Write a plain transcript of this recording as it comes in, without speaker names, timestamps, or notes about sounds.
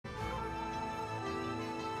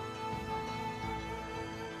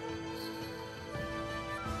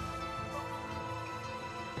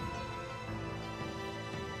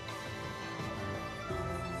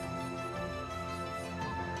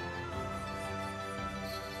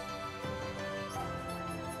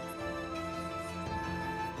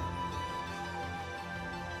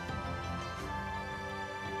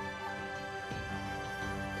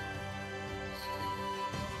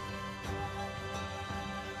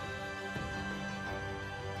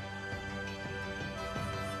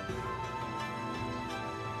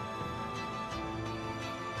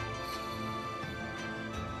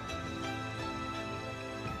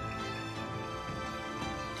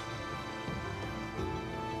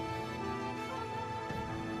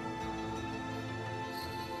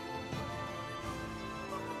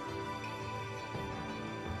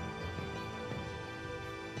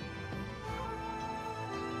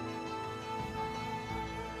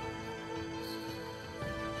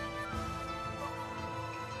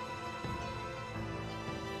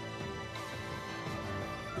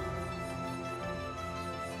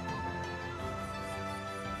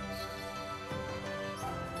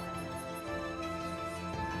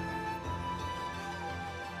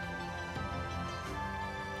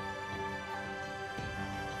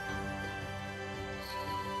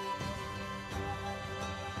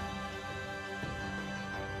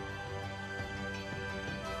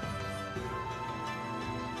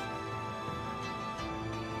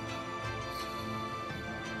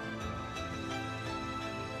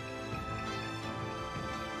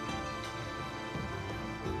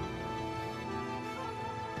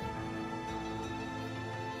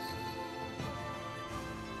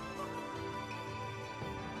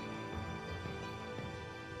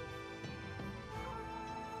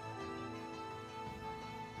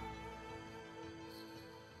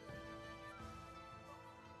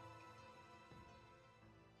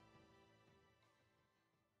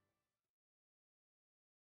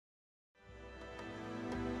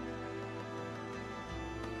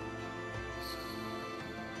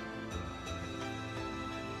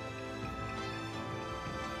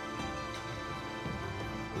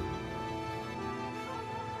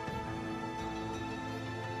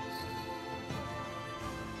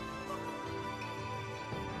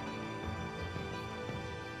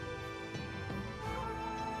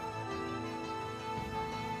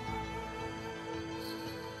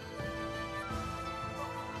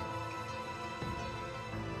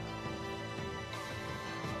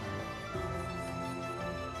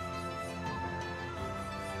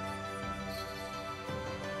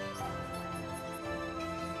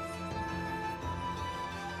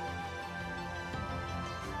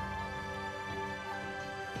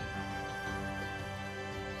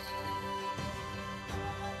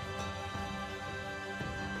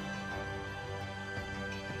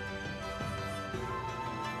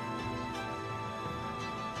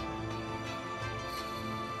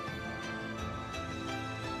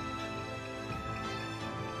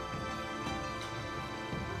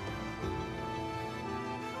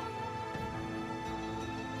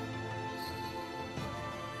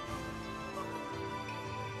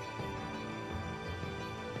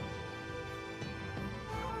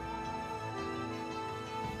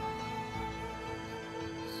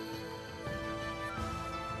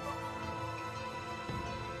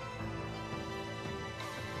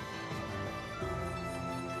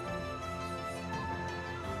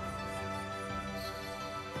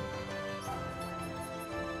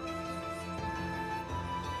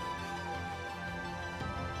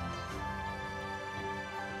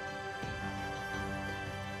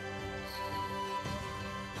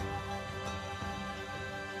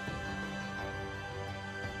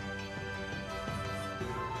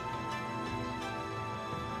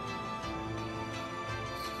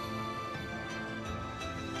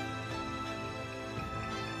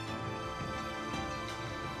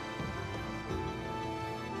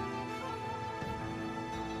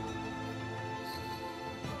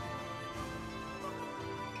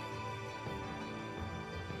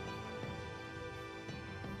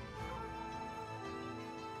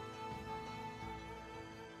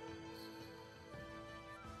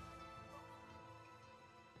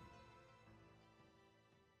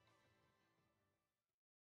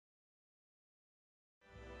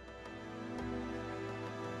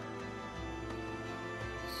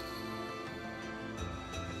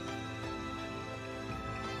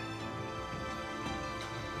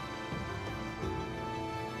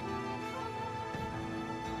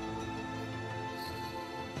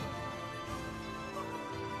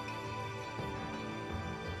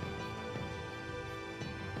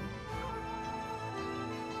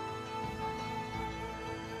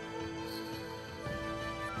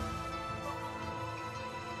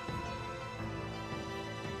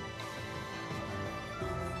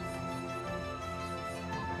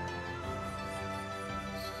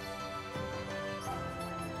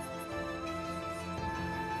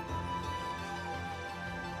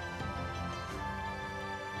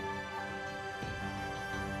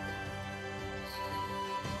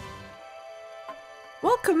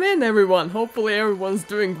welcome in everyone. Hopefully everyone's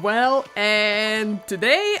doing well. And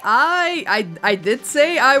today I did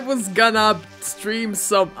say I was gonna stream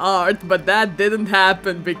some art, but that didn't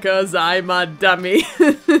happen because I'm a dummy.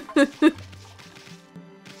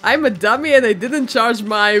 I'm a dummy and I didn't charge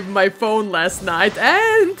my phone last night,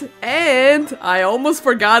 and I almost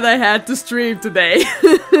forgot I had to stream today.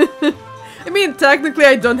 I mean, technically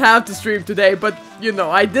I don't have to stream today, but you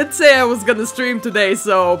know, I did say I was gonna stream today,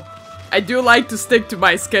 so I do like to stick to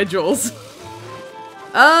my schedules.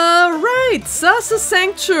 Right, Sasa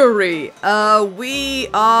Sanctuary. We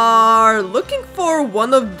are looking for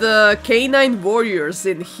one of the canine warriors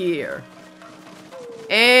in here.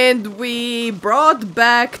 And we brought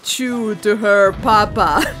back Chu to her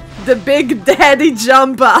papa, the Big Daddy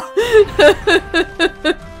Jumba.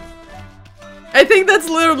 I think that's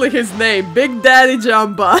literally his name, Big Daddy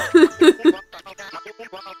Jumba.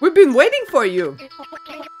 We've been waiting for you.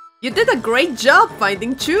 You did a great job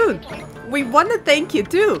finding Chu. We want to thank you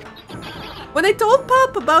too. When I told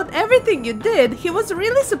Pop about everything you did, he was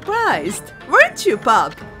really surprised. Weren't you,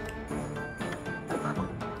 Pop?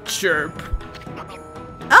 Chirp.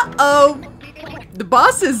 Uh-oh! The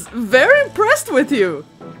boss is very impressed with you!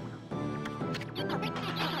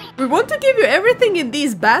 We want to give you everything in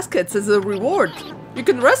these baskets as a reward. You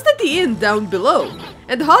can rest at the inn down below,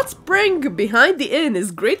 and the hot spring behind the inn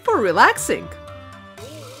is great for relaxing.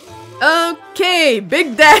 Okay,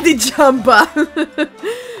 Big Daddy Jumba!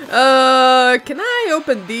 Can I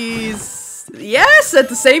open these? Yes, at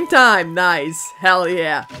the same time! Nice! Hell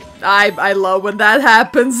yeah! I love when that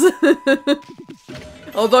happens!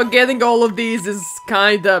 Although getting all of these is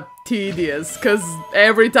kinda tedious, cause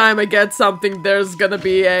every time I get something there's gonna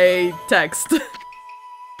be a text.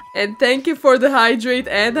 And thank you for the hydrate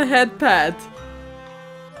and a head pat.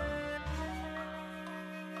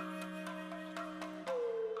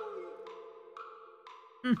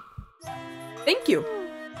 Thank you.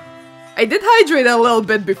 I did hydrate a little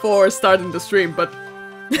bit before starting the stream, but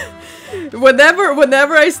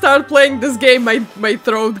whenever I start playing this game, my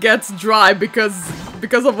throat gets dry because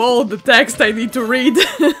of all the text I need to read.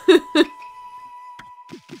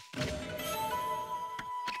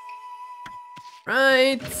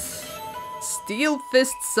 Right. Steel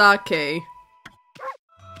Fist Sake.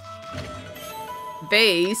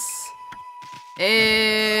 Vase.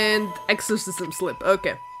 And Exorcism Slip.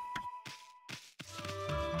 Okay.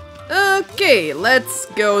 Okay, let's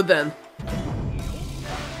go then.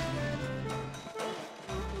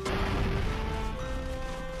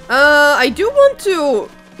 I do want to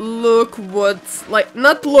look what's, like,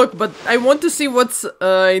 not look, but I want to see what's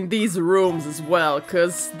in these rooms as well,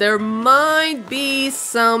 cause there might be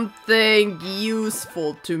something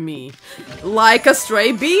useful to me. Like a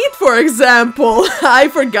stray bead, for example. I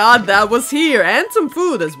forgot that was here, and some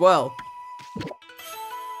food as well.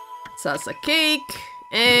 Sasa cake,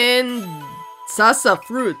 and Sasa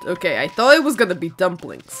fruit. Okay, I thought it was gonna be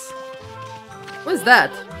dumplings. What is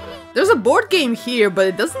that? There's a board game here, but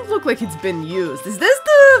it doesn't look like it's been used. Is this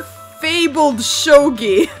the fabled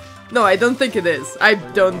shogi? No, I don't think it is. I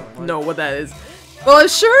don't know what that is. Well, I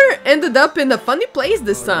sure ended up in a funny place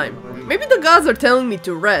this time. Maybe the gods are telling me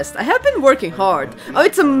to rest. I have been working hard. Oh,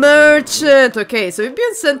 it's a merchant. Okay, so you've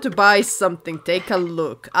been sent to buy something. Take a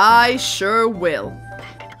look. I sure will.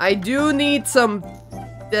 I do need some...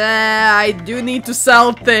 I do need to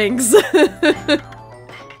sell things.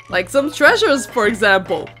 Like some treasures, for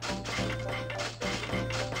example.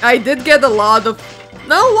 I did get a lot of,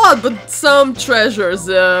 not a lot, but some treasures,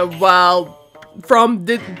 from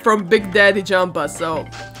Big Daddy Jumba, so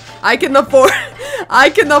I can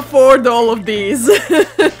afford all of these.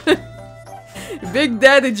 Big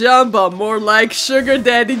Daddy Jumba, more like Sugar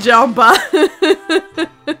Daddy Jumba.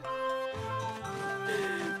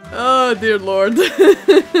 Oh dear Lord.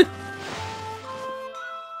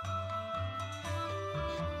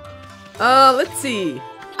 Let's see.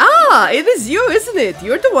 Ah, it is you, isn't it?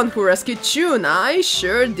 You're the one who rescued Chun. I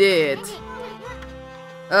sure did.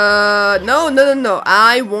 No.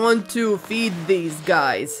 I want to feed these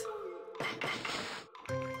guys.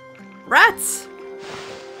 Rats!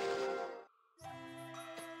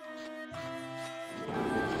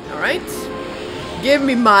 Alright. Give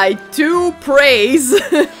me my 2 praise.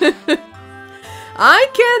 I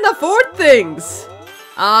can afford things.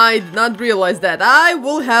 I did not realize that. I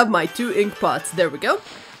will have my 2 ink pots. There we go.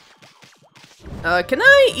 Can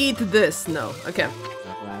I eat this? No. Okay.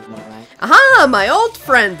 Aha! My old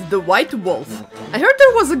friend, the White Wolf. I heard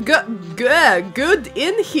there was a good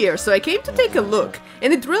inn here, so I came to take a look.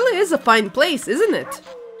 And it really is a fine place, isn't it?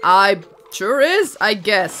 I sure is, I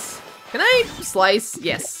guess. Can I slice?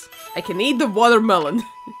 Yes. I can eat the watermelon.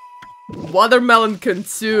 Watermelon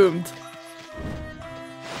consumed.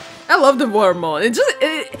 I love the watermelon.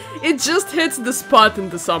 It just hits the spot in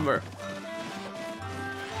the summer.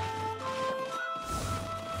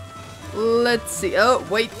 Let's see. Oh,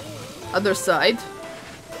 wait. Other side.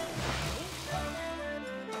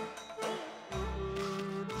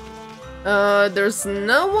 There's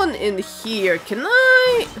no one in here. Can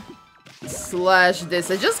I slash this?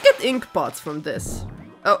 I just get ink pots from this.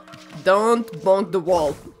 Oh, don't bonk the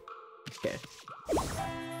wall. Okay.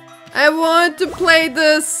 I want to play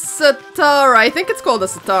the Satara. I think it's called a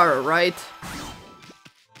Satara, right?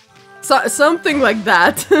 Something like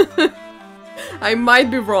that. I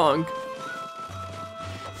might be wrong.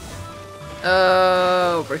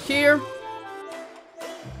 Over here.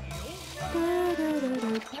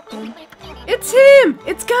 It's him!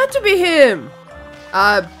 It's got to be him!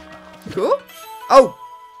 Who? Oh!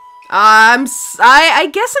 I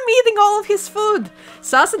guess I'm eating all of his food.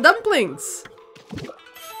 Salsa dumplings.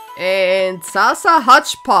 And salsa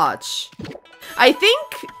hodgepodge. I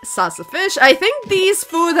think salsa fish. I think these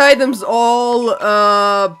food items all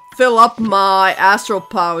fill up my astral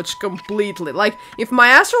pouch completely. Like, if my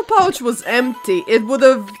astral pouch was empty, it would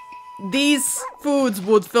have... These foods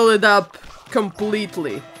would fill it up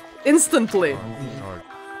completely. Instantly.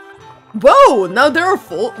 Whoa! Now there are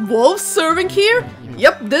wolves serving here?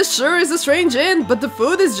 Yep, this sure is a strange inn, but the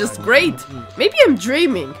food is just great. Maybe I'm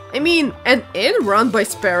dreaming. I mean, an inn run by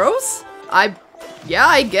sparrows? Yeah,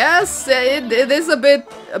 I guess it is a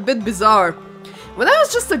bit bizarre. When I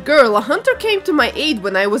was just a girl, a hunter came to my aid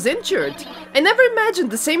when I was injured. I never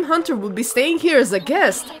imagined the same hunter would be staying here as a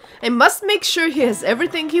guest. I must make sure he has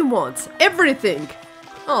everything he wants. Everything!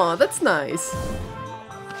 Aw, that's nice.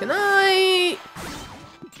 Can I...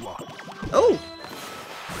 Oh!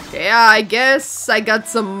 Yeah, I guess I got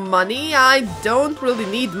some money. I don't really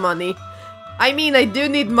need money. I mean, I do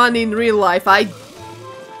need money in real life. I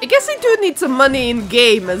guess I do need some money in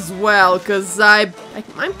game as well, cause I'm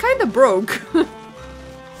kinda broke.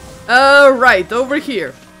 Right, over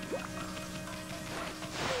here.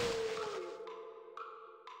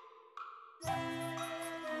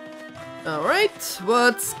 Alright,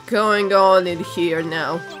 what's going on in here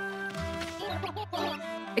now?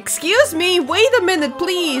 Excuse me, wait a minute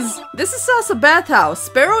please! This is Salsa Bathhouse,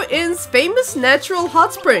 Sparrow Inn's famous natural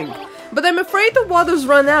hot spring. But I'm afraid the water's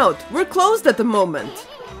run out. We're closed at the moment.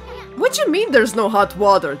 What do you mean there's no hot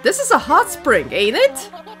water? This is a hot spring, ain't it?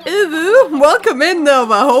 Ew, welcome in,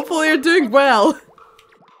 Nova. Hopefully you're doing well.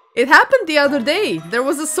 It happened the other day. There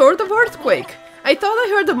was a sort of earthquake. I thought I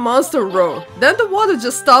heard a monster roar. Then the water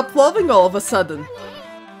just stopped flowing all of a sudden.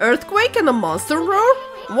 Earthquake and a monster roar?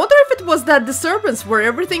 Wonder if it was that disturbance where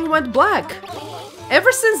everything went black.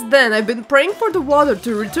 Ever since then, I've been praying for the water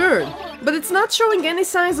to return, but it's not showing any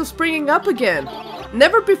signs of springing up again.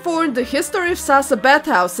 Never before in the history of Salsa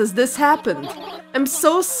Bathhouse has this happened. I'm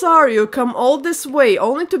so sorry you come all this way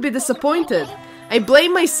only to be disappointed. I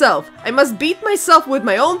blame myself. I must beat myself with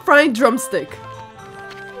my own frying drumstick.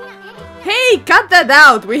 Hey, cut that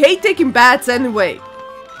out! We hate taking baths anyway.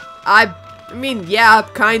 I mean, yeah,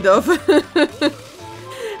 kind of.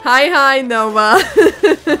 Hi, Nova.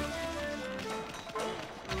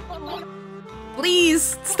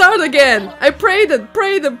 Please, start again. I prayed and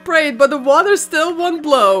prayed and prayed, but the water still won't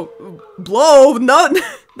blow. Blow?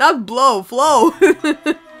 Not blow, flow.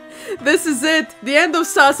 This is it, the end of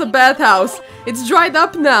Salsa Bathhouse. It's dried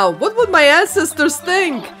up now. What would my ancestors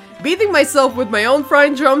think? Beating myself with my own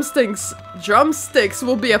frying drumsticks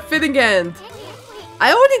will be a fitting end.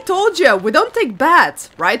 I already told you, we don't take baths,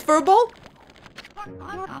 right, Verbal?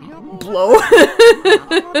 Blow.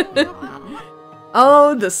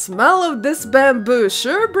 Oh, the smell of this bamboo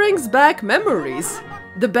sure brings back memories.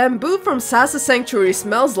 The bamboo from Salsa Sanctuary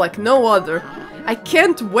smells like no other. I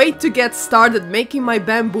can't wait to get started making my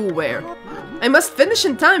bamboo ware. I must finish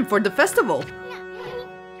in time for the festival.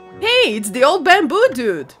 Hey, it's the old bamboo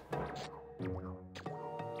dude.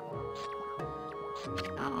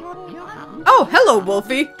 Oh, hello,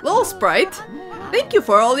 Wolfie. Little sprite. Thank you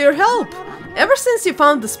for all your help. Ever since you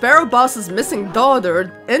found the Sparrow Boss's missing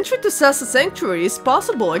daughter, entry to Salsa Sanctuary is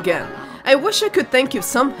possible again. I wish I could thank you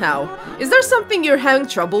somehow. Is there something you're having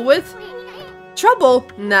trouble with? Trouble?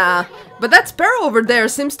 Nah, but that sparrow over there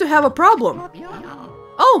seems to have a problem.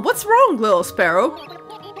 Oh, what's wrong, little sparrow?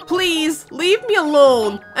 Please, leave me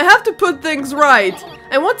alone. I have to put things right.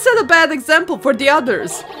 I won't set a bad example for the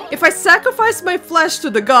others. If I sacrifice my flesh to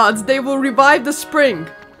the gods, they will revive the spring.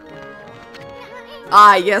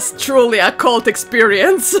 Ah, yes, truly a cult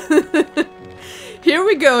experience. Here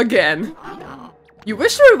we go again. You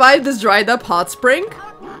wish to revive this dried up hot spring?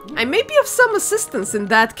 I may be of some assistance in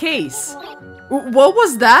that case. What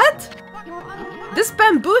was that? This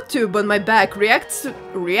bamboo tube on my back reacts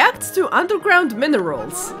to underground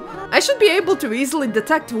minerals. I should be able to easily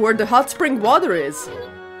detect where the hot spring water is.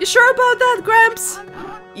 You sure about that, Gramps?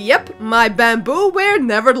 Yep, my bamboo wear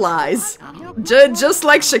never lies. Just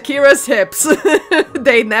like Shakira's hips.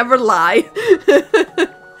 They never lie.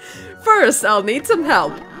 First, I'll need some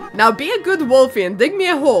help. Now be a good wolfie and dig me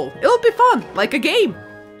a hole. It'll be fun, like a game.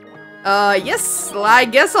 Yes, I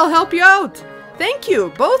guess I'll help you out. Thank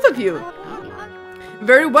you, both of you.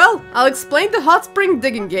 Very well, I'll explain the hot spring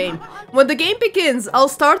digging game. When the game begins, I'll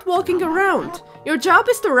start walking around. Your job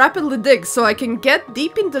is to rapidly dig so I can get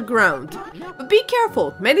deep in the ground. But be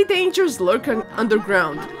careful, many dangers lurk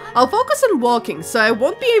underground. I'll focus on walking so I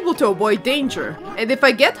won't be able to avoid danger. And if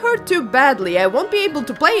I get hurt too badly, I won't be able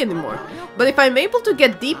to play anymore. But if I'm able to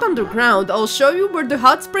get deep underground, I'll show you where the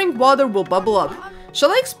hot spring water will bubble up. Shall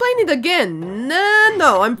I explain it again?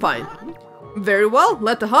 No, I'm fine. Very well,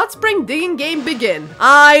 let the hot spring digging game begin.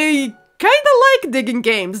 I kinda like digging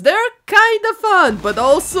games. They're kinda fun, but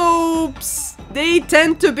also they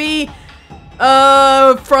tend to be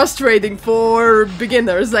frustrating for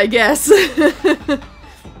beginners, I guess.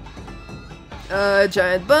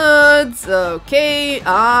 Giant buds. Okay,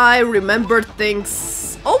 I remember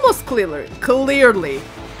things almost clearly.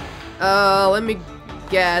 Let me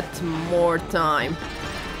get more time.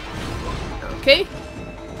 Okay.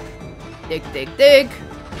 Dig, dig, dig.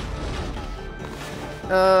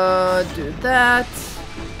 Do that.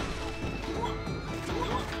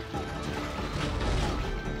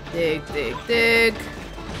 Dig, dig, dig.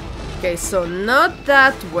 Okay, so not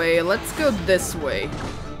that way. Let's go this way.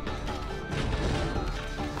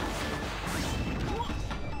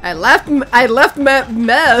 I left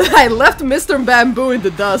Mr. Bamboo in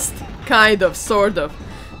the dust. Kind of, sort of.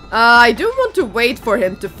 I do want to wait for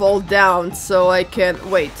him to fall down so I can...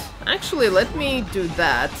 Wait, actually, let me do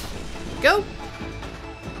that. Go.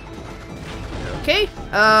 Okay,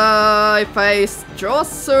 if I draw a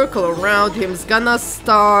circle around him, he's gonna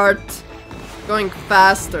start going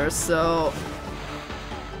faster, so...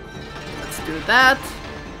 Let's do that.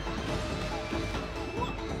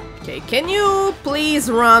 Okay, can you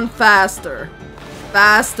please run faster?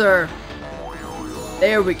 Faster.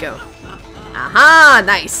 There we go. Aha,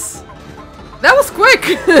 nice. That was quick.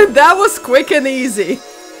 That was quick and easy.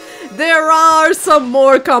 There are some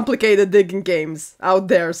more complicated digging games out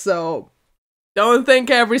there, so don't think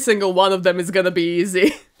every single one of them is gonna be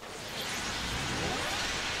easy.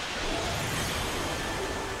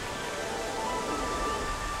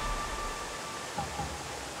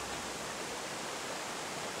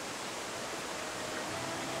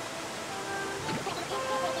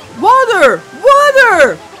 Water!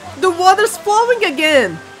 Water! The water's flowing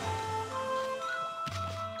again!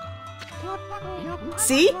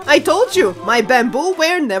 See? I told you! My bamboo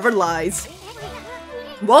wear never lies.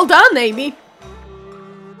 Well done, Amy!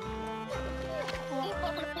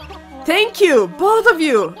 Thank you, both of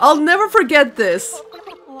you! I'll never forget this.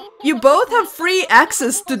 You both have free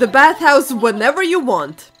access to the bathhouse whenever you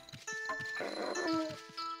want.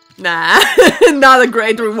 Nah, not a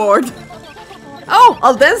great reward. Oh,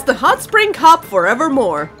 I'll dance the hot spring hop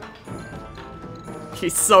forevermore.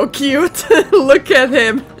 He's so cute. Look at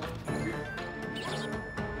him.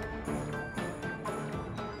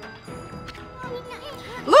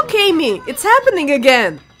 Look, Amy, it's happening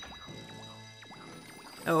again.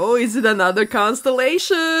 Oh, is it another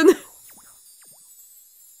constellation?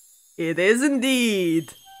 It is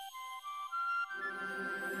indeed.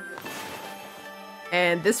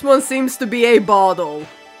 And this one seems to be a bottle.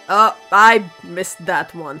 I missed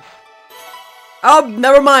that one. Oh,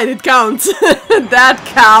 never mind, it counts. That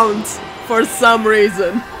counts for some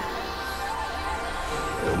reason.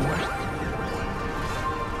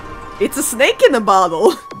 It's a snake in a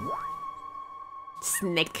bottle.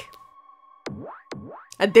 Snake.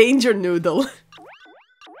 A danger noodle.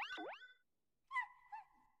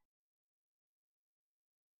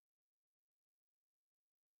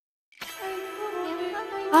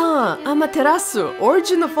 Ah, Amaterasu,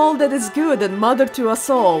 origin of all that is good and mother to us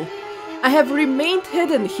all. I have remained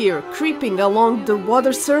hidden here, creeping along the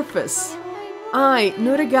water surface. I,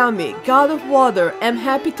 Nuragami, god of water, am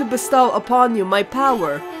happy to bestow upon you my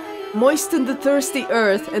power. Moisten the thirsty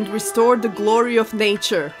earth and restore the glory of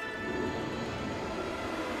nature.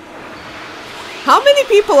 How many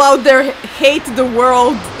people out there hate the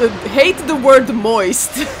word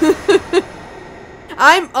moist?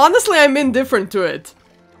 I'm indifferent to it.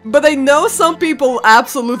 But I know some people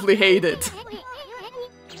absolutely hate it.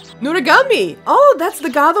 Nuragami! Oh, that's the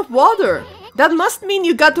god of water. That must mean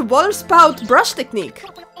you got the water spout brush technique.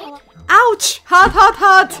 Ouch! Hot, hot,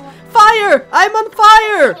 hot! Fire! I'm on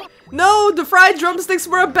fire! No, the fried drumsticks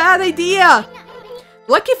were a bad idea!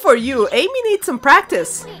 Lucky for you, Amy needs some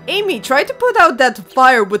practice. Amy, try to put out that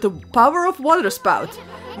fire with the power of water spout.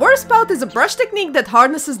 Water spout is a brush technique that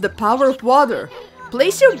harnesses the power of water.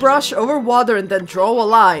 Place your brush over water and then draw a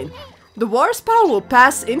line. The water spout will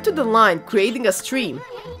pass into the line, creating a stream.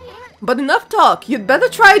 But enough talk, you'd better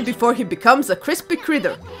try it before he becomes a crispy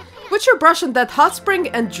critter. Put your brush on that hot spring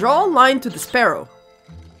and draw a line to the sparrow.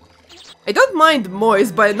 I don't mind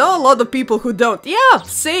moist, but I know a lot of people who don't. Yeah,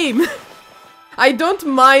 same. I don't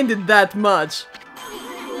mind it that much.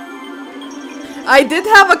 I did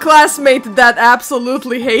have a classmate that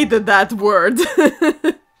absolutely hated that word.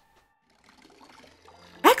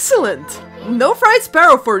 Excellent! No fried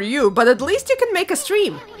sparrow for you, but at least you can make a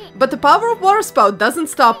stream. But the power of water spout doesn't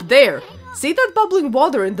stop there. See that bubbling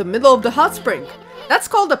water in the middle of the hot spring? That's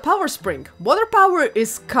called a power spring. Water power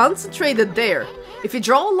is concentrated there. If you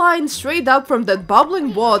draw a line straight up from that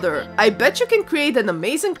bubbling water, I bet you can create an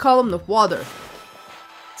amazing column of water.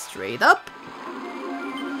 Straight up.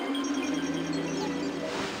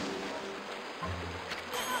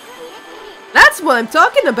 That's what I'm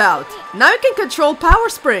talking about! Now you can control power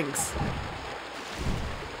springs!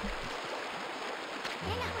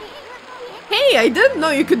 Hey, I didn't know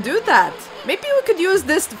you could do that! Maybe we could use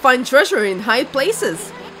this to find treasure in high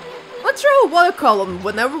places! Let's draw a water column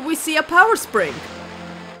whenever we see a power spring!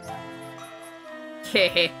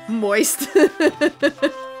 Hehe, moist!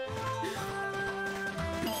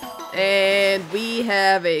 And we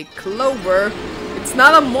have a clover. It's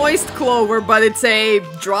not a moist clover, but it's a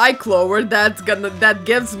dry clover that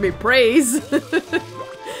gives me praise.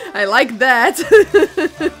 I like that.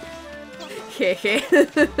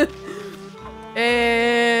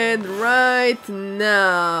 And right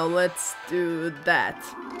now, let's do that.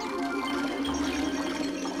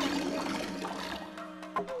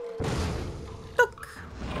 Look.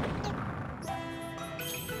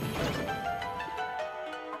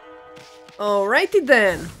 Alrighty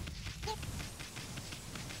then.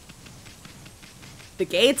 The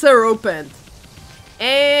gates are opened.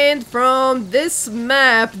 And from this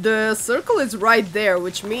map, the circle is right there,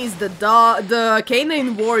 which means the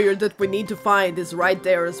canine warrior that we need to find is right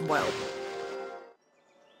there as well.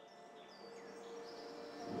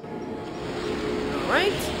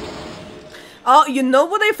 Alright. Oh, you know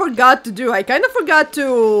what I forgot to do? I kind of forgot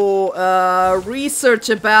to research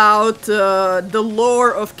about the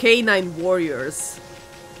lore of canine warriors.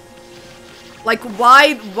 Like,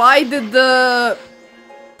 why did the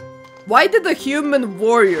human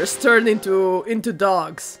warriors turn into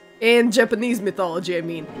dogs? In Japanese mythology, I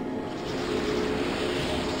mean.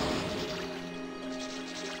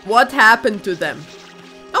 What happened to them?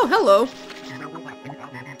 Oh, hello.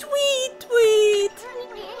 Tweet, tweet.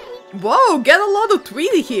 Whoa, get a lot of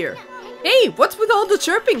tweety here. Hey, what's with all the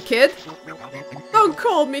chirping, kid? Don't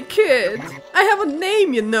call me kid. I have a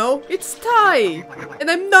name, you know. It's Tai. And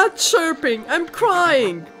I'm not chirping, I'm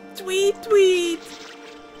crying. Tweet, tweet.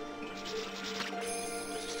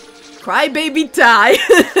 Crybaby Tai.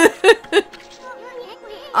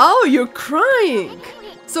 Oh, you're crying.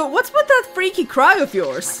 So what's with that freaky cry of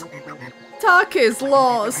yours? Take is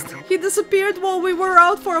lost. He disappeared while we were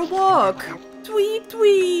out for a walk. Tweet,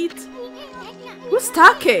 tweet. Who's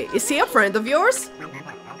Take? Is he a friend of yours?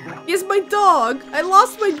 He's my dog. I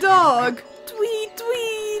lost my dog. Tweet,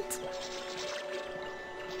 tweet.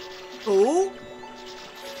 Oh.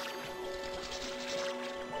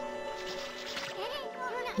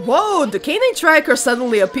 Whoa, the canine tracker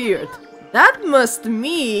suddenly appeared. That must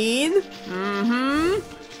mean...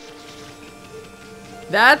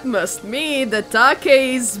 That must mean that Take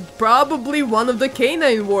is probably one of the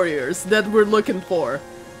canine warriors that we're looking for.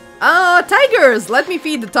 Tigers! Let me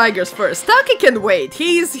feed the tigers first. Take can wait.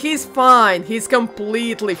 He's fine. He's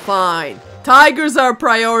completely fine. Tigers are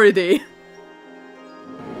priority.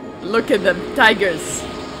 Look at them, tigers.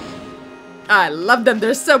 I love them.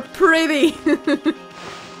 They're so pretty.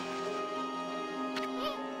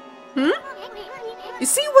 You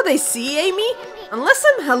see what I see, Amy? Unless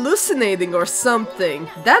I'm hallucinating or something,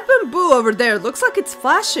 that bamboo over there looks like it's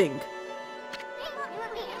flashing.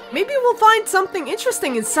 Maybe we'll find something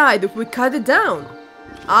interesting inside if we cut it down.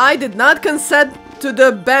 I did not consent to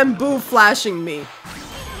the bamboo flashing me.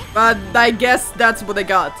 But I guess that's what I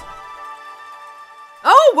got.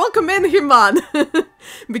 Oh, welcome in, Himan!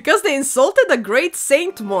 Because they insulted a great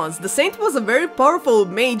saint once. The saint was a very powerful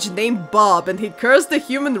mage named Bob, and he cursed the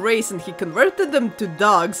human race and he converted them to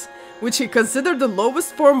dogs, which he considered the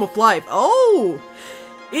lowest form of life. Oh!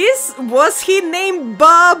 Was he named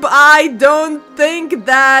Bob? I don't think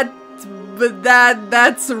that's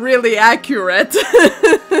really accurate.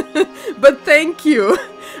 But thank you.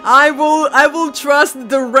 I will trust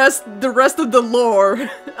the rest of the lore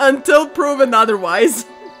until proven otherwise.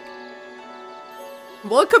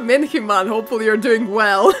 Welcome in, Himan. Hopefully you're doing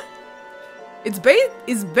well. It's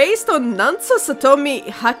based on Nanzo Satomi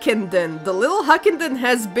Hakenden. The Little Hakenden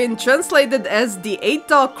has been translated as the Eight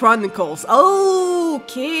Dog Chronicles.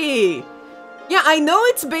 Okay. Yeah, I know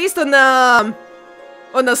it's based on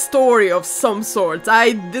a story of some sort.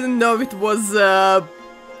 I didn't know it was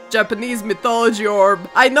Japanese mythology, or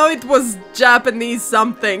I know it was Japanese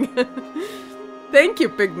something. Thank you,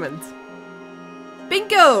 Pigment.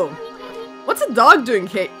 Bingo! What's the dog doing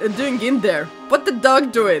in there? What the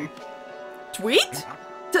dog doing? Tweet?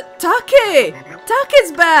 Take!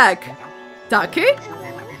 Take's back! Take?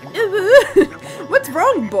 What's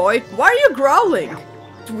wrong, boy? Why are you growling?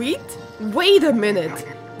 Tweet? Wait a minute.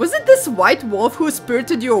 Was it this white wolf who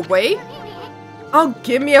spirited you away? Oh,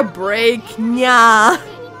 give me a break. Nya.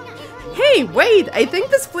 Hey, wait! I think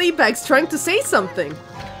this fleabag's trying to say something.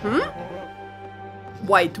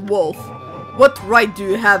 White wolf. What right do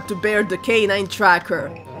you have to bear the canine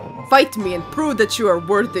tracker? Fight me and prove that you are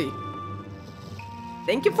worthy.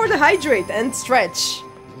 Thank you for the hydrate and stretch.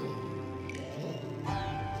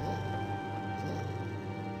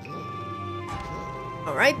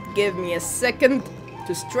 Alright, give me a second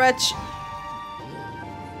to stretch.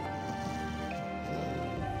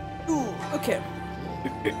 Ooh, okay.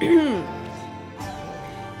 In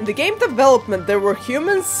the game development, they were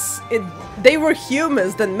humans.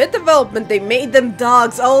 Then mid development, they made them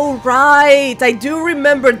dogs. Oh right, I do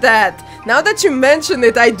remember that. Now that you mention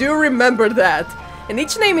it, I do remember that. And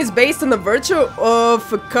each name is based on the virtue of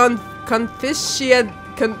Confucian.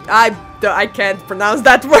 I can't pronounce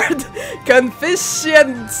that word.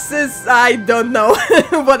 Confuciansis. I don't know.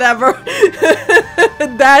 Whatever.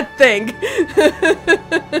 That thing.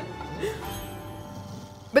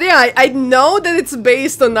 But yeah, I know that it's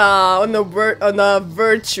based on a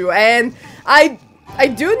virtue, and I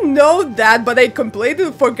do know that, but I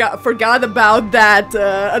completely forgot about that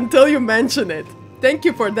until you mention it. Thank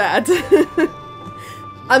you for that.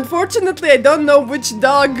 Unfortunately, I don't know which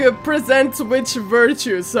dog presents which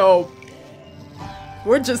virtue, so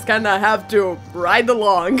we're just gonna have to ride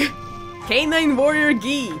along. Canine Warrior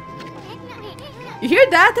Gi. You hear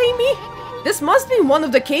that, Amy? This must be one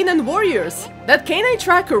of the canine warriors. That canine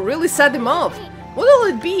tracker really set him off. What will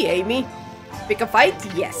it be, Amy? Pick a fight?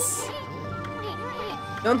 Yes.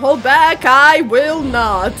 Don't hold back, I will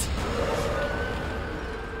not.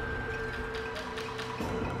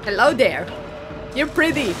 Hello there. You're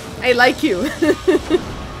pretty. I like you.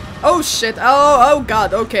 Oh shit. Oh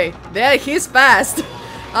god, okay. There, he's fast.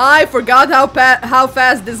 I forgot how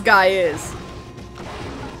fast this guy is.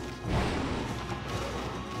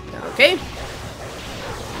 Okay.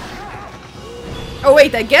 Oh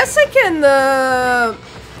wait, I guess I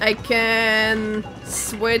can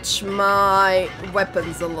switch my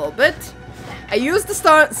weapons a little bit. I used the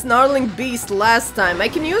snarling beast last time. I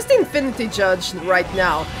can use the Infinity Judge right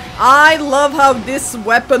now. I love how this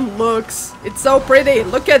weapon looks. It's so pretty.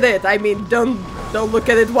 Look at it. I mean, don't look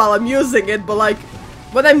at it while I'm using it, but like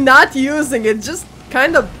when I'm not using it, just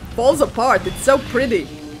kind of falls apart. It's so pretty.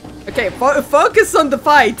 Okay, focus on the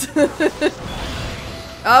fight.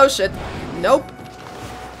 Oh shit. Nope.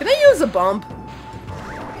 Can I use a bomb?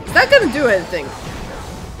 Is that gonna do anything?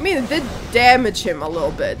 I mean, it did damage him a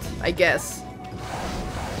little bit, I guess.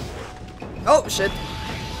 Oh shit.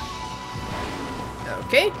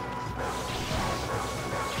 Okay.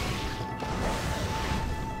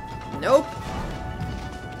 Nope.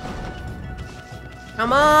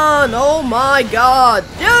 Come on! Oh my god!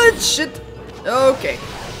 Yeah, shit! Okay.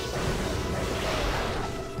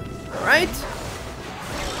 Alright.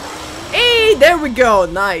 Hey, there we go!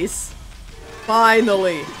 Nice.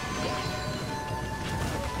 Finally.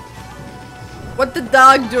 What the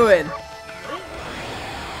dog doing?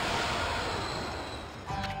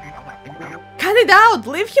 Cut it out!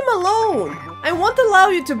 Leave him alone! I won't allow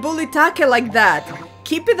you to bully Take like that.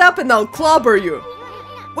 Keep it up and I'll clobber you.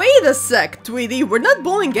 Wait a sec, Tweety. We're not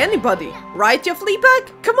bullying anybody. Right, you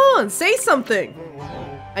Fleabag? Come on, say something.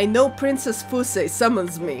 I know Princess Fusei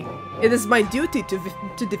summons me. It is my duty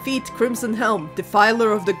to defeat Crimson Helm,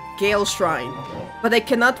 defiler of the Gale Shrine. But I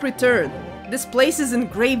cannot return. This place is in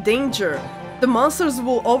grave danger. The monsters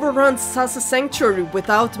will overrun Sasa Sanctuary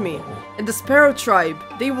without me. And the Sparrow Tribe,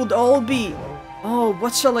 they would all be... Oh,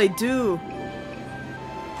 what shall I do?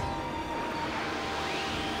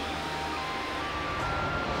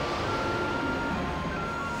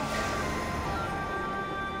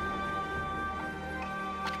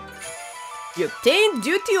 You obtained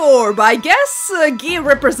Duty Orb. I guess Gi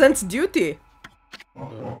represents duty.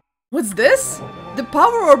 What's this? The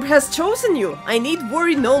power orb has chosen you! I need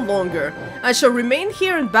worry no longer. I shall remain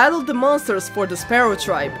here and battle the monsters for the Sparrow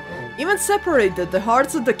tribe. Even separated, the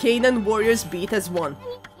hearts of the Canaan warriors beat as one.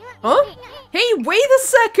 Huh? Hey, wait a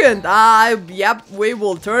second! Yep, we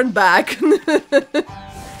will turn back.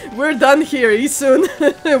 We're done here, Isun.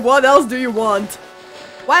 What else do you want?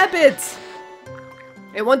 Wabbits!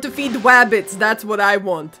 I want to feed wabbits, that's what I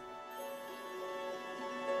want.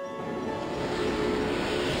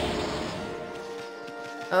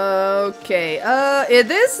 Okay, it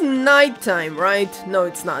is nighttime, right? No,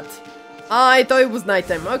 it's not. I thought it was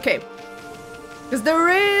nighttime, okay. Because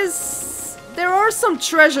there are some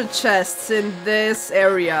treasure chests in this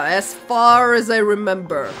area, as far as I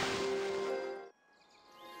remember.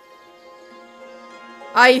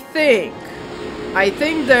 I think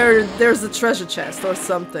there's a treasure chest or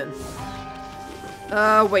something.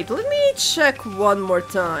 Wait, let me check one more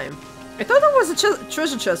time. I thought there was a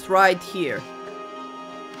treasure chest right here.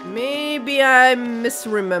 Maybe I'm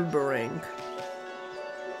misremembering.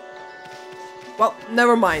 Well,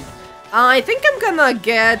 never mind. I think I'm gonna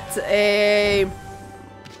get a...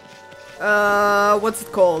 what's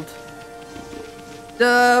it called?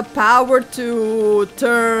 The power to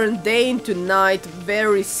turn day into night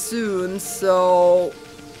very soon, so...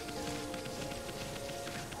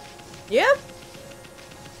 yeah.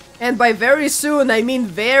 And by very soon, I mean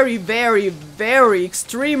very, very, very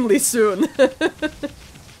extremely soon.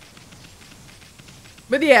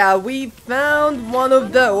 But yeah, we found one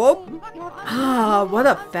of the... oh! Ah, what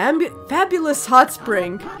a fabulous hot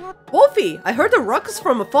spring. Wolfie, I heard a ruckus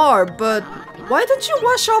from afar, but why don't you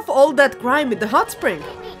wash off all that grime in the hot spring?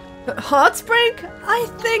 Hot spring? I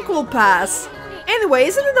think we'll pass. Anyway,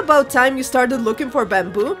 isn't it about time you started looking for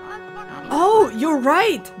bamboo? Oh, you're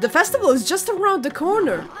right. The festival is just around the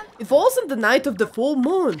corner. It falls on the night of the full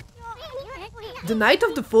moon. The night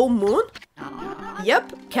of the full moon?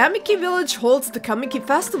 Yep, Kamiki village holds the Kamiki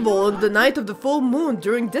festival on the night of the full moon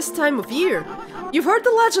during this time of year. You've heard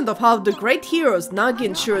the legend of how the great heroes Nagi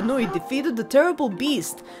and Shiranui defeated the terrible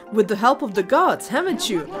beast with the help of the gods,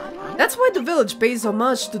 haven't you? That's why the village pays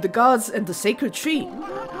homage to the gods and the sacred tree.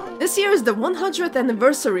 This year is the 100th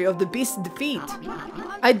anniversary of the beast's defeat.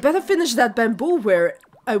 I'd better finish that bamboo ware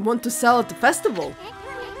I want to sell at the festival.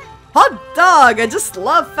 Hot dog! I just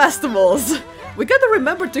love festivals! We gotta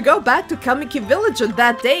remember to go back to Kamiki village on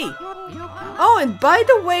that day. Oh, and by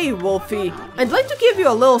the way, Wolfie, I'd like to give you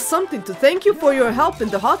a little something to thank you for your help in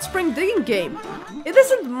the hot spring digging game. It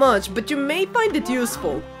isn't much, but you may find it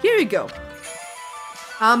useful. Here you go.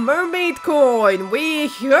 A mermaid coin. We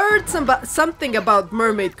heard something about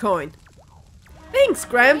mermaid coin. Thanks,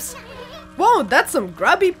 Gramps. Whoa, that's some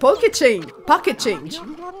grubby pocket change.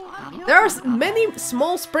 There are many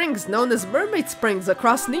small springs known as mermaid springs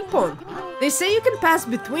across Nippon. They say you can pass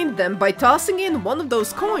between them by tossing in one of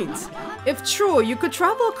those coins. If true, you could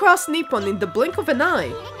travel across Nippon in the blink of an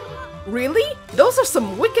eye. Really? Those are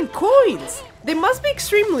some wicked coins! They must be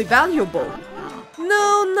extremely valuable.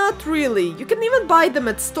 No, not really. You can even buy them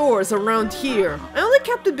at stores around here. I only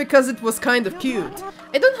kept it because it was kind of cute.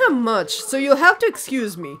 I don't have much, so you'll have to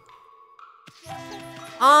excuse me.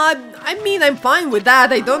 I mean, I'm fine with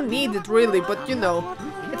that. I don't need it really, but you know.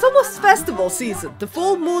 It's almost festival season. The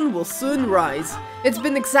full moon will soon rise. It's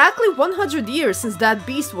been exactly 100 years since that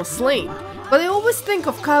beast was slain. But I always think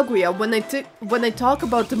of Kaguya when I talk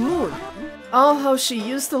about the moon. Oh, how she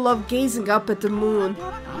used to love gazing up at the moon.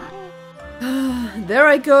 There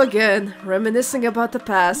I go again, reminiscing about the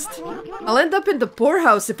past. I'll end up in the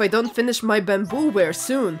poorhouse if I don't finish my bamboo ware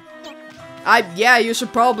soon. Yeah, you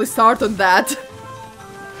should probably start on that.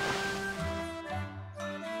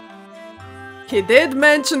 He did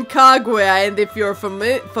mention Kaguya, and if you're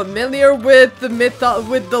familiar with the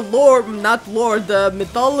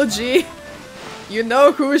mythology, you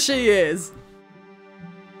know who she is.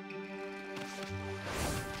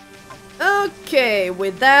 Okay,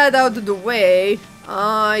 with that out of the way,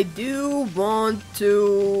 I do want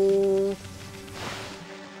to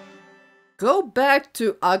go back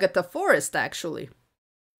to Agata Forest, actually.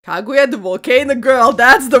 Kaguya the Volcano Girl,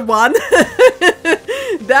 that's the one!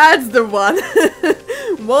 That's the one!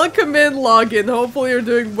 Welcome in, login. Hopefully you're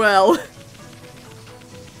doing well.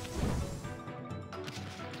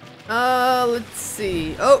 Let's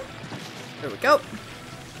see. Oh, there we go.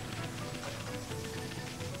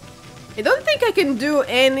 I don't think I can do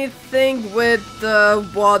anything with the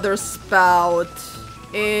water spout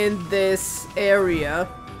in this area.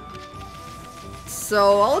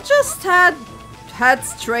 So I'll just head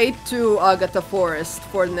straight to Agata Forest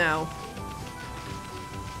for now.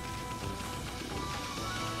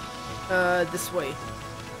 This way.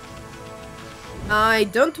 I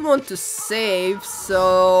don't want to save,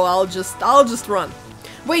 so I'll just run.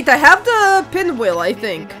 Wait, I have the pinwheel, I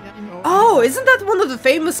think. Oh, isn't that one of the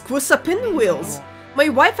famous Kusa pinwheels? My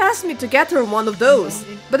wife asked me to get her one of those,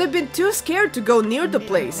 but I've been too scared to go near the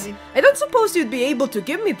place. I don't suppose you'd be able to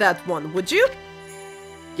give me that one, would you?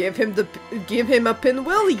 Give him a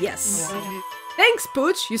pinwheel? Yes. Thanks,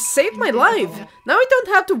 Pooch, you saved my life. Now I don't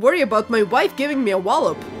have to worry about my wife giving me a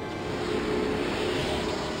wallop.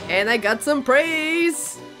 And I got some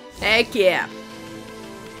praise. Heck yeah.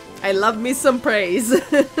 I love me some praise.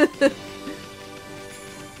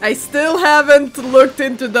 I still haven't looked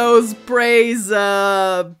into those praise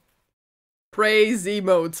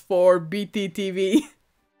emotes for BTTV.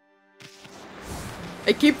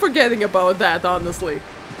 I keep forgetting about that, honestly.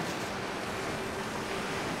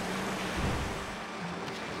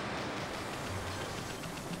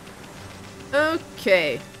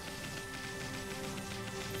 Okay.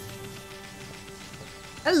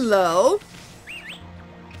 Hello?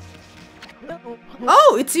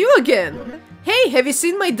 Oh, it's you again! Hey, have you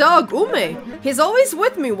seen my dog, Ume? He's always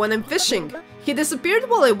with me when I'm fishing. He disappeared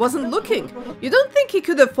while I wasn't looking. You don't think he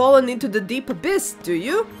could have fallen into the deep abyss, do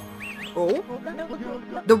you? Oh?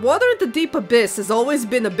 The water in the deep abyss has always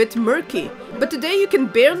been a bit murky, but today you can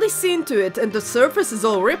barely see into it and the surface is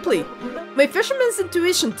all ripply. My fisherman's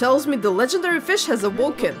intuition tells me the legendary fish has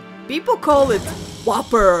awoken. People call it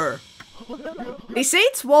Whopper. They say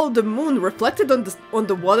it swallowed the moon reflected on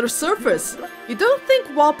the water surface. You don't think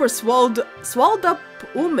Whopper swallowed up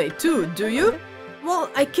Ume too, do you? Well,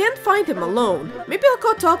 I can't find him alone. Maybe I'll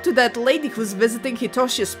go talk to that lady who's visiting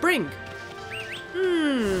Hitoshiya Spring.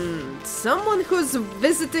 Someone who's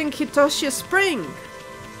visiting Hitoshiya Spring.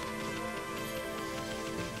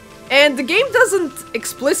 And the game doesn't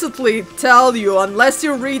explicitly tell you unless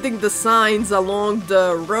you're reading the signs along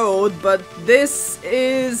the road, but this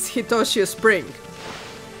is Hitoshiya Spring.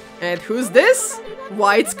 And who's this?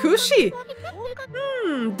 Why, it's Kushi!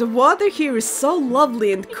 The water here is so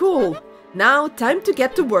lovely and cool. Now, time to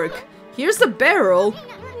get to work. Here's the barrel.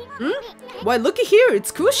 Why, looky here,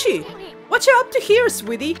 it's Kushi! What you up to here,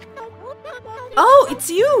 sweetie? Oh, it's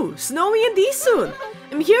you, Snowy and Isun!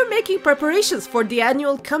 I'm here making preparations for the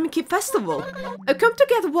annual Kamiki festival. I've come to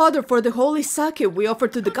get water for the holy sake we offer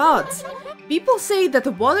to the gods. People say that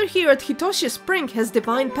the water here at Hitoshiya Spring has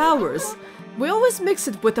divine powers. We always mix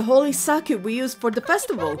it with the holy sake we use for the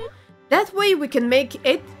festival. That way we can make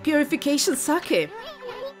 8 purification sake.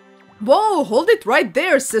 Whoa, hold it right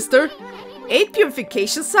there, sister! 8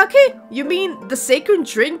 purification sake? You mean the sacred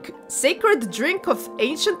drink of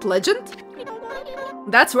ancient legend?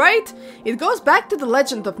 That's right! It goes back to the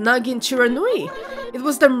legend of Nagi and Chiranui. It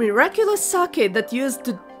was the miraculous sake that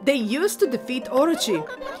they used to defeat Orochi.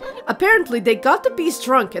 Apparently they got the beast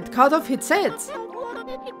drunk and cut off its heads.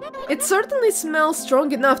 It certainly smells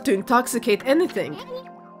strong enough to intoxicate anything.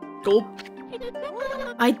 Gulp.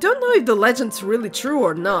 I don't know if the legend's really true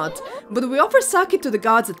or not, but we offer sake to the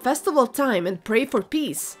gods at festival time and pray for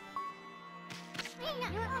peace.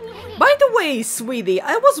 By the way, sweetie,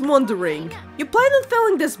 I was wondering, you plan on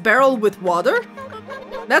filling this barrel with water?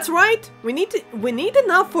 That's right, we need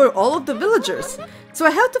enough for all of the villagers, so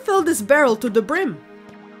I have to fill this barrel to the brim.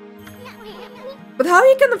 But how are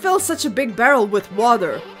you gonna fill such a big barrel with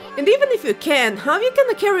water? And even if you can, how are you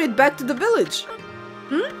gonna carry it back to the village?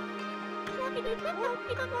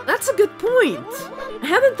 That's a good point. I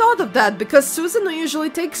hadn't thought of that because Susanoo usually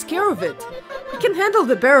takes care of it. He can handle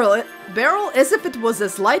the barrel as if it was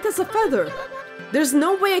as light as a feather. There's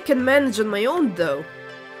no way I can manage on my own though.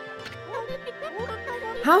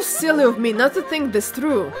 How silly of me not to think this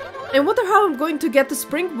through. I wonder how I'm going to get the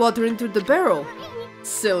spring water into the barrel.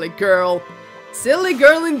 Silly girl. Silly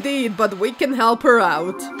girl indeed, but we can help her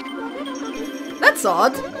out. That's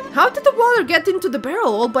odd. How did the water get into the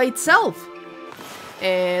barrel all by itself?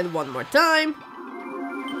 And one more time.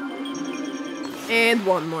 And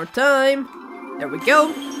one more time. There we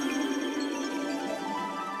go.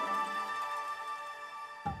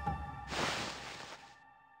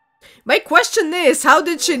 My question is, how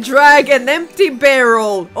did she drag an empty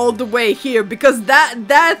barrel all the way here? Because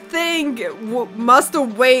that thing must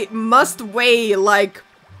weigh like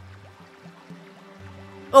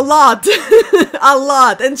a lot, a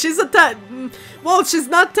lot. And she's well, she's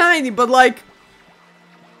not tiny, but like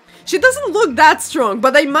she doesn't look that strong.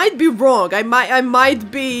 But I might be wrong. I might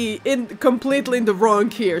be completely in the wrong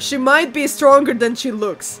here. She might be stronger than she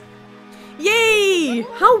looks. Yay!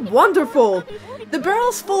 How wonderful! The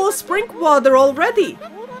barrel's full of spring water already!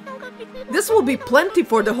 This will be plenty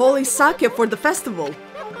for the holy sake for the festival.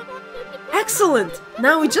 Excellent!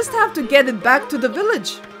 Now we just have to get it back to the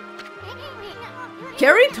village.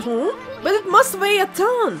 Carry it home? But it must weigh a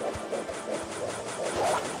ton!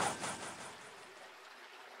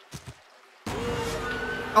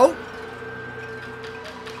 Oh!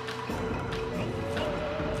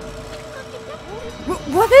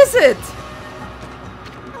 What is it?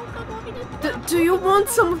 Do you want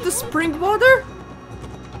some of the spring water?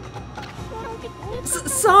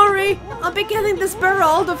 Sorry, I'll be getting this barrel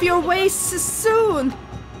out of your way soon.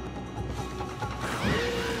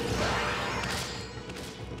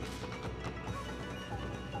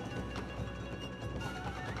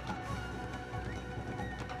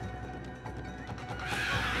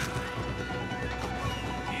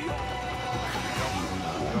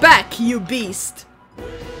 Back, you beast!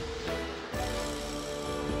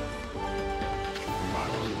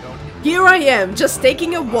 Here I am, just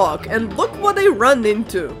taking a walk, and look what I run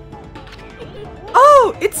into.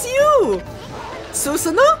 Oh, it's you!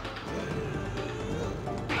 Susanoo?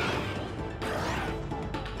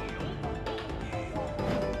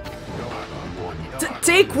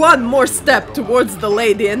 Take one more step towards the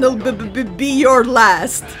lady and it'll be your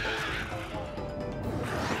last.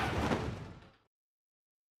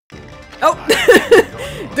 Oh!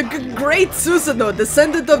 The great Susanoo,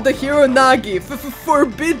 descendant of the hero Nagi,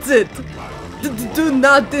 forbids it! Do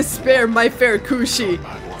not despair, my fair Kushi!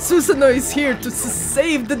 Susanoo is here to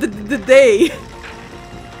save the day!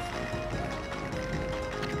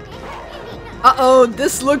 Uh-oh,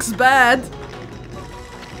 this looks bad!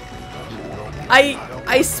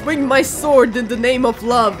 I swing my sword in the name of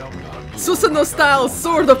love! Susanoo style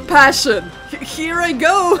sword of passion! Here I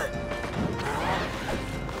go!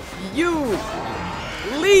 You!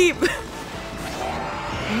 Leave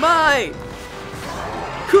my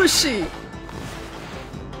Kushi!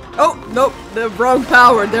 Oh, nope, the wrong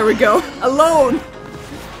power, there we go. Alone!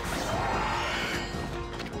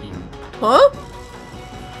 Huh?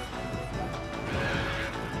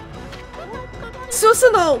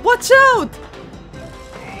 Susanoo, watch out!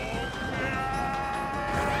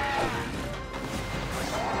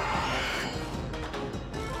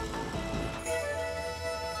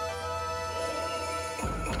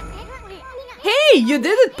 Hey, you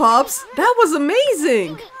did it, Pops! That was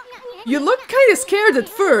amazing! You looked kinda scared at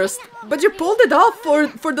first, but you pulled it off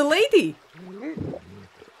for the lady!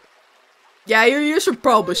 Yeah, you should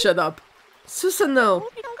probably shut up. Susanoo,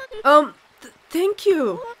 thank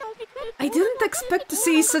you. I didn't expect to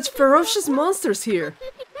see such ferocious monsters here.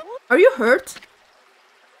 Are you hurt?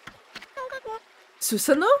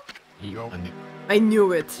 Susanoo? I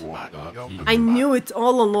knew it. I knew it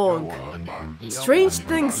all along. Strange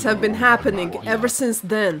things have been happening ever since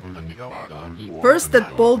then. First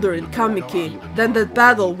that boulder in Kamiki, then that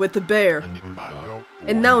battle with the bear.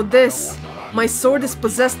 And now this. My sword is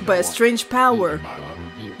possessed by a strange power.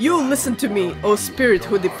 You listen to me, O spirit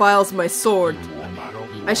who defiles my sword.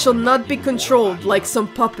 I shall not be controlled like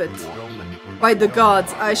some puppet. By the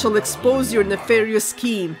gods, I shall expose your nefarious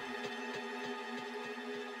scheme.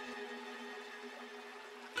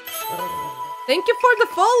 Thank you for the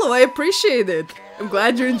follow, I appreciate it. I'm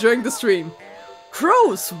glad you're enjoying the stream.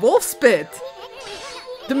 Crows, wolf spit.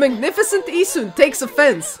 The magnificent Isun takes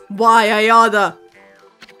offense. Why, Ayada?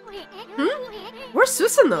 Where's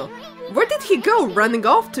Susanoo? Where did he go running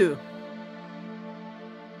off to?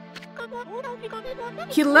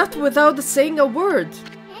 He left without saying a word.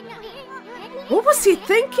 What was he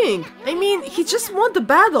thinking? I mean, he just won the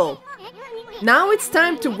battle. Now it's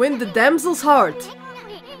time to win the damsel's heart.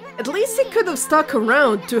 At least he could have stuck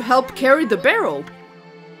around to help carry the barrel.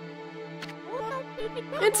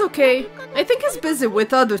 It's okay. I think he's busy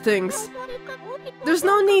with other things. There's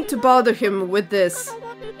no need to bother him with this.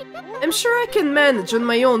 I'm sure I can manage on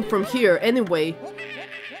my own from here anyway.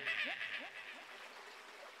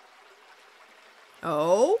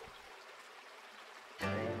 Oh?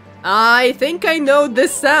 I think I know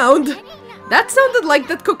this sound. That sounded like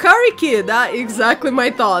that Kokari kid. Exactly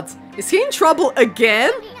my thoughts. Is he in trouble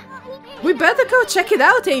again? We better go check it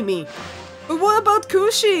out, Amy. But what about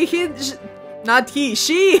Kushi?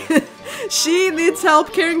 She. She needs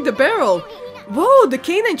help carrying the barrel. Whoa, the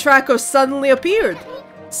canine tracker suddenly appeared.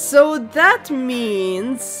 So that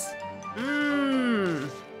means...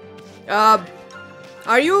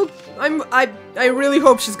 Are you... I really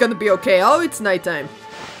hope she's gonna be okay. Oh, it's nighttime.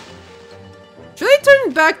 Should I turn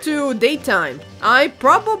it back to daytime? I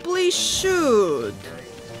probably should.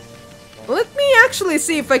 Let me actually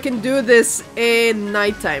see if I can do this in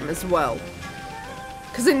nighttime as well.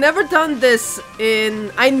 Because I never done this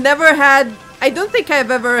in... I don't think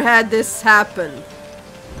I've ever had this happen.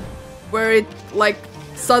 Where it, like,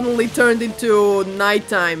 suddenly turned into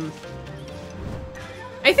nighttime.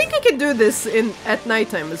 I think I can do this at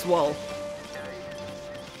nighttime as well.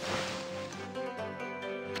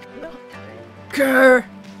 Grr.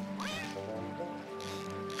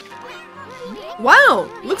 Wow,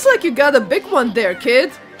 looks like you got a big one there,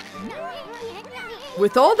 kid.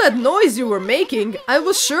 With all that noise you were making, I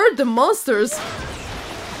was sure the monsters...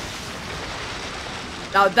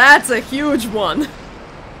 Now that's a huge one.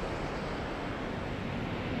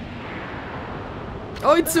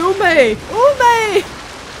 Oh, it's Ume! Ume!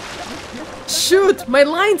 Shoot, my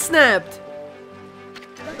line snapped!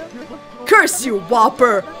 Curse you,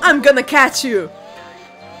 Whopper! I'm gonna catch you!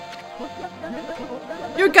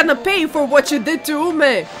 You're gonna pay for what you did to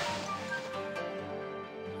Ume!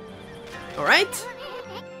 Alright?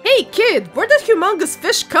 Hey kid, where did humongous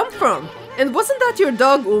fish come from? And wasn't that your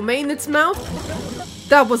dog Ume in its mouth?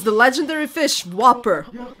 That was the legendary fish, Whopper.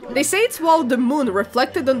 They say it swallowed the moon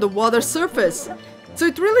reflected on the water's surface. So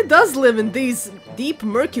it really does live in these deep,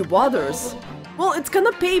 murky waters. Well, it's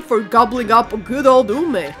gonna pay for gobbling up a good old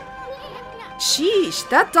Ume. Sheesh,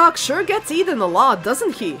 that dog sure gets eaten a lot,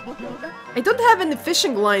 doesn't he? I don't have any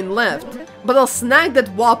fishing line left, but I'll snag that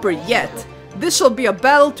Whopper yet. This shall be a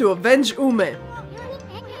battle to avenge Ume.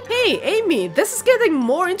 Hey, Amy, this is getting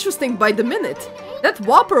more interesting by the minute. That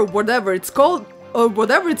Whopper, whatever it's called,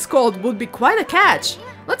 would be quite a catch.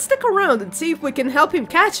 Let's stick around and see if we can help him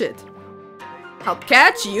catch it. Help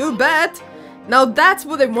catch? You bet! Now that's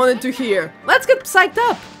what I wanted to hear. Let's get psyched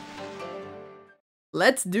up!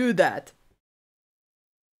 Let's do that.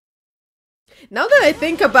 Now that I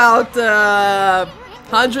think about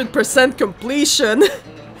 100% completion,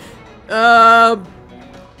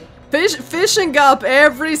 fishing up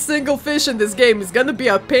every single fish in this game is gonna be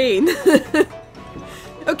a pain.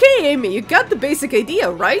 Okay, Amy, you got the basic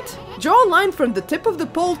idea, right? Draw a line from the tip of the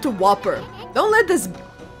pole to Whopper. Don't let this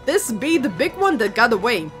be the big one that got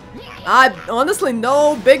away. Honestly,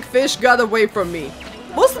 no big fish got away from me.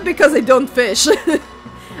 Mostly because I don't fish.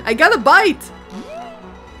 I got a bite.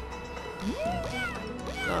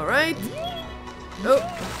 Alright. Oh.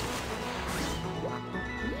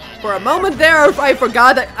 For a moment there, I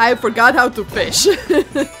forgot how to fish.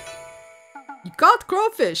 You caught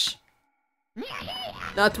crawfish.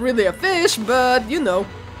 Not really a fish, but you know,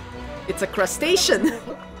 it's a crustacean.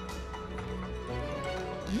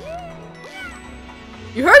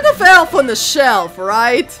 You heard of Elf on the Shelf,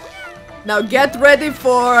 right? Now get ready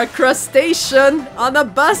for a crustacean on a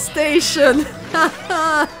bus station.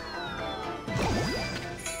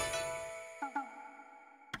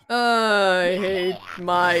 I hate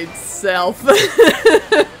myself.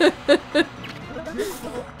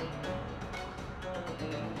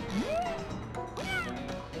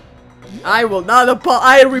 I will not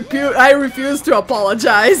I refuse to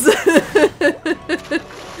apologize.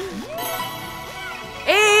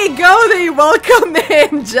 Hey, Goldie, welcome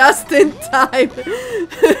in just in time.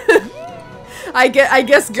 I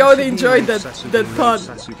guess Goldie enjoyed that pun.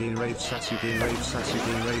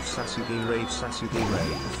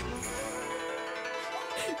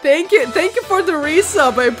 Thank you for the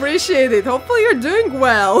resub. I appreciate it. Hopefully you're doing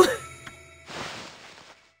well.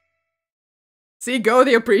 See,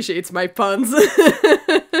 Goldie appreciates my puns.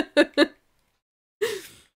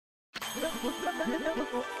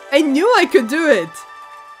 I knew I could do it.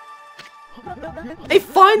 I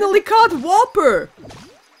finally caught Whopper.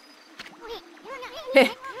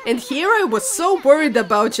 And here I was so worried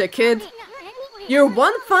about you, kid. You're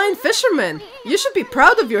one fine fisherman. You should be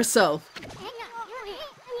proud of yourself.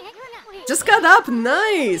 Just got up,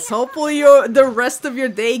 nice. Hopefully the rest of your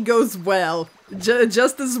day goes well.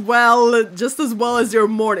 Just as well as your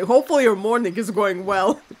morning. Hopefully your morning is going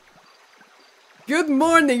well. Good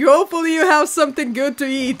morning. Hopefully you have something good to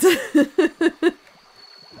eat.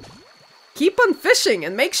 Keep on fishing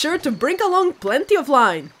and make sure to bring along plenty of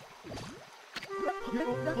line.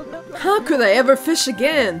 How could I ever fish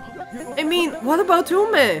again? I mean, what about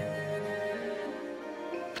Ume?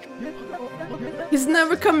 He's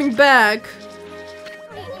never coming back.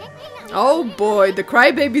 Oh boy, the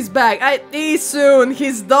crybaby's back. Soon.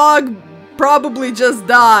 His dog probably just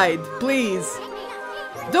died. Please.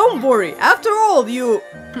 Don't worry. After all, you...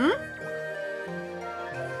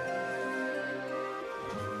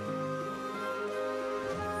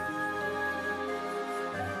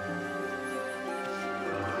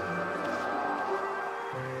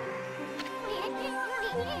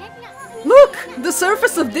 Look! The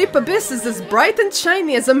surface of Deep Abyss is as bright and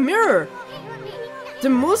shiny as a mirror. The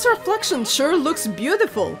moon's reflection sure looks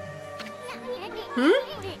beautiful.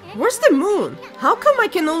 Where's the moon? How come I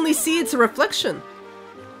can only see its reflection?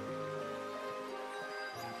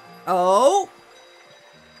 Oh?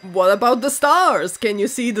 What about the stars? Can you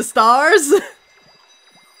see the stars?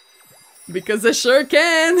 Because I sure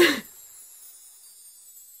can.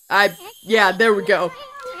 Yeah, there we go.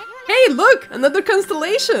 Hey, look! Another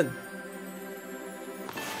constellation!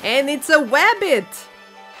 And it's a wabbit!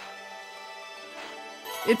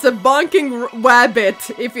 It's a bonking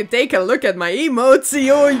wabbit. If you take a look at my emotes,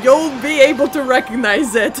 you'll be able to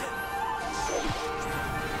recognize it.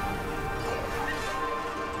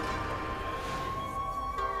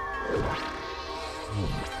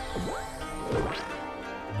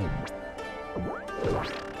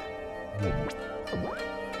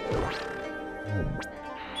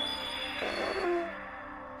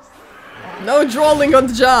 No drooling on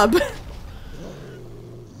the job.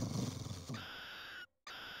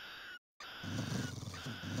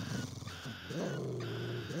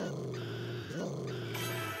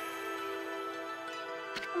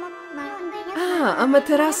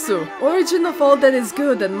 Amaterasu, origin of all that is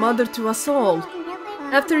good and mother to us all.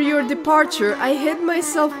 After your departure, I hid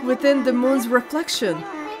myself within the moon's reflection.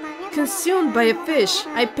 Consumed by a fish,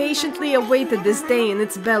 I patiently awaited this day in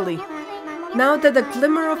its belly. Now that a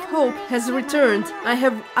glimmer of hope has returned, I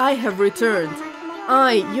have returned.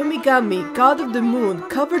 I, Yumigami, god of the moon,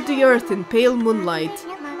 covered the earth in pale moonlight.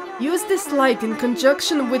 Use this light in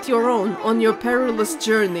conjunction with your own on your perilous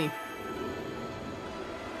journey.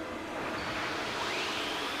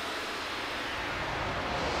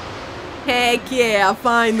 Heck yeah,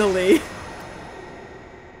 finally!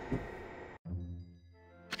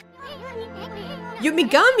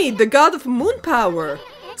 Yumigami, the god of moon power!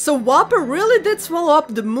 So Whopper really did swallow up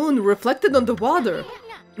the moon reflected on the water.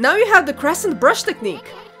 Now you have the crescent brush technique.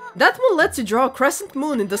 That one lets you draw a crescent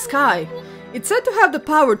moon in the sky. It's said to have the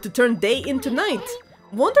power to turn day into night.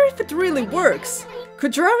 Wonder if it really works.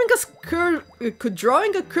 Could drawing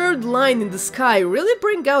a curved line in the sky really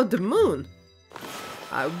bring out the moon?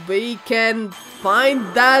 We can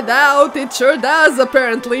find that out. It sure does,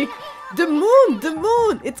 apparently. The moon,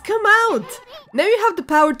 it's come out. Now you have the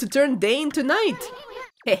power to turn day into night.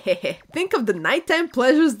 Hehehe, think of the nighttime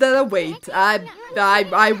pleasures that await.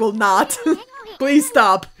 I will not. Please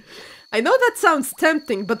stop. I know that sounds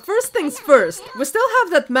tempting, but first things first. We still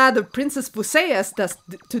have that matter Princess Fuseya's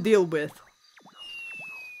to deal with.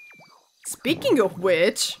 Speaking of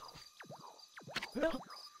which...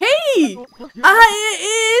 Hey!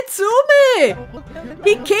 It's Ume!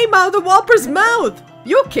 He came out of Whopper's mouth!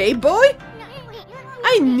 You okay, boy?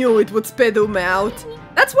 I knew it would spit Ume out.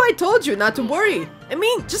 That's why I told you not to worry. I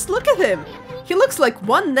mean, just look at him. He looks like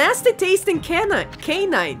one nasty tasting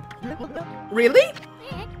canine. Really?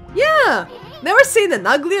 Yeah! Never seen an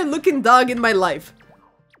uglier looking dog in my life.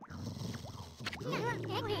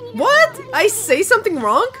 What? I say something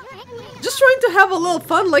wrong? Just trying to have a little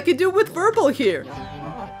fun like you do with Verbal here.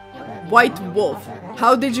 White Wolf,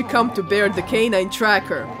 how did you come to bear the canine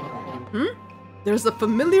tracker? There's a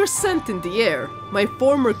familiar scent in the air. My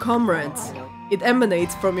former comrades. It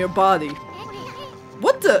emanates from your body.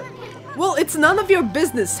 What the? Well, it's none of your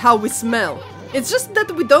business how we smell. It's just that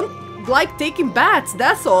we don't like taking baths,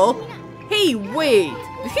 that's all. Hey, wait.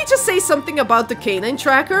 Did he just say something about the canine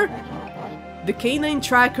tracker? The canine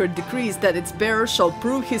tracker decrees that its bearer shall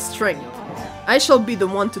prove his strength. I shall be the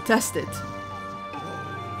one to test it.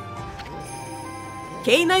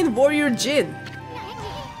 Canine Warrior Jin.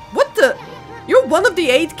 What the? You're one of the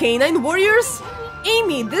 8 canine warriors?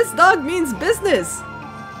 Amy, this dog means business.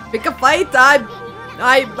 Pick a fight,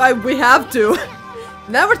 we have to.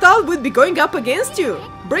 Never thought we'd be going up against you.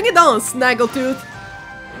 Bring it on, Snaggletooth.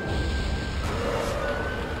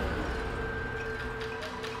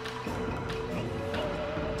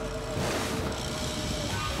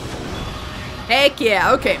 Heck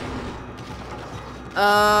yeah, okay.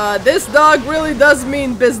 This dog really does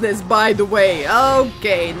mean business, by the way.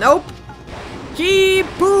 Okay, nope. He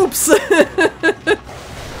poops!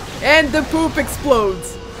 And the poop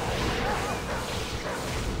explodes.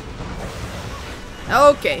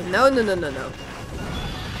 Okay, no.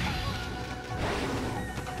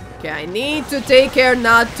 Okay, I need to take care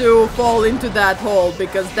not to fall into that hole,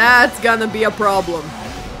 because that's gonna be a problem.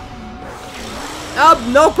 Oh,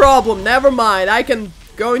 no problem, never mind. I can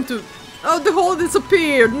go into... Oh, the hole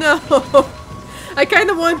disappeared, no! I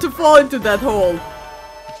kinda wanted to fall into that hole.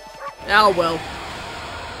 Oh well.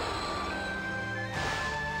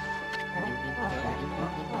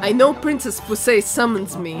 I know Princess Fusei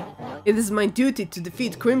summons me. It is my duty to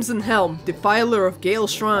defeat Crimson Helm, defiler of Gale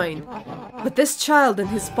Shrine. But this child and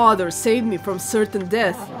his father saved me from certain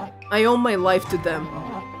death. I owe my life to them.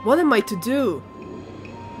 What am I to do?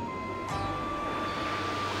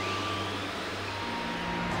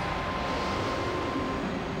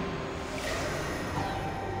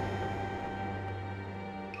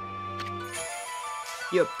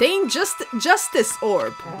 You obtained Justice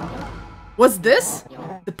Orb. What's this?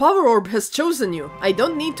 The power orb has chosen you. I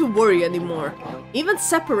don't need to worry anymore. Even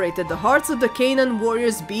separated, the hearts of the Canaan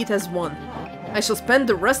warriors beat as one. I shall spend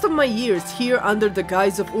the rest of my years here under the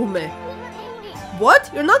guise of Ume.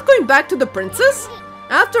 What? You're not going back to the princess?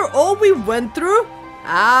 After all we went through?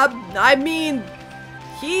 I mean,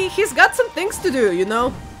 he's got some things to do, you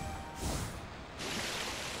know?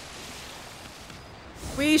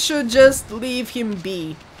 We should just leave him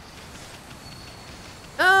be.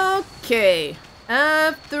 Okay.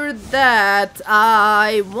 After that,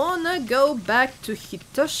 I wanna go back to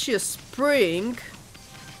Hitoshia Spring.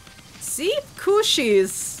 See if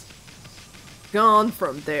Kushi's gone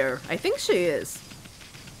from there. I think she is.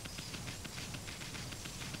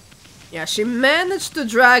 Yeah, she managed to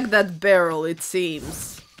drag that barrel, it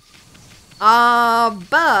seems.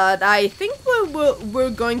 But I think we're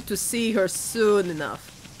going to see her soon enough.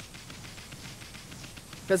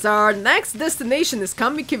 Because our next destination is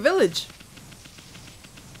Kamiki Village.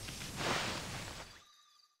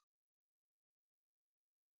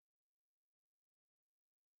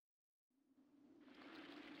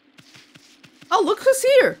 Oh, look who's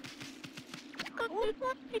here!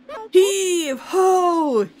 Heave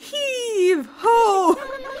ho! Heave ho!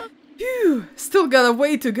 Phew, still got a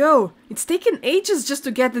way to go. It's taken ages just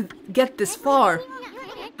to get this far.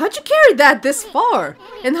 How'd you carry that this far?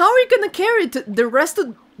 And how are you gonna carry it the rest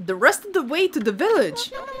of the way to the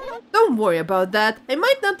village? Don't worry about that. I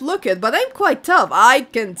might not look it, but I'm quite tough. I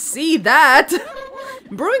can see that.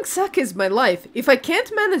 Brewing sake is my life. If I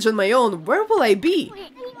can't manage on my own, where will I be?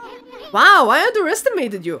 Wow, I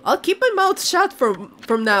underestimated you. I'll keep my mouth shut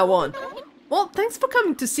from now on. Well, thanks for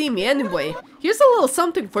coming to see me anyway. Here's a little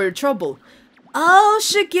something for your trouble. Oh,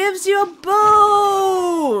 she gives you a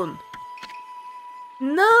bone!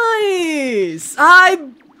 Nice!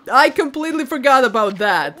 I completely forgot about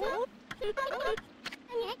that.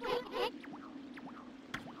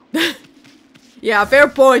 Yeah, fair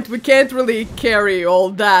point. We can't really carry all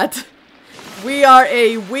that. We are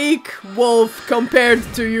a weak wolf compared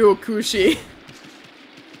to you, Kushi.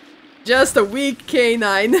 Just a weak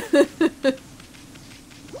canine.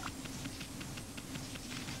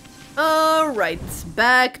 Alright,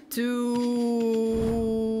 back to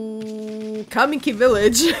Kamiki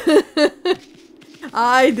Village.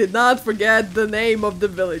 I did not forget the name of the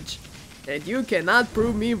village. And you cannot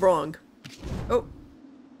prove me wrong. Oh,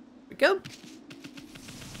 here we go.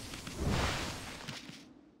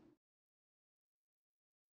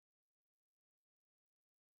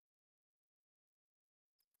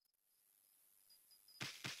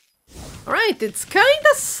 Alright, it's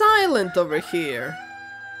kinda silent over here.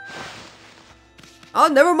 Oh,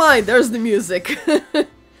 never mind, there's the music.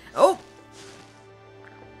 Oh!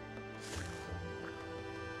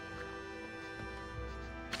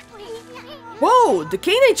 Whoa! The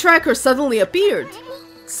canine tracker suddenly appeared!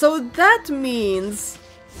 So that means...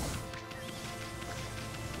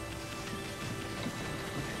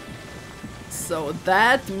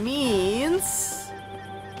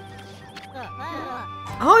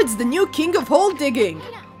 Oh, it's the new king of hole digging!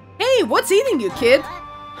 Hey, what's eating you, kid?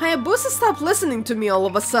 Hayabusa stopped listening to me all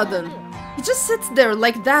of a sudden. He just sits there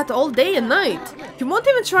like that all day and night. He won't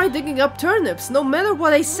even try digging up turnips, no matter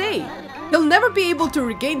what I say. He'll never be able to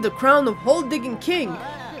regain the crown of hole digging king.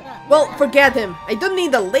 Well, forget him. I don't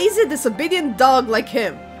need a lazy, disobedient dog like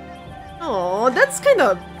him. Oh, that's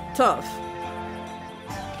kinda tough.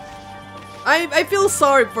 I feel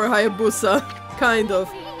sorry for Hayabusa, kind of.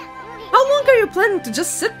 How long are you planning to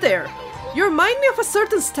just sit there? You remind me of a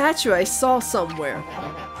certain statue I saw somewhere.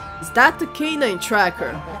 Is that the canine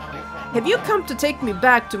tracker? Have you come to take me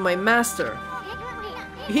back to my master?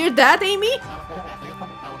 You hear that, Amy?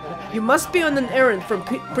 You must be on an errand from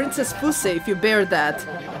Princess Fuse if you bear that.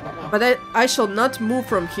 But I shall not move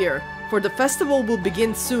from here, for the festival will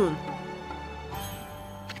begin soon.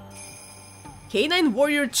 Canine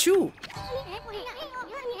Warrior Chu!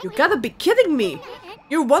 You gotta be kidding me!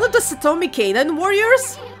 You're one of the Satomi Canine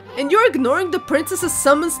Warriors? And you're ignoring the princess's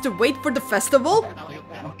summons to wait for the festival?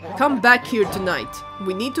 Come back here tonight.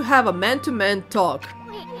 We need to have a man-to-man talk.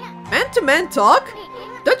 Man-to-man talk?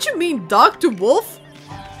 Don't you mean dog to wolf?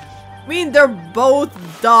 I mean, they're both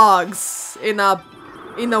dogs in a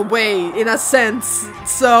way, in a sense.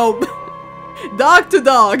 So, dog to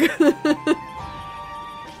dog.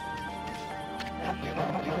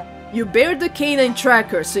 You bear the canine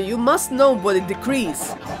tracker, so you must know what it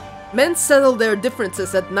decrees. Men settle their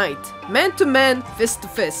differences at night. Man to man, fist to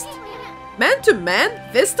fist. Man to man,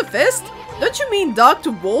 fist to fist? Don't you mean dog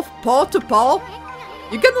to wolf, paw to paw?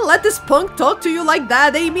 You gonna let this punk talk to you like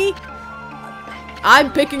that, Amy?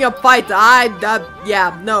 I'm picking a fight.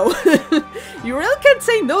 Yeah, no. You really can't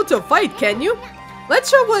say no to a fight, can you? Let's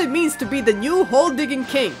show what it means to be the new hole-digging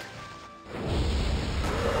king.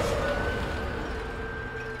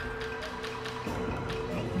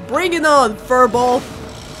 Bring it on, furball.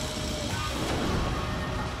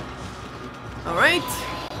 Alright.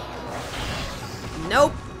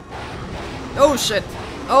 Nope. Oh shit.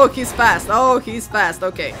 Oh, he's fast. Oh, he's fast.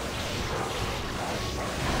 Okay.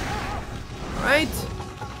 Alright.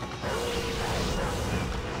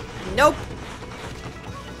 Nope.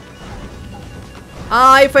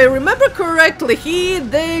 If I remember correctly, he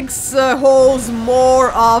digs holes more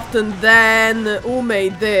often than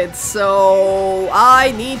Ume did, so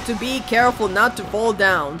I need to be careful not to fall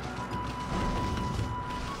down.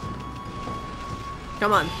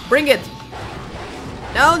 Come on, bring it!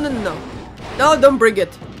 No, no, no, no. No, don't bring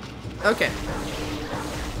it. Okay.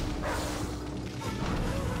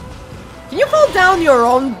 Can you fall down your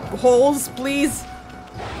own holes, please?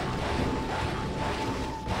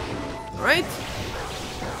 Alright.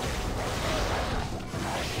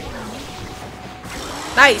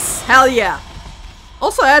 Nice! Hell yeah!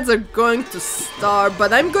 Also, ads are going to start,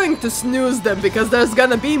 but I'm going to snooze them because there's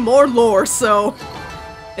gonna be more lore, so...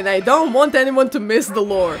 And I don't want anyone to miss the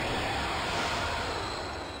lore.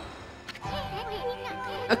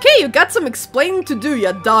 Okay, you got some explaining to do,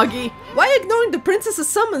 ya doggy. Why ignoring the princess's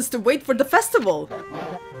summons to wait for the festival?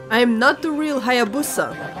 I am not the real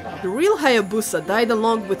Hayabusa. The real Hayabusa died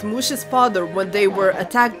along with Mushi's father when they were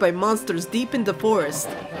attacked by monsters deep in the forest.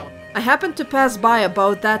 I happened to pass by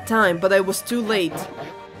about that time, but I was too late.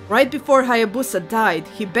 Right before Hayabusa died,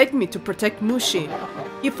 he begged me to protect Mushi.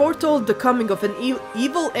 He foretold the coming of an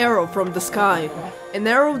evil arrow from the sky. An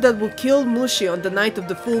arrow that will kill Mushi on the night of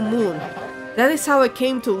the full moon. That is how I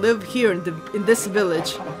came to live here in this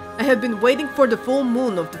village. I have been waiting for the full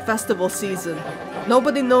moon of the festival season.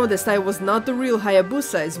 Nobody noticed I was not the real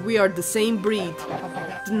Hayabusa, as we are the same breed.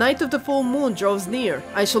 The night of the full moon draws near.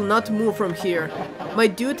 I shall not move from here. My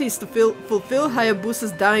duty is to fulfill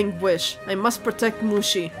Hayabusa's dying wish. I must protect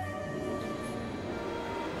Mushi.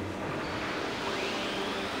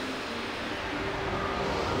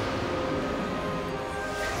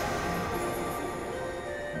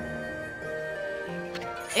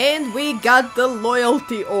 And we got the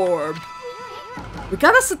loyalty orb. We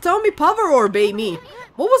got a Satomi power orb, Amy.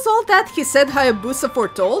 What was all that he said Hayabusa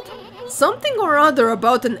foretold? Something or other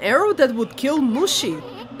about an arrow that would kill Mushi.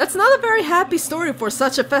 That's not a very happy story for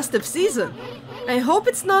such a festive season. I hope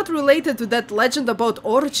it's not related to that legend about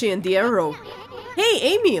Orochi and the arrow. Hey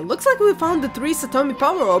Amy, looks like we found the 3 Satomi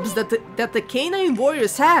power orbs that the canine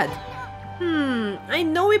warriors had. I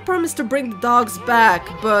know we promised to bring the dogs back,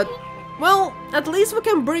 but... well, at least we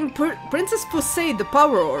can bring Princess Pusei the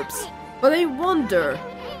power orbs. But I wonder,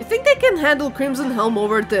 you think they can handle Crimson Helm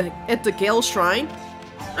over at the Gale Shrine?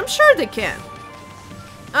 I'm sure they can.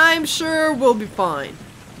 I'm sure we'll be fine.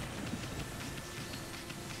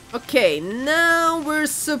 Okay, now we're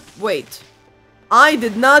wait. I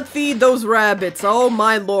did not feed those rabbits. Oh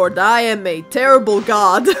my lord, I am a terrible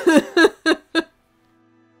god.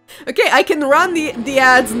 Okay, I can run the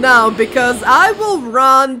ads now because I will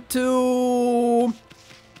run to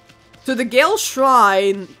the Gale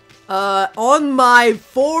Shrine on my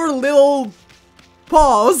 4 little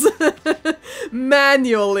paws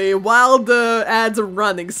manually while the ads are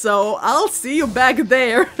running. So I'll see you back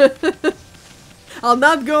there. I'll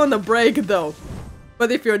not go on a break though.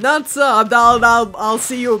 But if you're not subbed, I'll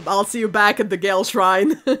see you back at the Gale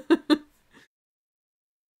Shrine.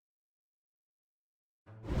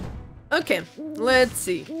 Okay, let's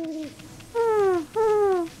see.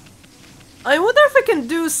 I wonder if I can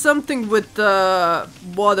do something with the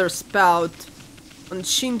water spout on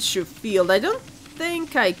Shinshu Field. I don't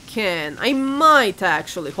think I can. I might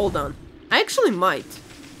actually. Hold on. I actually might.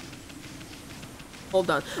 Hold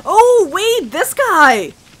on. Oh, wait, this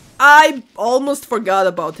guy! I almost forgot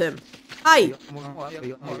about him. Hi.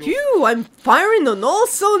 Phew, I'm firing on all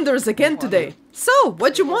cylinders again today. So,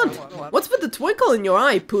 what you want? What's with the twinkle in your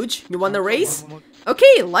eye, Pooch? You want a race?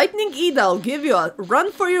 Okay, Lightning Ida, I'll give you a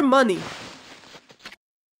run for your money.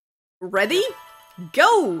 Ready?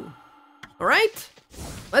 Go! Alright,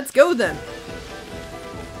 let's go then.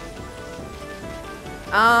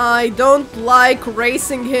 I don't like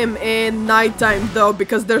racing him in nighttime though,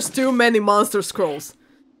 because there's too many monster scrolls.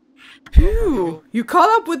 Phew, you caught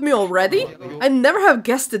up with me already? I never have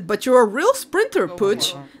guessed it, but you're a real sprinter,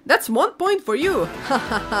 Pooch. That's 1 point for you. Ha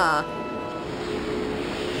ha ha.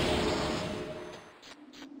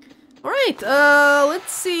 Alright,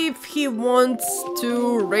 let's see if he wants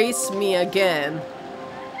to race me again.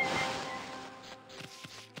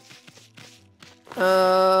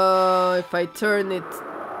 If I turn it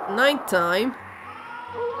nighttime.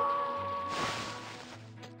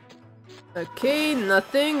 Okay,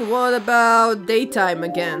 nothing. What about daytime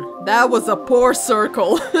again? That was a poor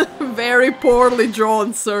circle. Very poorly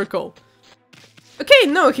drawn circle. Okay,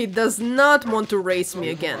 no, he does not want to race me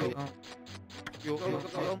again.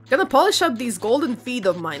 Gonna polish up these golden feet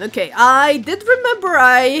of mine. Okay, I did remember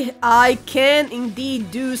I can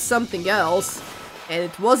indeed do something else. And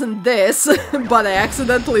it wasn't this, but I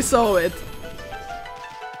accidentally saw it.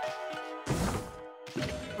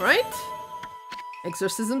 Right?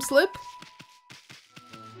 Exorcism slip.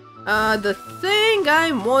 The thing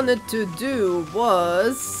I wanted to do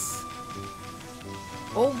was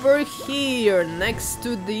over here next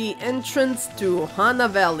to the entrance to Hana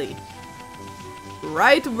Valley.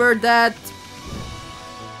 Right where that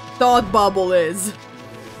thought bubble is.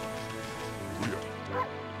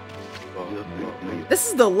 This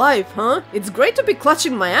is the life, huh? It's great to be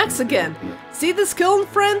clutching my axe again. See this kiln,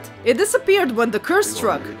 friend? It disappeared when the curse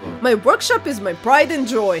struck. My workshop is my pride and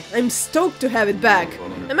joy. I'm stoked to have it back.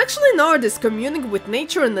 I'm actually an artist communing with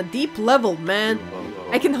nature on a deep level, man.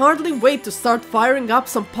 I can hardly wait to start firing up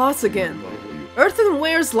some pots again.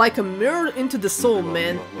 Earthenware's like a mirror into the soul,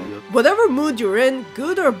 man. Whatever mood you're in,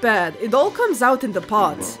 good or bad, it all comes out in the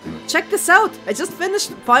pots. Check this out, I just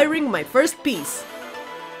finished firing my first piece.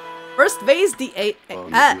 First vase, the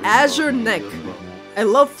azure neck. I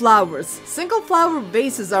love flowers. Single flower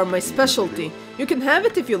vases are my specialty. You can have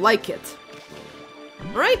it if you like it.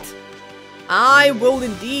 Alright. I will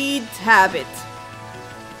indeed have it.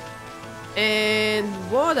 And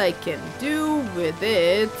what I can do with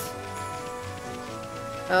it...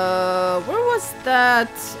 where was that?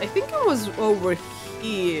 I think it was over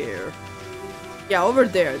here. Yeah, over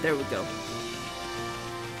there. There we go.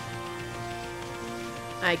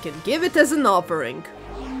 I can give it as an offering.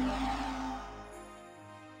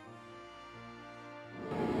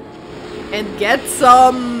 And get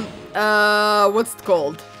some... what's it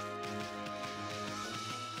called?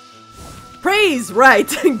 Praise, right!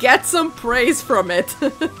 Get some praise from it.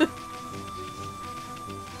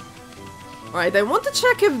 Alright, I want to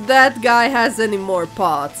check if that guy has any more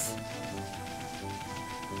pots.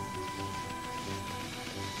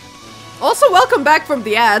 Also, welcome back from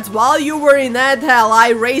the ads. While you were in ad hell, I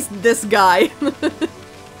raced this guy.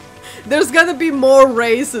 There's gonna be more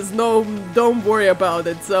races, no, don't worry about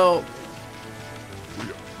it, so...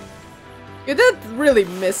 You didn't really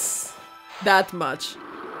miss that much.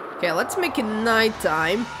 Okay, let's make it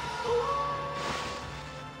nighttime.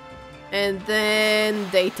 And then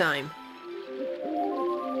daytime.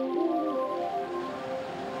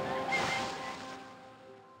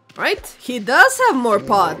 Right? He does have more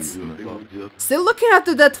pots. Still looking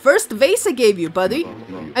after that first vase I gave you, buddy.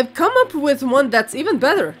 I've come up with one that's even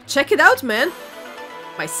better. Check it out, man.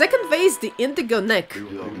 My second vase, the indigo neck.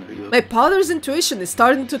 My potter's intuition is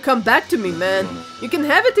starting to come back to me, man. You can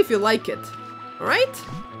have it if you like it. Alright?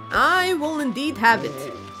 I will indeed have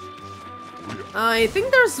it. I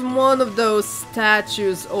think there's one of those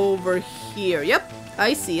statues over here. Yep,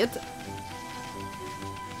 I see it.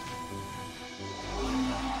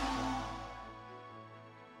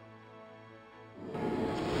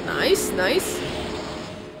 Nice, nice.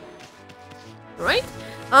 Right?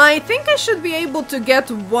 I think I should be able to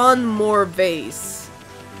get one more vase.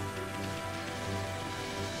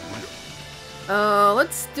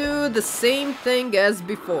 Let's do the same thing as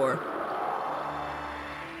before.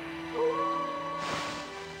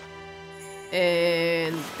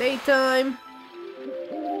 And daytime.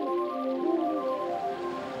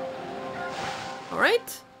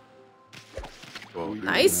 Alright.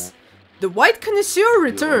 Nice. The White Connoisseur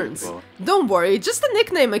returns. Don't worry, just a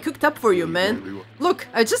nickname I cooked up for you, man. Look,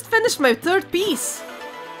 I just finished my third piece.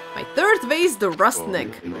 My third vase, the Rust Neck.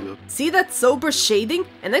 See that sober shading?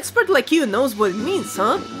 An expert like you knows what it means,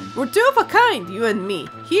 huh? We're two of a kind, you and me.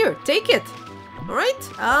 Here, take it. Alright,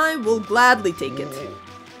 I will gladly take it.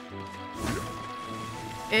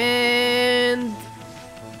 And...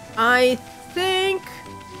 I think...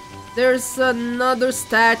 there's another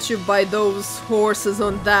statue by those horses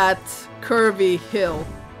on that curvy hill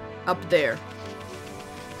up there.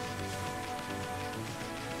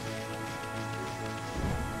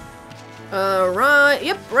 Right,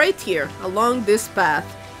 yep, right here, along this path.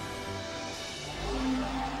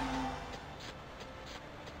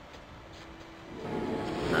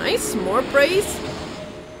 Nice, more praise.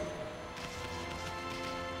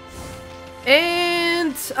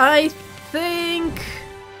 And I think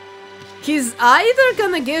he's either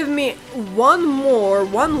gonna give me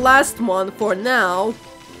one last one for now,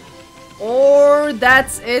 or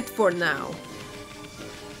that's it for now.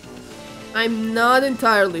 I'm not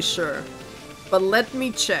entirely sure, but let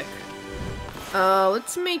me check.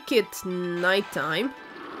 Let's make it nighttime.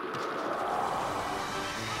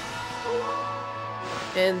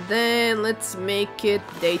 And then let's make it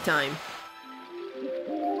daytime.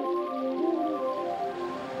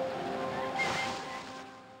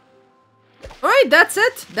 Alright, that's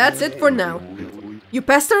it. That's it for now. You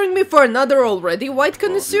pestering me for another already, White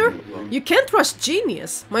Connoisseur? You can't rush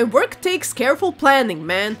genius. My work takes careful planning,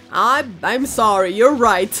 man. I'm sorry, you're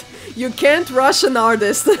right. You can't rush an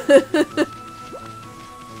artist.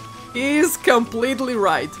 He's completely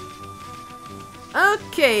right.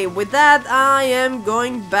 Okay, with that I am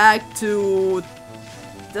going back to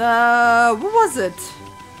the... what was it?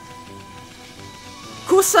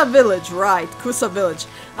 Kusa Village, right, Kusa Village.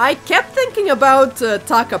 I kept thinking about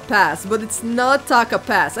Taka Pass, but it's not Taka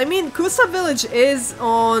Pass. I mean, Kusa Village is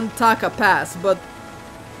on Taka Pass, but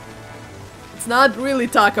it's not really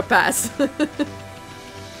Taka Pass.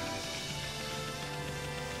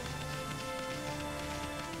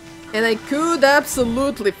 And I could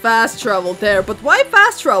absolutely fast travel there, but why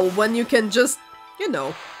fast travel when you can just, you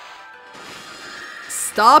know,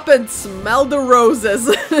 stop and smell the roses?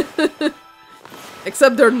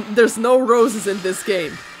 Except there's no roses in this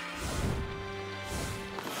game.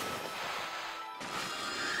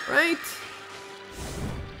 Right?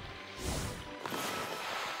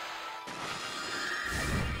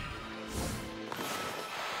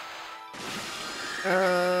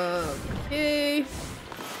 Okay.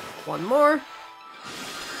 One more.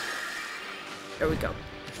 There we go.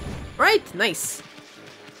 Right, nice.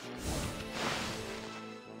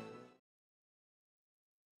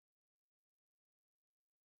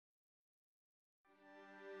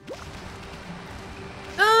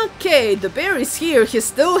 Okay, the bear is here. He's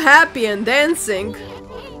still happy and dancing.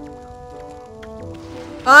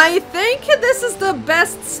 I think this is the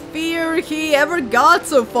best sphere he ever got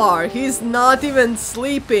so far. He's not even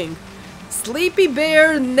sleeping. Sleepy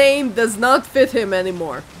Bear name does not fit him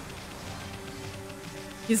anymore.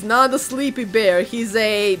 He's not a sleepy bear, he's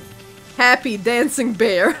a happy dancing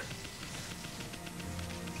bear.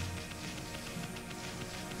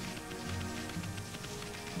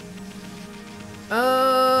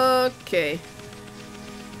 Okay.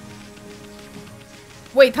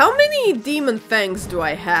 Wait, how many demon fangs do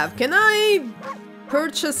I have? Can I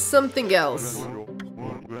purchase something else?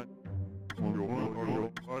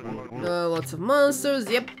 Lots of monsters,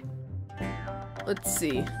 yep. Let's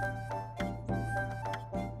see.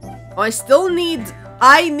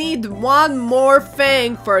 I need one more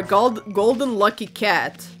fang for a golden lucky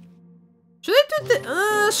cat. Should I do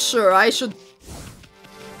the sure, I should.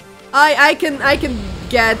 I can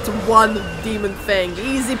get one demon fang,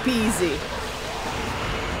 easy peasy.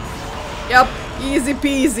 Yep, easy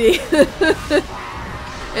peasy.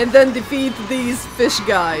 And then defeat these fish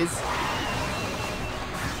guys.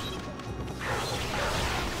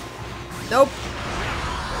 Nope.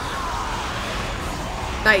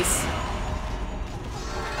 Nice.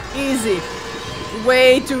 Easy.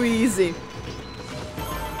 Way too easy.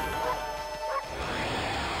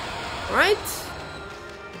 Alright.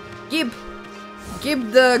 Give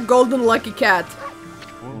the golden lucky cat.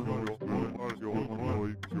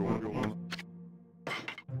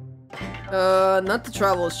 Not the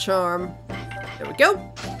traveler's charm. There we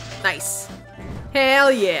go. Nice.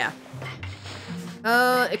 Hell yeah.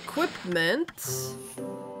 Equipment.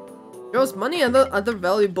 Throws money and other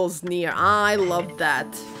valuables near. I love that.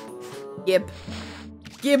 Gib.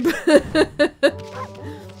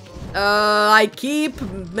 I keep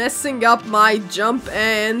messing up my jump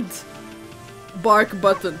and bark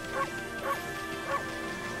button.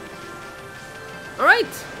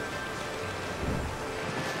 Alright.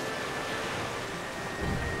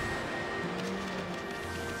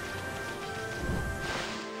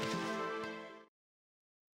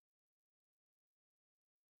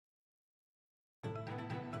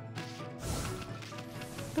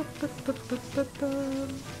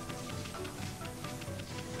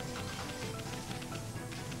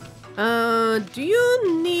 Do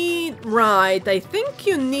you need... Right, I think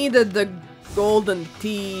you needed the golden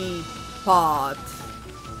teapot.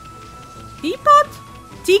 Teapot?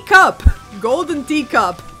 Teacup! Golden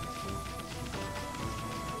teacup.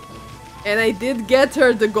 And I did get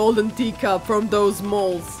her the golden teacup from those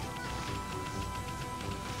moles.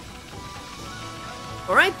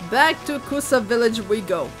 Alright, back to Kusa Village we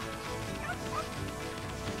go.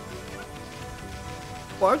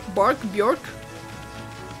 Bark, bark, Bjork.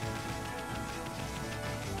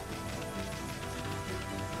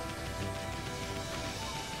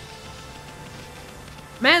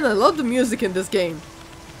 Man, I love the music in this game.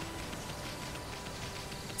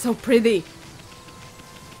 So pretty.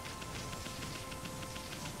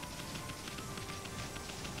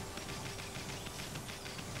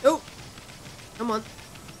 Oh, come on.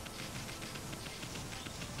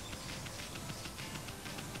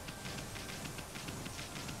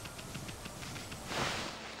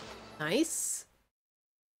 Nice.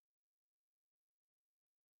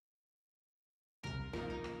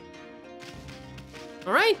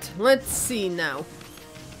 Alright, let's see now.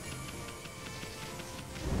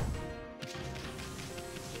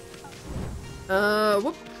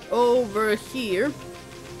 Whoop, over here.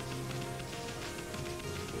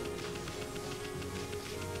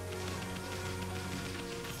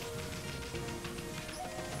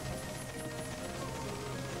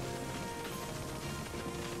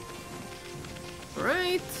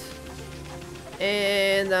 Right.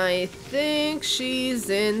 And I think she's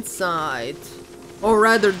inside. Or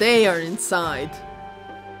rather, they are inside.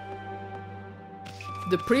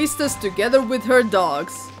 The priestess together with her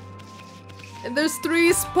dogs. And there's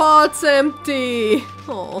 3 spots empty.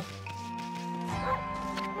 Oh.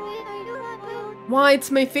 Why,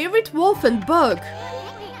 it's my favorite wolf and bug.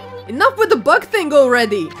 Enough with the bug thing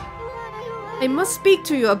already. I must speak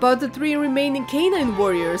to you about the 3 remaining canine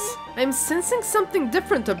warriors. I'm sensing something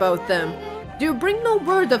different about them. Do you bring no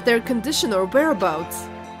word of their condition or whereabouts?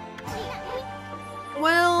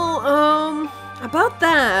 Well, about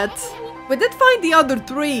that... We did find the other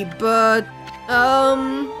 3, but...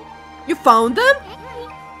 You found them?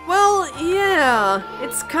 Well, yeah,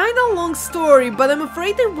 it's kinda a long story, but I'm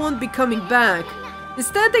afraid they won't be coming back.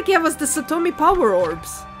 Instead, they gave us the Satomi power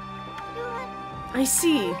orbs. I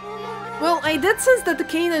see. Well, I did sense that the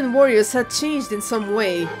canine warriors had changed in some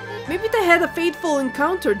way. Maybe they had a fateful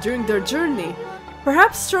encounter during their journey.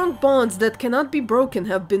 Perhaps strong bonds that cannot be broken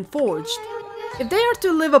have been forged. If they are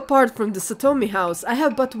to live apart from the Satomi house, I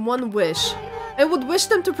have but one wish. I would wish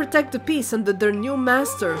them to protect the peace under their new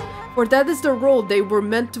master, for that is the role they were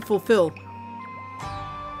meant to fulfill.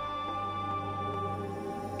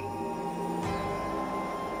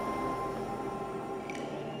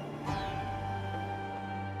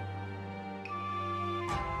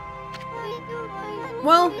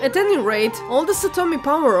 Well, at any rate, all the Satomi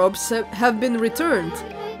power orbs have been returned.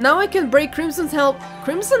 Now I can break Crimson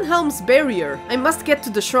Helm's barrier. I must get to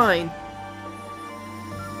the shrine.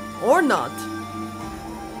 Or not.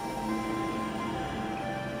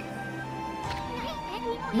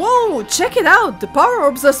 Whoa, check it out! The power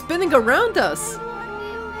orbs are spinning around us!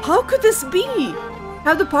 How could this be?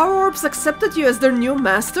 Have the power orbs accepted you as their new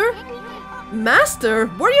master? Master?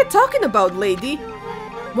 What are you talking about, lady?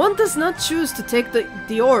 One does not choose to take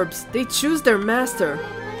the orbs, they choose their master.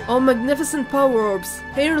 Oh, magnificent power orbs,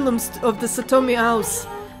 heirlooms of the Satomi house.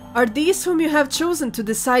 Are these whom you have chosen to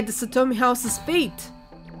decide the Satomi house's fate?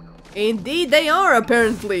 Indeed they are,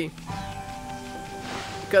 apparently.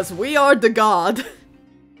 Because we are the god.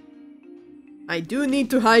 I do need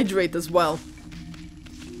to hydrate as well.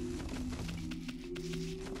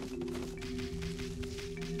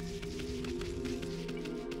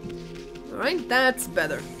 Alright, that's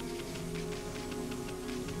better.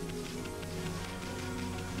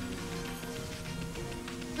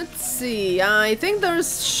 Let's see, I think there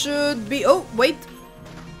should be... Oh, wait!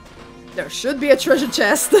 There should be a treasure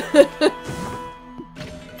chest!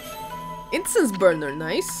 Incense burner,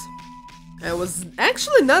 nice. I was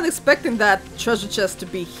actually not expecting that treasure chest to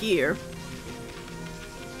be here.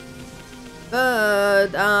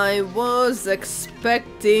 But I was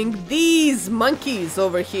expecting these monkeys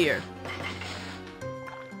over here.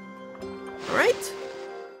 Alright.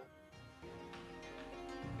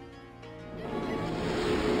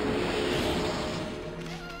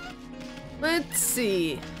 Let's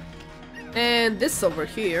see. And this over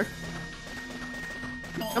here.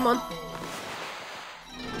 Come on.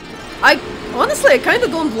 Honestly, I kind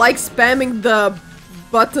of don't like spamming the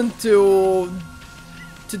button to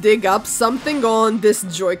dig up something on this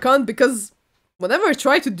Joy-Con, because whenever I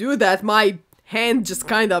try to do that, my hand just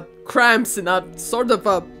kind of cramps in a sort of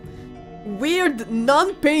a weird,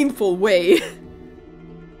 non-painful way.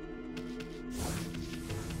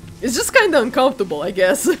 It's just kind of uncomfortable, I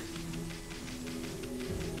guess.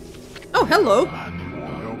 Oh, hello!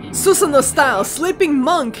 Susanoo style, sleeping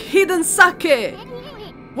monk, hidden sake!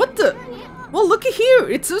 What the? Well, looky here,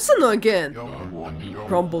 it's Susanoo again!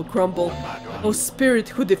 Crumble, crumble. Oh spirit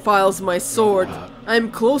who defiles my sword, I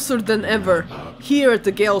am closer than ever. Here at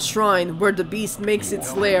the Gale Shrine, where the beast makes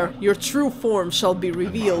its lair, your true form shall be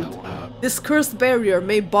revealed. This cursed barrier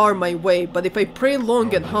may bar my way, but if I pray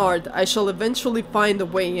long and hard, I shall eventually find a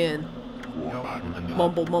way in.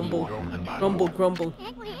 Mumble, mumble. Grumble, grumble.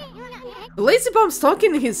 The lazy bum's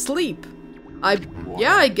talking in his sleep.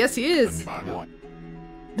 Yeah, I guess he is.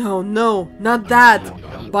 No, no, not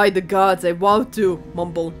that. By the gods, I vow to,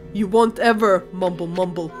 mumble. You won't ever, mumble,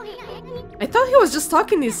 mumble. I thought he was just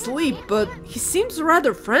talking in his sleep, but he seems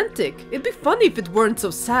rather frantic. It'd be funny if it weren't so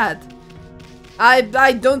sad.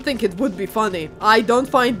 I don't think it would be funny. I don't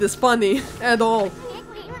find this funny at all.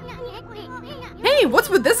 Hey, what's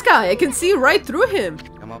with this guy? I can see right through him.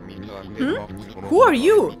 Hmm? Who are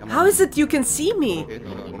you? How is it you can see me?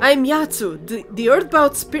 I'm Yatsu,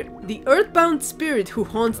 the earthbound spirit who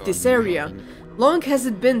haunts this area. Long has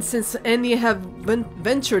it been since any have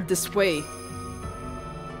ventured this way.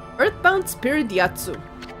 Earthbound spirit Yatsu.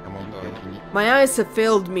 My eyes have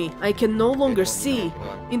failed me. I can no longer see.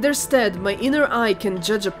 In their stead, my inner eye can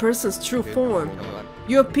judge a person's true form.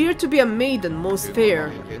 You appear to be a maiden most fair.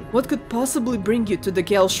 What could possibly bring you to the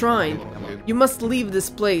Gale Shrine? You must leave this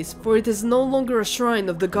place, for it is no longer a shrine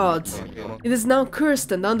of the gods. It is now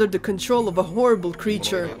cursed and under the control of a horrible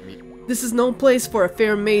creature. This is no place for a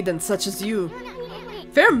fair maiden such as you.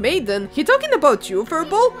 Fair maiden? He talking about you,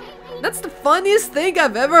 Furball? That's the funniest thing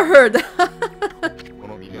I've ever heard.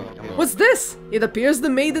 What's this? It appears the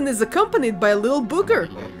maiden is accompanied by a little booger.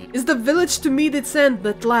 Is the village to meet its end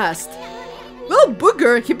at last? Little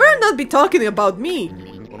booger? He better not be talking about me.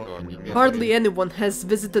 Hardly anyone has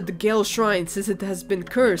visited the Gale Shrine since it has been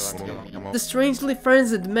cursed. The strangely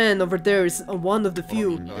frenzied man over there is one of the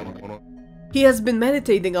few. He has been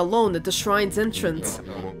meditating alone at the shrine's entrance,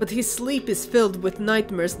 but his sleep is filled with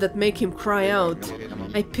nightmares that make him cry out.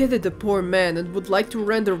 I pity the poor man and would like to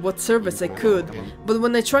render what service I could, but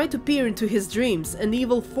when I try to peer into his dreams, an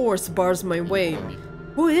evil force bars my way.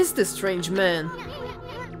 Who is this strange man?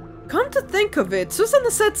 Come to think of it,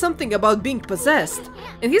 Susanna said something about being possessed,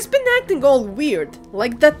 and he's been acting all weird,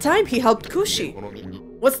 like that time he helped Kushi.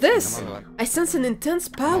 What's this? I sense an intense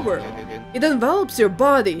power. It envelops your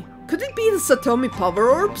body. Could it be the Satomi power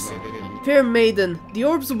orbs? Fair maiden, the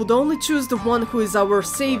orbs would only choose the one who is our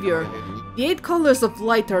savior. The 8 colors of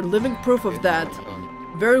light are living proof of that.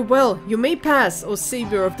 Very well, you may pass, O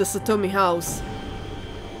savior of the Satomi house.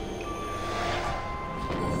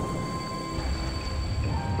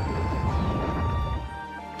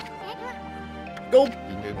 Go.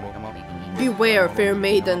 Beware, fair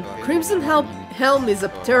maiden. Crimson Helm is a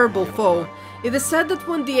terrible foe. It is said that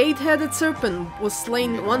when the 8-headed serpent was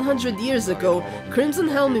slain 100 years ago, Crimson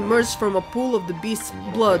Helm emerged from a pool of the beast's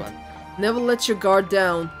blood. Never let your guard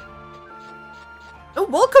down. Oh,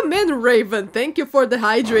 welcome in, Raven. Thank you for the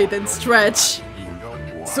hydrate and stretch.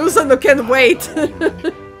 Susanoo can wait.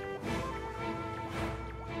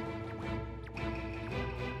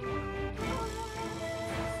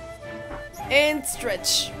 And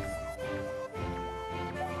stretch.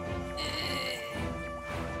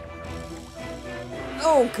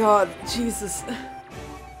 Oh god, Jesus.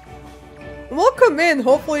 Welcome in,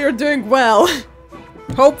 hopefully you're doing well.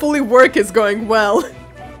 Hopefully work is going well.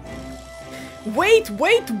 Wait!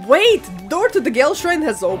 The door to the Gale Shrine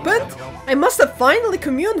has opened? I must have finally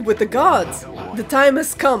communed with the gods. The time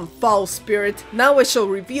has come, foul spirit. Now I shall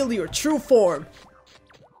reveal your true form.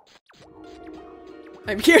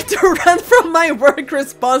 I'm here to run from my work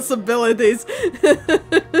responsibilities.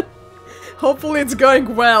 Hopefully it's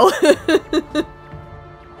going well.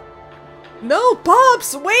 No,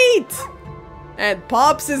 Pops, wait! And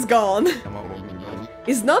Pops is gone.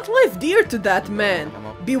 Is not life dear to that man?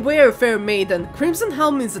 Beware, fair maiden. Crimson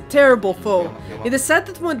Helm is a terrible foe. It is said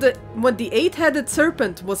that when the 8-headed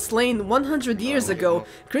serpent was slain 100 years ago,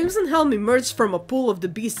 Crimson Helm emerged from a pool of the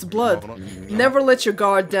beast's blood. Never let your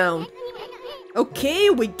guard down. Okay,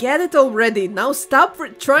 we get it already. Now stop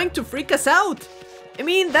trying to freak us out. I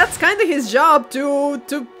mean, that's kind of his job to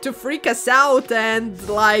freak us out and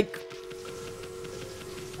like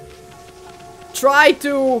try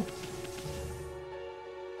to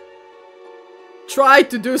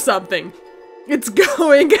do something. It's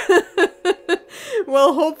going.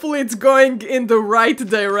 Well, hopefully it's going in the right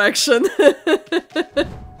direction.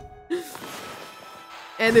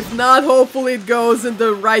 And if not, hopefully it goes in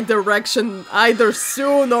the right direction either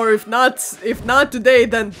soon or if not today,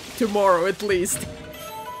 then tomorrow at least.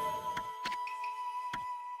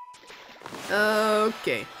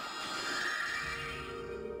 Okay.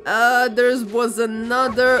 There was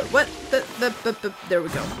another... What? There we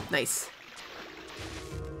go. Nice.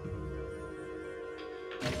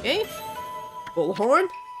 Okay. Bullhorn.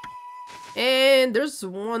 And there's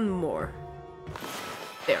one more.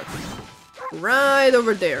 There. Right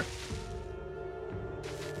over there.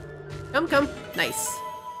 Come. Nice.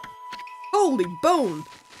 Holy bone!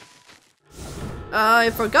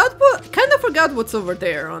 I kinda forgot what's over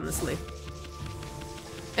there, honestly.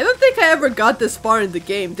 I don't think I ever got this far in the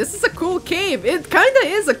game. This is a cool cave. It kinda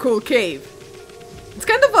is a cool cave. It's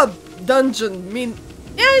kind of a dungeon. I mean,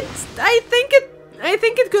 yeah, I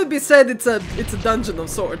think it could be said it's a dungeon of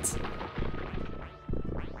sorts.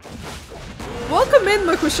 Welcome in,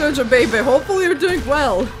 Makushoujo baby. Hopefully you're doing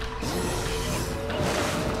well.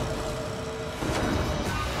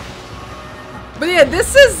 But yeah,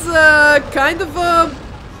 this is kind of a...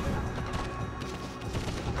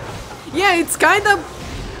 Yeah, it's kinda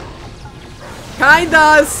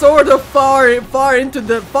sort of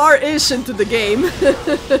far-ish into the game.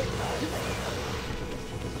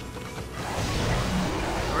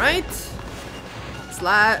 Alright.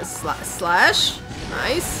 Slash.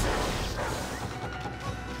 Nice.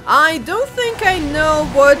 I don't think I know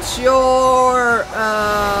what your...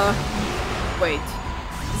 Wait.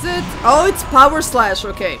 Is it? Oh, it's power slash.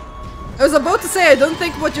 Okay. I was about to say I don't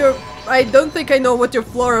think I know what your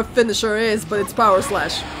Flora finisher is, but it's power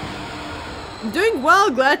slash. I'm doing well.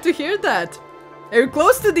 Glad to hear that. Are you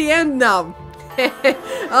close to the end now?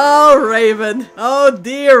 Oh, Raven. Oh,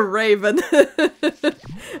 dear Raven.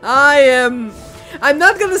 I'm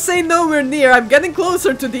not gonna say nowhere near. I'm getting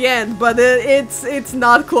closer to the end, but it's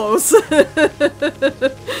not close.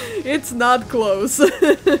 It's not close.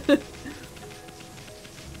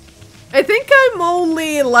 I think I'm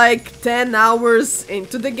only like 10 hours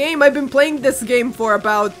into the game. I've been playing this game for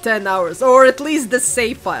about 10 hours, or at least the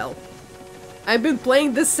save file. I've been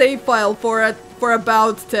playing this save file for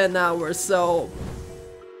about 10 hours, so...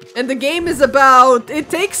 And the game is about... It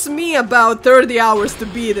takes me about 30 hours to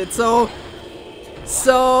beat it, so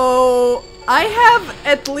I have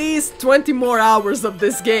at least 20 more hours of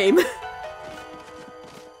this game.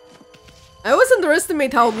 I always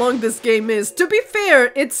underestimate how long this game is. To be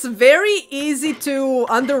fair, it's very easy to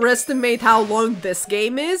underestimate how long this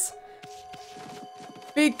game is.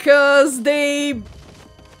 Because they...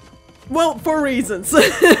 Well, for reasons.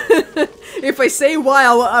 If I say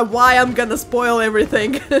why I'm gonna spoil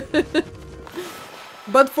everything.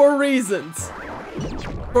 But for reasons.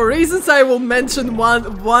 For reasons I will mention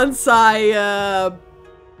once I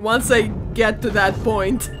get to that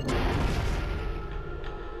point.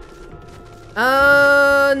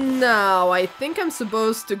 Now I think I'm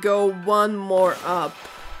supposed to go one more up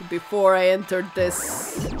before I enter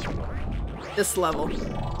this level.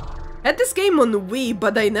 I had this game on Wii,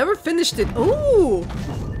 but I never finished it. Ooh!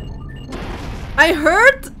 I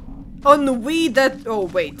heard on Wii that... Oh,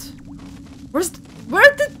 wait. Where's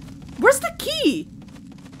the key?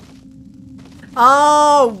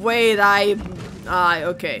 Oh, wait,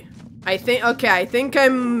 okay. I think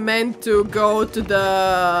I'm meant to go to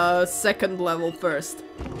the second level first.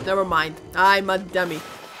 Never mind. I'm a dummy.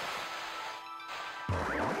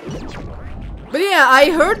 But yeah, I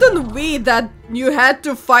heard on Wii that you had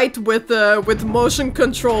to fight with motion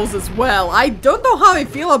controls as well. I don't know how I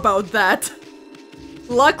feel about that.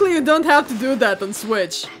 Luckily, you don't have to do that on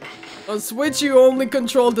Switch. On Switch, you only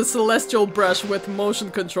control the Celestial Brush with motion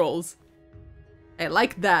controls. I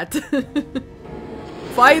like that.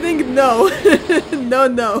 Fighting? No. No.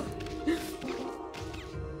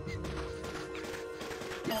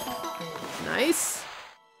 Nice.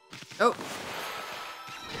 Oh.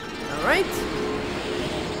 Alright.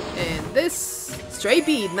 And this... Stray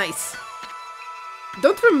bead, nice.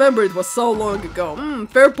 Don't remember, it was so long ago.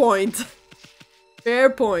 Fair point. Fair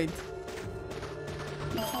point.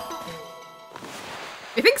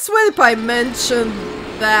 I think Sweetie Pie mentioned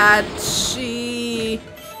that she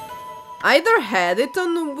either had it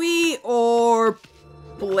on Wii or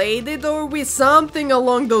played it on Wii, something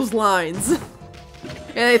along those lines.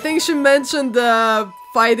 And I think she mentioned the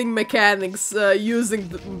fighting mechanics using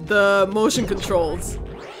the motion controls.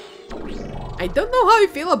 I don't know how I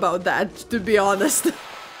feel about that, to be honest.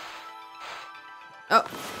 Oh,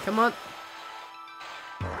 come on.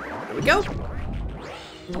 There we go.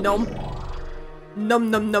 Nom.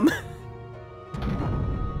 Nom nom nom.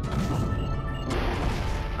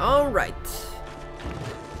 Alright.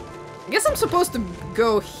 I guess I'm supposed to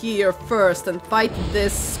go here first and fight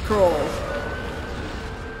this scroll.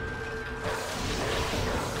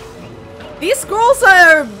 These scrolls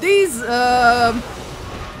are...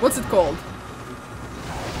 what's it called?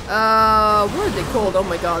 What are they called? Oh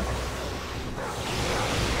my god.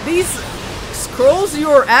 These scrolls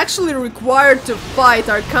you're actually required to fight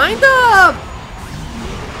are kinda...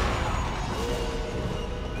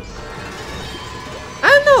 I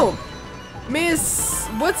don't know. Miss...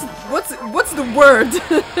 What's the word?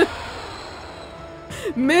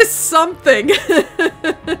 Miss something.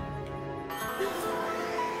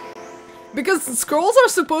 Because scrolls are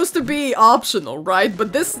supposed to be optional, right?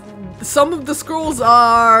 But some of the scrolls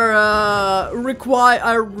are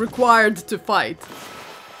required to fight.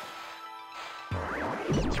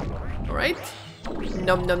 Alright.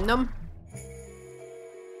 Num num num.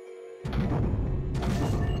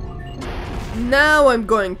 Now I'm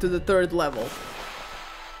going to the third level.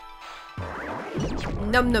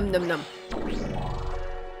 Num num num num.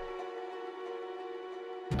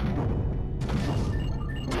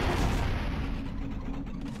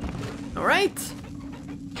 Alright.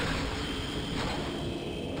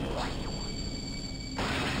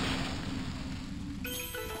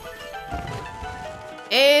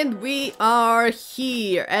 And we are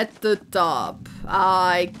here at the top.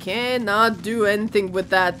 I cannot do anything with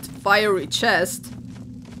that fiery chest.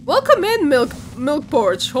 Welcome in, Milk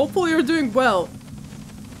Porch. Hopefully you're doing well.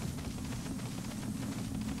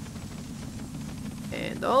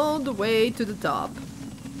 And all the way to the top.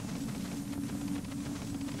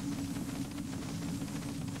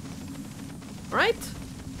 Right?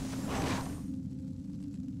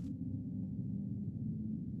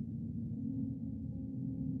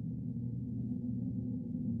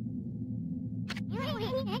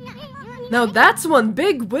 Now that's one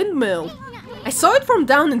big windmill. I saw it from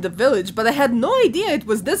down in the village, but I had no idea it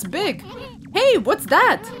was this big. Hey, what's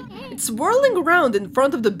that? It's swirling around in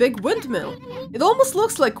front of the big windmill. It almost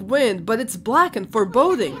looks like wind, but it's black and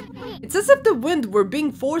foreboding. It's as if the wind were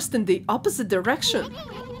being forced in the opposite direction.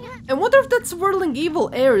 I wonder if that swirling evil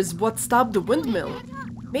air is what stopped the windmill.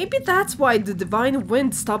 Maybe that's why the divine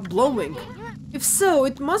wind stopped blowing. If so,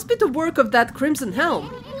 it must be the work of that crimson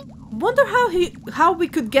helm. Wonder how we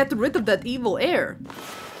could get rid of that evil air.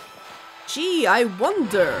 Gee, I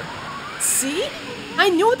wonder. See? I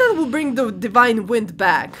knew that would bring the divine wind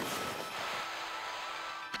back.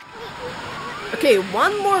 Okay,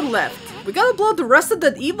 one more left. We gotta blow the rest of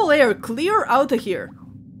that evil air clear out of here.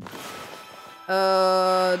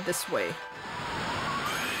 This way.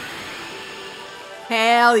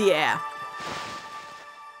 Hell yeah.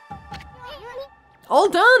 All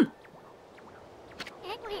done.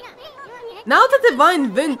 Now that the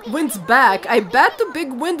divine wind's back, I bet the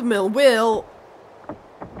big windmill will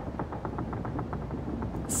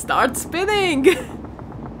start spinning.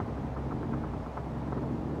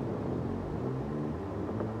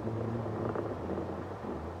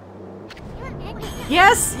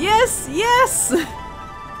 Yes, yes, yes.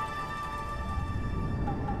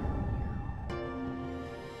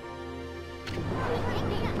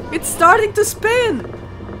 It's starting to spin.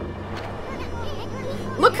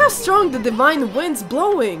 Look how strong the divine wind's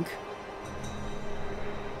blowing.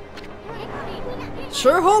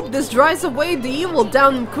 Sure hope this drives away the evil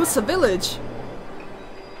down in Kusa village.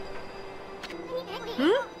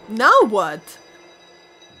 Now what?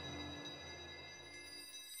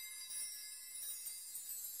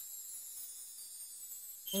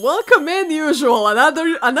 Welcome in, usual.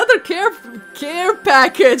 Another care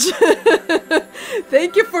package.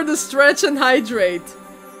 Thank you for the stretch and hydrate.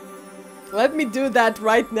 Let me do that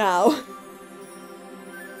right now.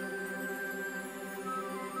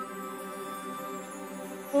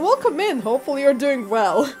 Welcome in. Hopefully you're doing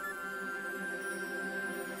well.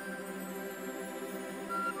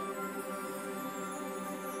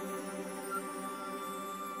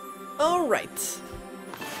 All right.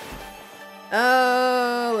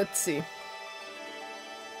 Let's see.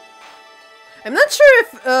 I'm not sure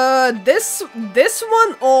if this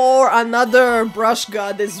one or another brush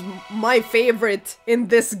god is my favorite in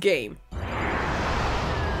this game.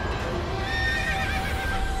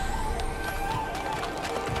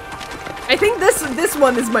 I think this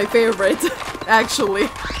one is my favorite, actually.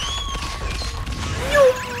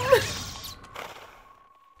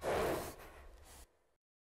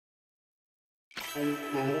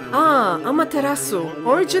 Amaterasu,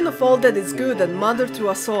 origin of all that is good and mother to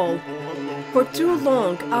us all. For too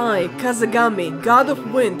long, I, Kazagami, god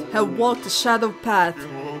of wind, have walked a shadowed path.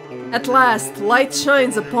 At last, light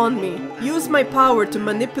shines upon me. Use my power to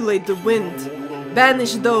manipulate the wind.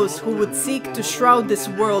 Banish those who would seek to shroud this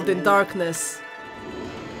world in darkness.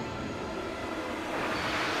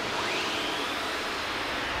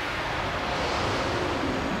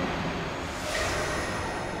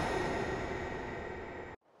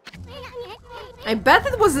 I bet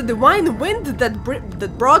it was the divine wind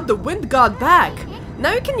that brought the wind god back.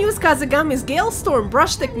 Now you can use Kazagami's Galestorm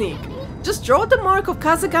brush technique. Just draw the mark of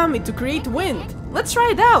Kazagami to create wind. Let's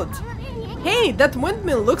try it out. Hey, that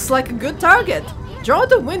windmill looks like a good target. Draw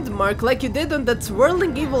the wind mark like you did on that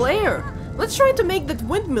swirling evil air. Let's try to make that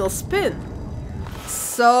windmill spin.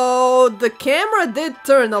 So the camera did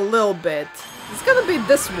turn a little bit. It's gonna be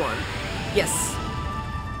this one. Yes.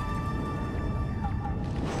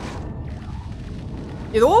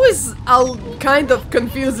 It always kind of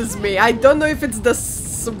confuses me. I don't know if it's the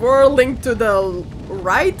swirling to the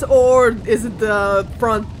right or is it the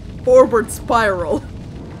forward spiral.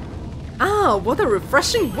 Ah, what a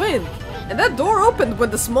refreshing wind! And that door opened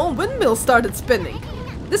when the small windmill started spinning.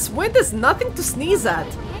 This wind is nothing to sneeze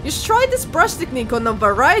at. You should try this brush technique on a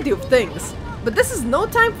variety of things. But this is no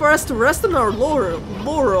time for us to rest on our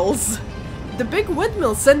laurels. the big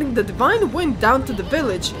windmill sending the divine wind down to the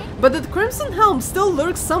village, but the Crimson Helm still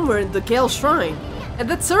lurks somewhere in the Gale Shrine. And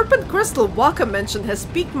that serpent crystal Waka mentioned has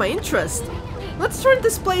piqued my interest. Let's turn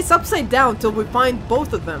this place upside down till we find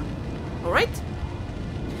both of them. Alright?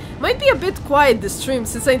 Might be a bit quiet this stream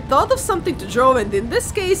since I thought of something to draw, and in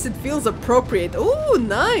this case it feels appropriate. Ooh,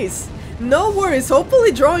 nice! No worries,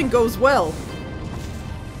 hopefully drawing goes well.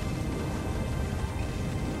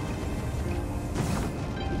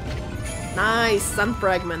 Nice, sun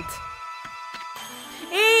fragment.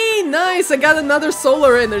 Hey, nice! I got another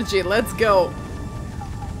solar energy, let's go.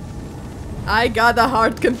 I got a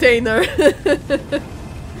heart container.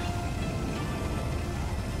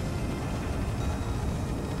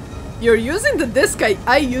 You're using the disc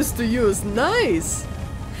I used to use. Nice!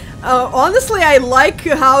 Honestly, I like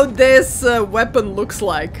how this weapon looks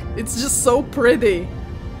like. It's just so pretty.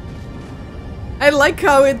 I like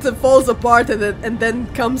how it falls apart and then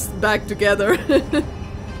comes back together.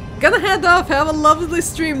 Gonna head off. Have a lovely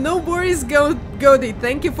stream. No worries, Godi.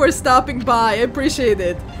 Thank you for stopping by. I appreciate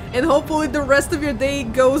it. And hopefully the rest of your day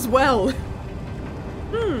goes well.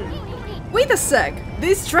 Wait a sec.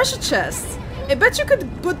 These treasure chests. I bet you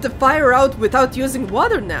could put the fire out without using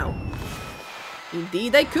water now.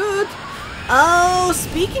 Indeed I could. Oh,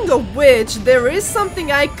 speaking of which, there is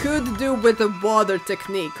something I could do with the water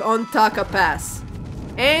technique on Taka Pass.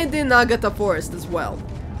 And in Nagata Forest as well.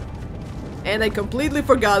 And I completely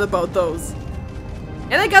forgot about those.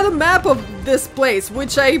 And I got a map of this place,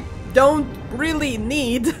 which I don't really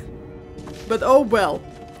need. But oh well.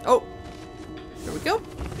 Oh. Here we go.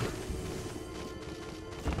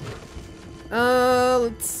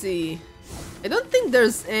 Let's see. I don't think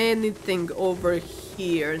there's anything over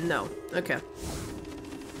here. No. Okay.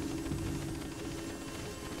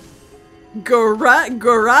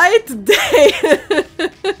 Gorite Day.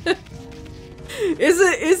 Is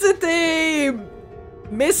it a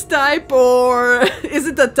mistype, or is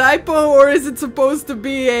it a typo, or is it supposed to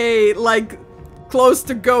be a like close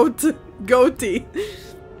to goatee?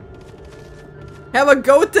 Have a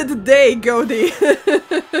goated day, Goaty.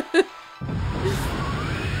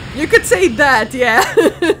 You could say that, yeah.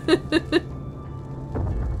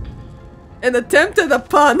 An attempt at a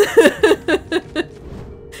pun.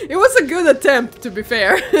 It was a good attempt, to be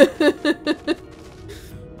fair.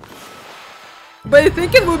 But I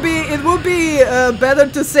think it would be better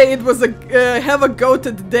to say it was a have a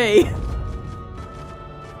goated day.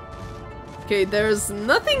 Okay, there's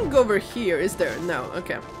nothing over here, is there? No.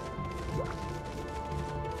 Okay.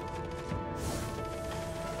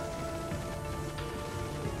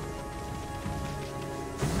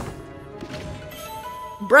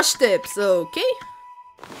 Brush tips, okay.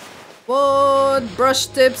 What brush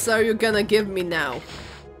tips are you gonna give me now?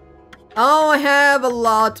 Oh, I have a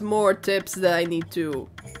lot more tips that I need to...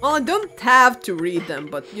 Well, I don't have to read them,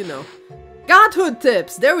 but you know. Godhood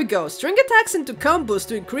tips, there we go. String attacks into combos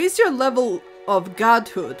to increase your level of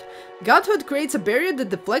Godhood. Godhood creates a barrier that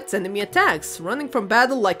deflects enemy attacks. Running from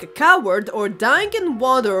battle like a coward or dying in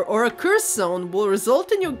water or a curse zone will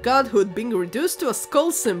result in your Godhood being reduced to a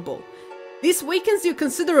skull symbol. This weakens you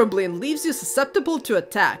considerably and leaves you susceptible to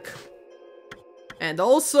attack. And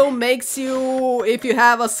also makes you, if you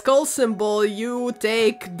have a skull symbol, you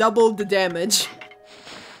take double the damage.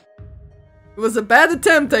 It was a bad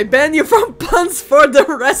attempt, I ban you from puns for the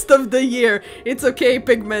rest of the year. It's okay,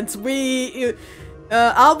 Pigments,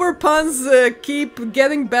 our puns keep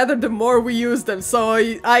getting better the more we use them, so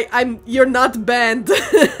you're not banned.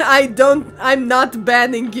 I'm not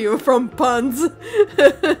banning you from puns.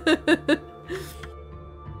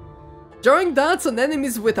 Drawing dots on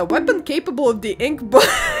enemies with a weapon capable of the ink bullet.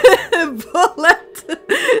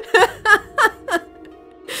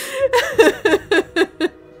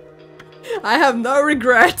 I have no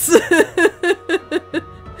regrets.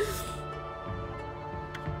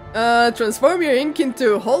 Transform your ink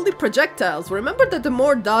into holy projectiles. Remember that the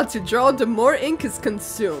more dots you draw, the more ink is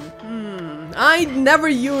consumed. I never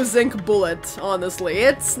use ink bullet, honestly.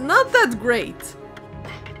 It's not that great.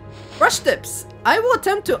 Brush tips. I will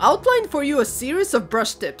attempt to outline for you a series of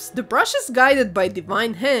brush tips. The brush is guided by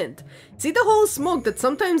divine hand. See the whole smoke that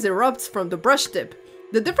sometimes erupts from the brush tip.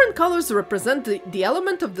 The different colors represent the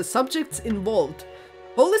element of the subjects involved.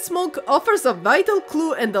 Holy smoke offers a vital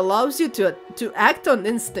clue and allows you to act on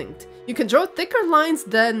instinct. You can draw thicker lines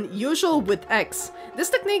than usual with X. This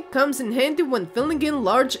technique comes in handy when filling in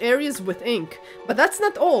large areas with ink. But that's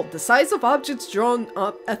not all. The size of objects drawn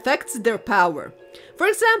up affects their power. For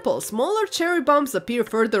example, smaller cherry bombs appear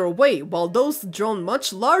further away, while those drawn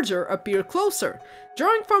much larger appear closer.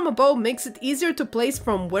 Drawing from above makes it easier to place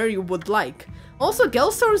from where you would like. Also,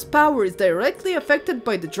 Gelstorm's power is directly affected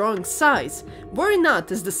by the drawing size. Worry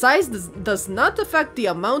not, as the size does not affect the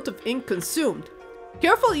amount of ink consumed.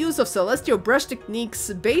 Careful use of celestial brush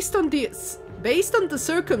techniques based on the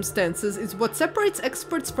circumstances is what separates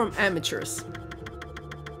experts from amateurs.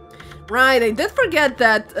 Right, I did forget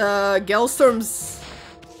that Gelstorm's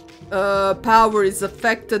power is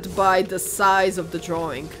affected by the size of the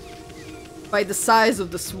drawing. By the size of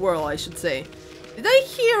the swirl, I should say. Did I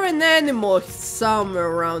hear an animal somewhere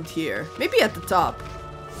around here? Maybe at the top.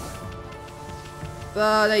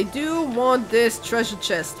 But I do want this treasure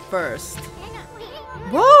chest first.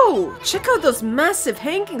 Whoa! Check out those massive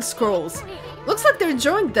hanging scrolls. Looks like they're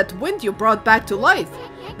enjoying that wind you brought back to life.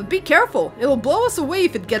 But be careful, it'll blow us away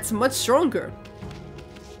if it gets much stronger.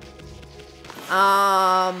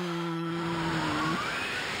 Nah,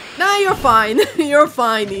 you're fine. You're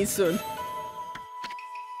fine, Isun.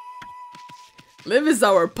 Liv is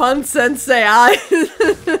our pun sensei.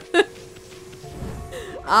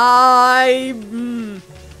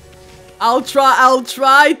 I'll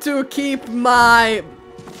try to keep my,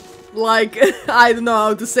 like, I don't know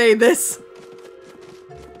how to say this.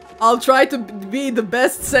 I'll try to be the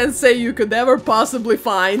best sensei you could ever possibly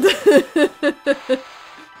find.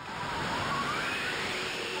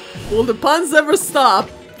 Will the puns ever stop?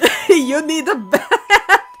 You need a bat.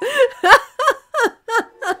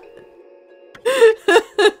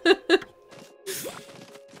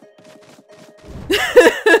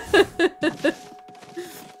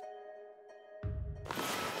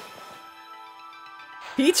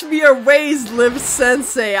 Teach me your ways, Liv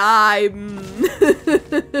Sensei. I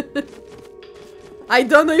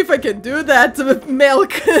don't know if I can do that with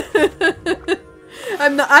milk.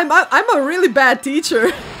 I'm a really bad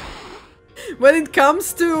teacher. When it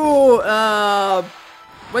comes to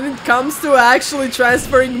actually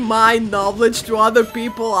transferring my knowledge to other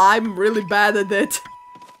people, I'm really bad at it.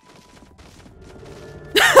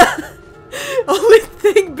 Only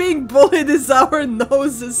thing being bullied is our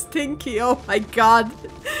noses, Stinky. Oh my god.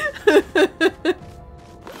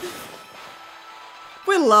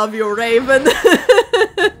 We love you, Raven.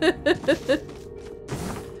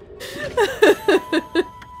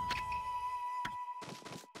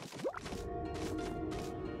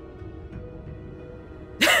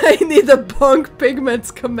 I need a bonk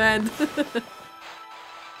pigments command.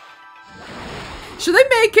 Should I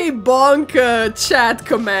make a bonk chat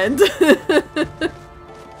command?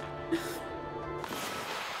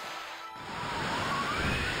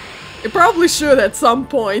 You probably should at some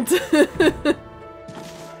point.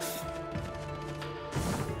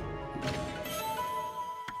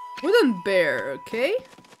 Wooden bear, okay.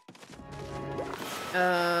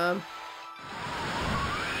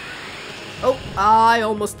 Oh, I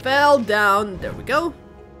almost fell down. There we go.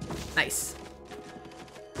 Nice.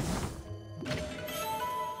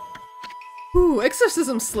 Ooh,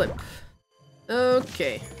 exorcism slip.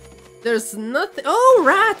 Okay. There's nothing. Oh,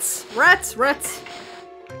 rats! Rats, rats.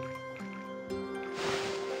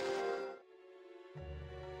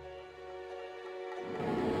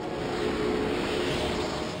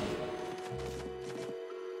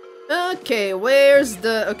 Okay, where's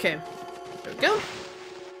the... Okay. There we go.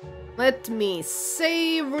 Let me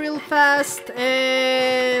save real fast,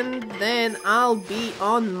 and then I'll be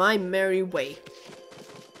on my merry way.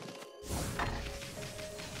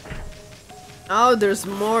 Oh, there's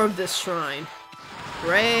more of this shrine.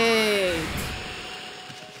 Great.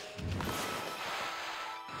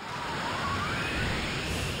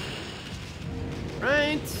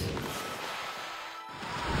 Right.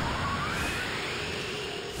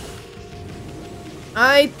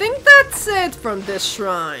 I think that's it from this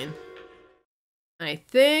shrine. I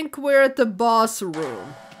think we're at the boss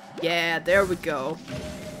room. Yeah, there we go.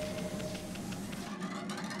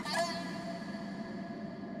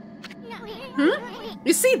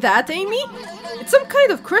 You see that, Amy? It's some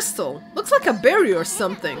kind of crystal. Looks like a berry or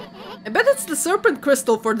something. I bet it's the serpent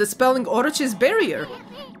crystal for dispelling Orochi's barrier.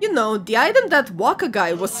 You know, the item that Waka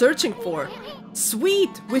guy was searching for.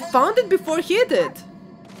 Sweet! We found it before he did.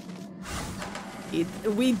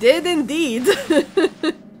 We did indeed.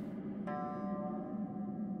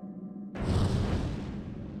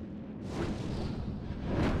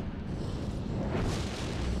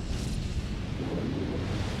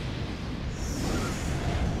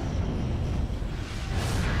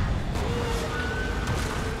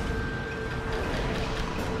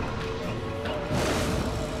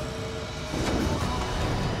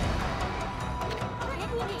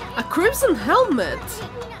 A crimson helmet!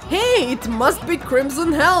 Hey, it must be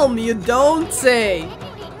Crimson Helm, you don't say!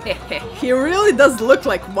 He really does look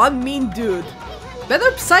like one mean dude.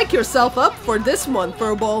 Better psych yourself up for this one,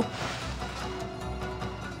 Furball.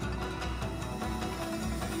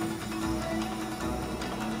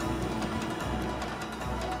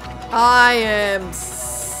 I am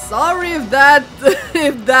sorry if that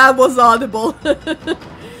if that was audible.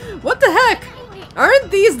 What the heck? Aren't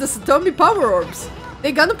these the Satomi power orbs?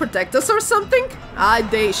 They gonna protect us or something?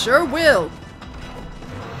 They sure will.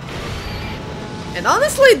 And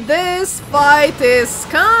honestly, this fight is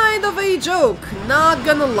kind of a joke, not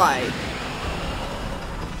gonna lie.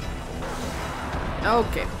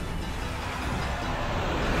 Okay.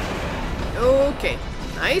 Okay,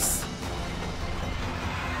 nice.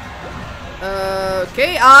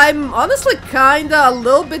 Okay, I'm honestly kinda a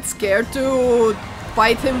little bit scared to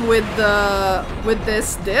fight him with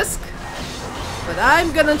this disc. But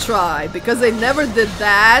I'm gonna try, because I never did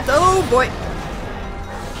that. Oh boy.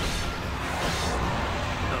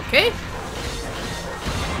 Okay.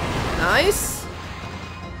 Nice.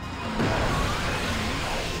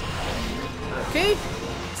 Okay.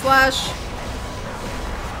 Slash.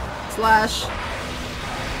 Slash.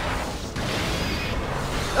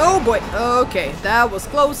 Oh boy. Okay, that was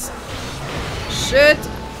close. Shit.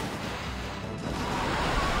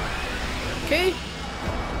 Okay.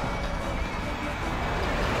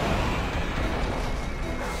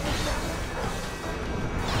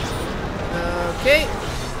 Okay.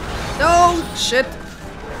 No, shit.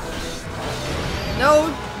 No,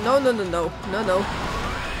 no, no, no, no, no, no.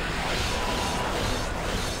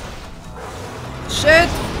 Shit.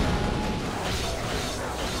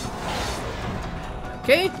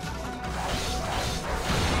 Okay.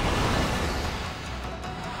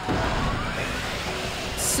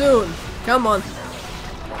 Soon. Come on.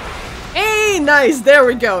 Hey, nice. There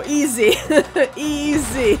we go. Easy.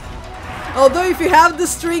 Easy. Although if you have the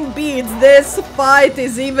string beads, this fight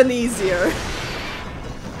is even easier.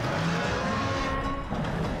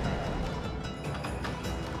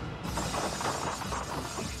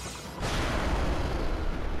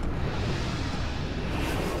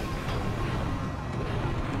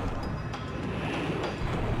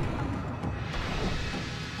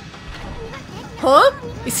 Huh?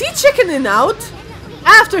 Is he chickening out?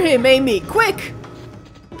 After him, Amy, quick!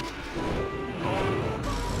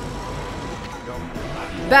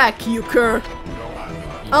 Back, you cur.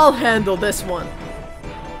 I'll handle this one.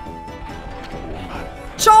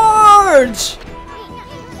 Charge!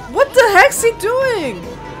 What the heck's he doing?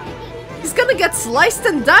 He's gonna get sliced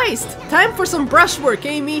and diced. Time for some brushwork,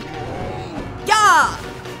 Amy. Yeah!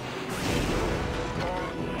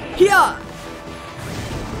 Here!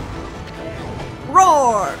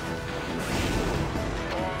 Roar!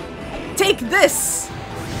 Take this!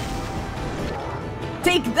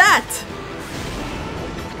 Take that!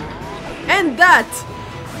 And that!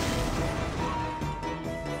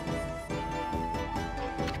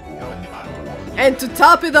 And to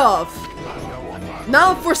top it off,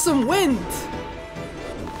 now for some wind!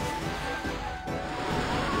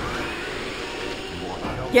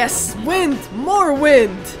 Yes, wind! More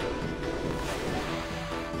wind!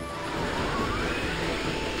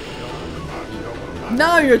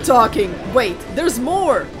 Now you're talking! Wait, there's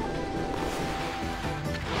more!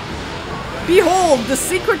 Behold the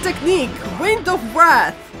secret technique! Wind of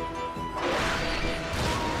Wrath!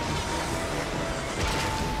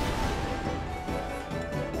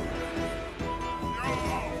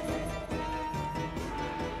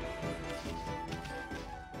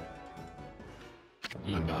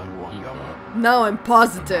 Now I'm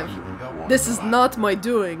positive. This is not my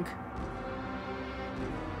doing.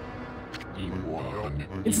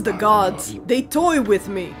 It's the gods. They toy with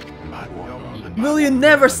me. Will you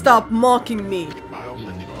never stop mocking me?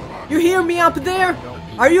 You hear me up there?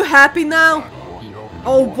 Are you happy now?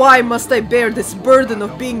 Oh, why must I bear this burden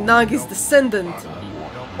of being Nagi's descendant?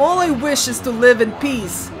 All I wish is to live in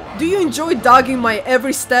peace. Do you enjoy dogging my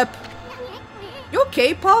every step? You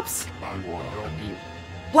okay, Pops?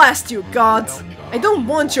 Blast you, gods! I don't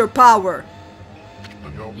want your power!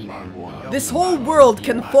 This whole world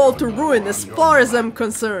can fall to ruin as far as I'm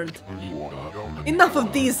concerned. Enough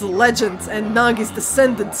of these legends and Nagi's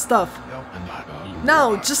descendant stuff.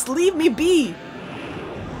 Now, just leave me be!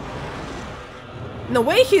 In a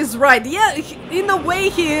way he is right. Yeah, in a way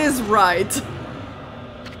he is right.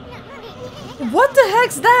 What the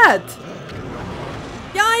heck's that?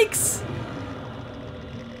 Yikes!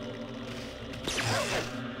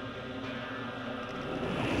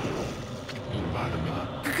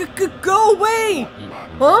 Go away!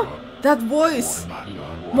 Huh? That voice.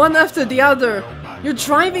 One after the other. You're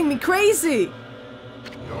driving me crazy!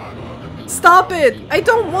 Stop it! I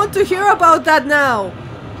don't want to hear about that now!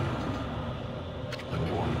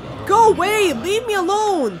 Go away! Leave me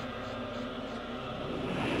alone!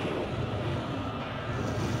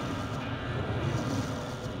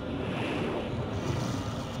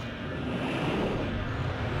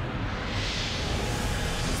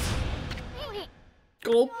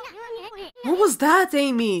 Gulp. What was that,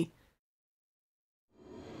 Amy?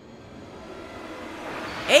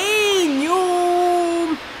 Hey,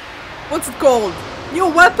 new... What's it called? New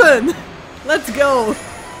weapon! Let's go!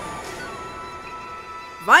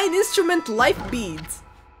 Vine instrument life beads.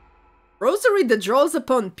 Rosary that draws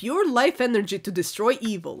upon pure life energy to destroy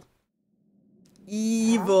evil.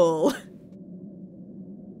 Evil.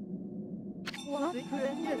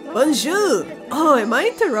 Bonjour! Oh, am I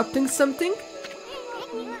interrupting something?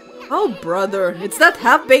 Oh, brother, it's that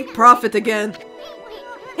half-baked prophet again.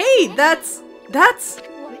 Hey, that's...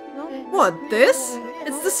 What, this?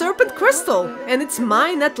 It's the serpent crystal, and it's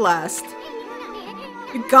mine at last.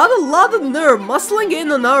 You got a lot of nerve muscling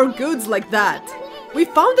in on our goods like that. We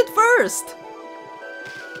found it first.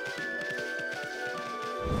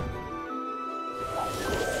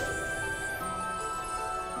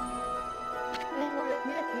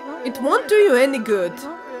 It won't do you any good.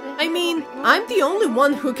 I mean, I'm the only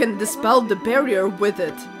one who can dispel the barrier with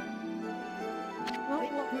it.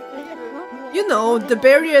 You know, the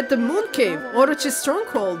barrier at the moon cave, Orochi's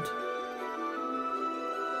stronghold.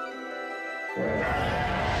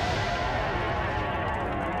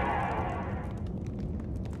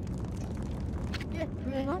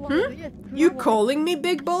 You calling me,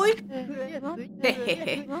 big boy?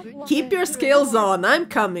 Hehehe. Keep your scales on, I'm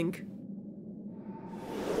coming.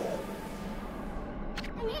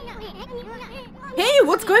 Hey,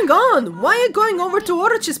 what's going on? Why are you going over to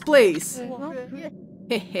Orochi's place?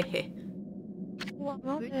 Hehehe.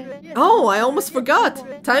 Oh, I almost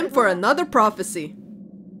forgot. Time for another prophecy.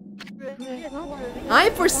 I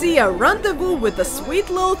foresee a rendezvous with a sweet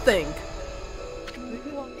little thing.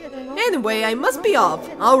 Anyway, I must be off.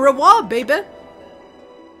 Au revoir, baby.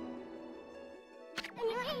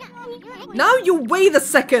 Now you wait a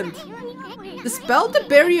second. Dispel the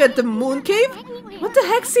barrier at the moon cave? What the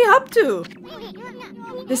heck's he up to?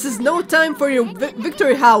 This is no time for your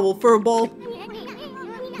victory howl, furball.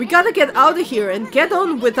 We gotta get out of here and get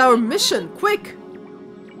on with our mission, quick!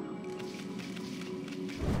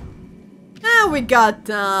 Ah, we got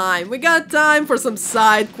time for some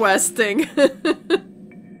side questing.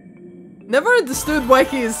 Never understood why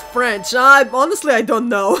he is French. Honestly, I don't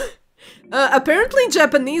know. Apparently in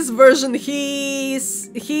Japanese version he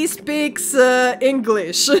speaks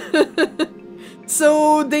English.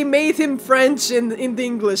 So they made him French in the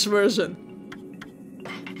English version.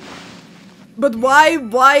 But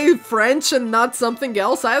why French and not something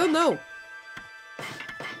else? I don't know.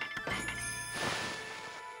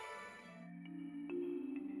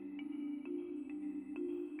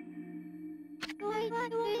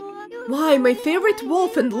 Why, my favorite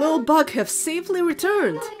wolf and little bug have safely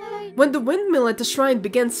returned. When the windmill at the shrine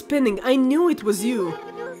began spinning, I knew it was you.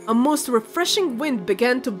 A most refreshing wind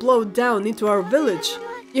began to blow down into our village.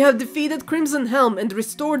 You have defeated Crimson Helm and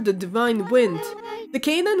restored the divine wind. The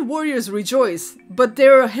Canaan warriors rejoice, but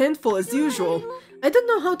they're a handful as usual. I don't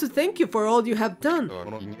know how to thank you for all you have done.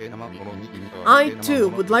 I, too,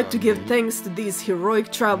 would like to give thanks to these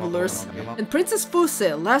heroic travelers. And Princess Fuse,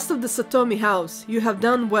 last of the Satomi house, you have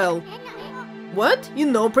done well. What? You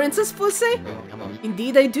know Princess Fuse?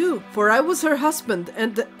 Indeed I do, for I was her husband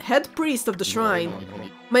and the head priest of the shrine.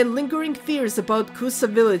 My lingering fears about Kusa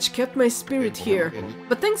village kept my spirit here,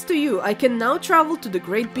 but thanks to you, I can now travel to the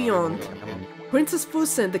great beyond. Princess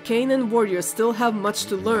Fuse and the Canaan warriors still have much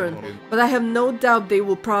to learn, but I have no doubt they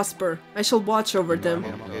will prosper. I shall watch over them.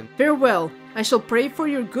 Farewell. I shall pray for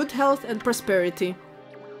your good health and prosperity.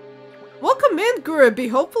 Welcome in, Gurubi.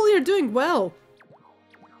 Hopefully you're doing well.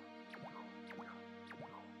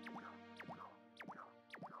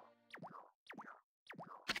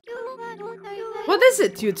 What is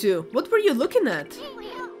it, you two? What were you looking at?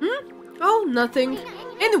 Oh, nothing.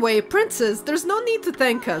 Anyway, Princess, there's no need to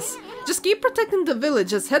thank us. Just keep protecting the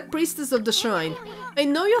village as head priestess of the shrine. I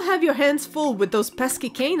know you'll have your hands full with those pesky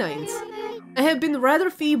canines. I have been rather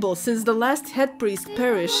feeble since the last head priest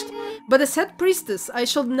perished, but as head priestess, I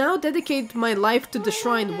shall now dedicate my life to the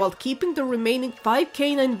shrine while keeping the remaining 5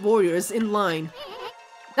 canine warriors in line.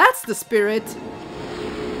 That's the spirit.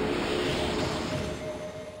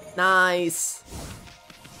 Nice.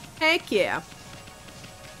 Heck yeah.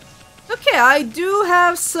 Okay, I do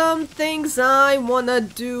have some things I wanna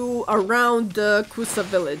do around the Kusa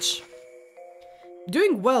village.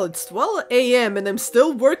 Doing well, it's 12 AM and I'm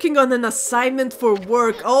still working on an assignment for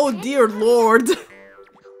work. Oh dear lord.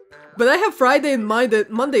 But I have Friday and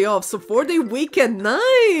Monday off, so 4-day weekend.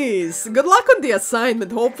 Nice! Good luck on the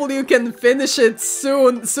assignment. Hopefully you can finish it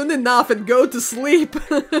soon enough and go to sleep.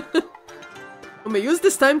 I'm gonna use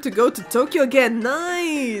this time to go to Tokyo again.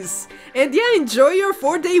 Nice! And yeah, enjoy your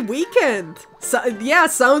 4-day weekend. So, yeah,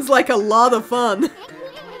 sounds like a lot of fun.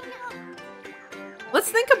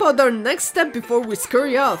 let's think about our next step before we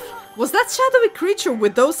scurry off. Was that shadowy creature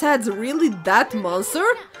with those heads really that monster?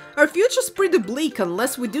 Our future's pretty bleak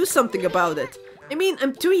unless we do something about it. I mean,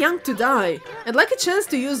 I'm too young to die. I'd like a chance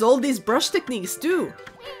to use all these brush techniques too.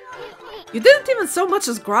 You didn't even so much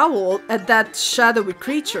as growl at that shadowy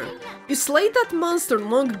creature. You slayed that monster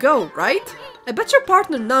long ago, right? I bet your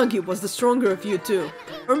partner Nagi was the stronger of you two.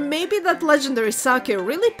 Or maybe that legendary sake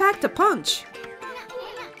really packed a punch.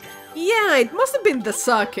 Yeah, it must have been the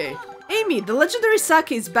sake. Amy, the legendary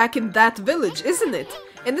sake is back in that village, isn't it?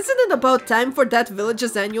 And isn't it about time for that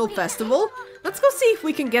village's annual festival? Let's go see if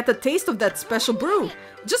we can get a taste of that special brew.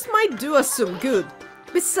 It just might do us some good.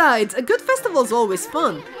 Besides, a good festival's always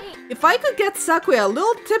fun. If I could get Sakue a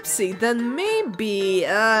little tipsy, then maybe...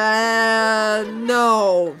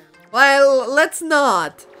 no. Well, let's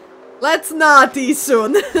not. Let's not,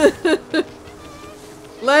 Isun.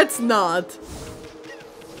 Let's not.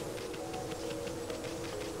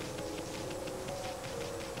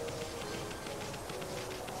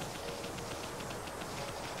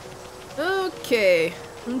 Okay,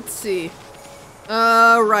 let's see.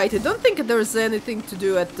 Right, I don't think there's anything to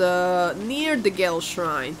do at near the Gale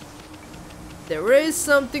Shrine. There is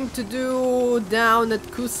something to do down at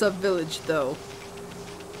Kusa village though.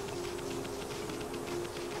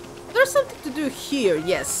 There's something to do here,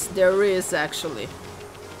 yes, there is actually.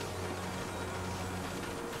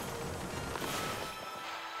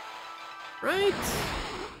 Right.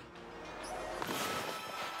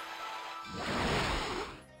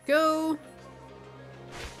 Go.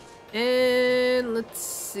 And let's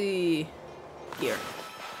see. Here.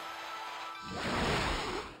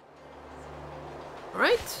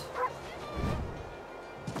 Alright.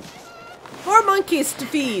 More monkeys to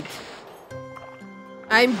feed.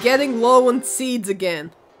 I'm getting low on seeds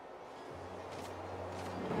again.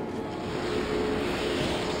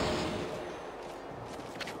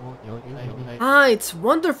 Ah, it's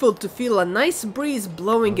wonderful to feel a nice breeze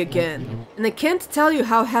blowing again. And I can't tell you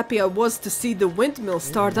how happy I was to see the windmill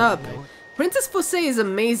start up. Princess Fosei is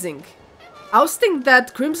amazing. Ousting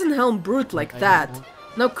that Crimson Helm brute like that.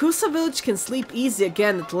 Now Kusa village can sleep easy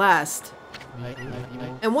again at last.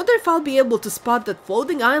 I wonder if I'll be able to spot that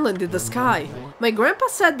floating island in the sky. My grandpa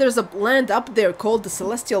said there's a land up there called the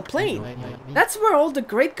Celestial Plain. That's where all the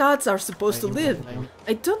great gods are supposed to live.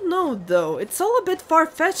 I don't know though, it's all a bit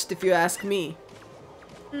far-fetched if you ask me.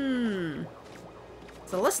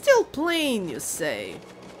 Celestial Plain, you say?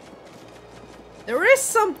 There is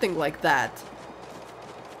something like that.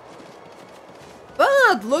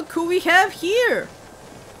 But look who we have here!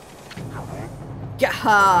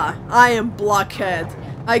 Gaha! I am Blockhead.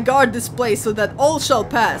 I guard this place so that all shall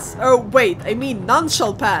pass. Oh wait, I mean none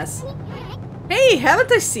shall pass. Hey,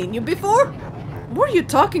 haven't I seen you before? What are you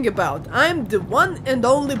talking about? I'm the one and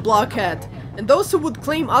only Blockhead, and those who would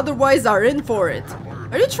claim otherwise are in for it.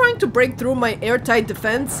 Are you trying to break through my airtight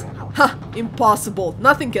defense? Ha! Impossible.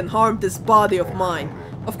 Nothing can harm this body of mine.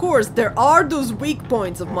 Of course, there are those weak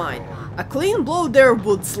points of mine. A clean blow there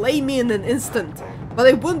would slay me in an instant. But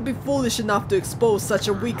I wouldn't be foolish enough to expose such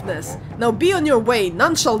a weakness. Now be on your way,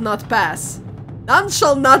 none shall not pass. None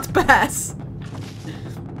shall not pass!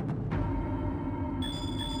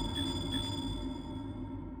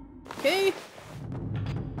 Okay.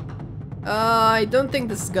 I don't think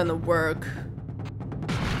this is gonna work.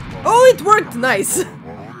 Oh, it worked! Nice!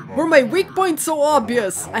 Were my weak points so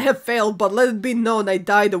obvious? I have failed, but let it be known I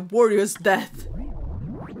died a warrior's death.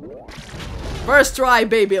 First try,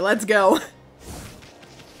 baby, let's go.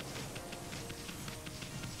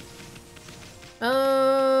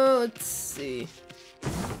 Let's see.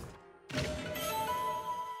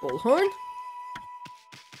 Bullhorn?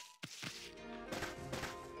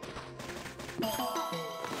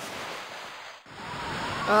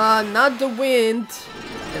 Not the wind.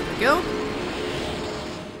 There we go.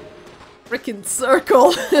 Frickin'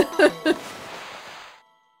 circle.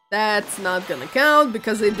 That's not gonna count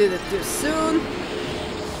because I did it too soon.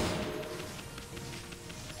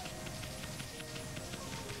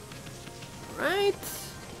 Right.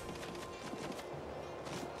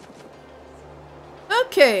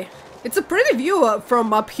 Okay. It's a pretty view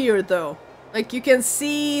from up here though. Like you can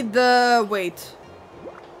see the... wait.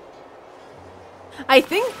 I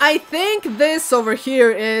think this over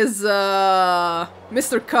here is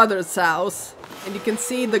Mr. Cutter's house. And you can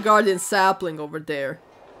see the guardian sapling over there.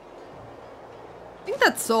 I think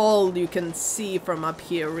that's all you can see from up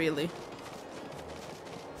here, really.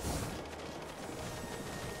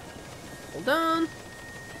 Hold on.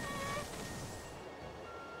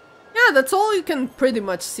 Yeah, that's all you can pretty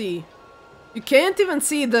much see. You can't even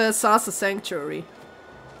see the Sasa Sanctuary.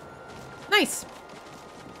 Nice.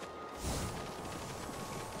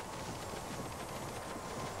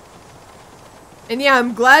 And yeah,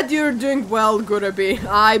 I'm glad you're doing well, Gurabi.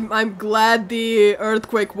 I'm glad the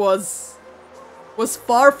earthquake was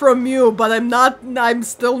far from you, but I'm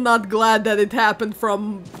still not glad that it happened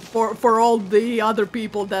for all the other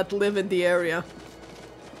people that live in the area.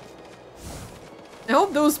 I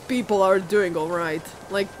hope those people are doing alright.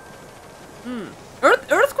 Like,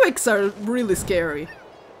 earthquakes are really scary.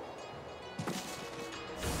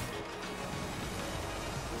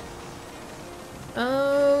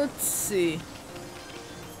 Let's see.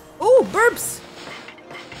 Oh, burps!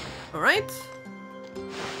 Alright.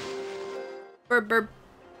 Burp, burp.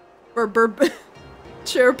 Burp, burp.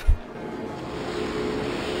 Chirp.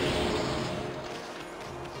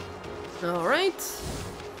 Alright.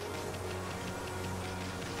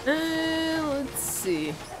 Let's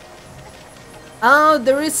see. Oh,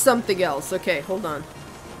 there is something else. Okay, hold on.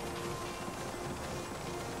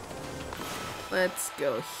 Let's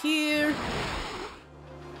go here.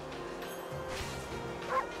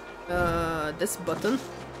 This button.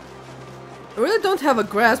 I really don't have a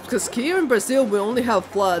grasp because here in Brazil we only have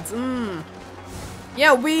floods.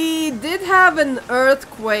 Yeah, we did have an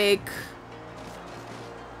earthquake.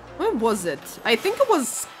 When was it? I think it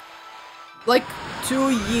was like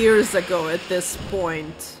 2 years ago at this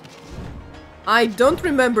point. I don't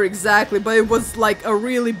remember exactly, but it was like a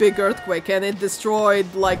really big earthquake and it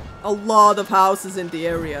destroyed like a lot of houses in the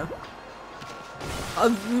area.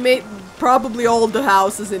 Probably all the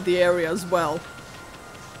houses in the area as well.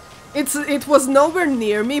 It was nowhere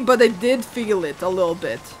near me, but I did feel it a little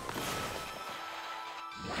bit.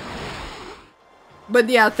 But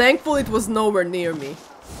yeah, thankfully it was nowhere near me.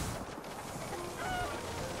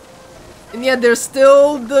 And yeah, they're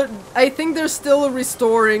still I think they're still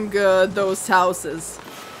restoring those houses.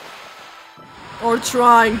 Or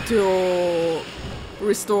trying to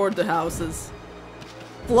restore the houses.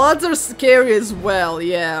 Floods are scary as well,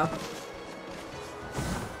 yeah.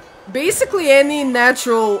 Basically any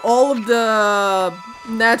all of the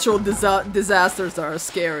natural disasters are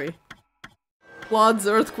scary. Floods,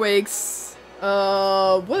 earthquakes,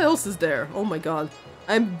 what else is there? Oh my god,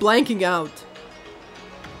 I'm blanking out.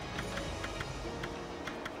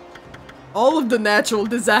 All of the natural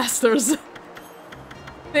disasters.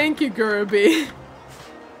 Thank you, Gurabi.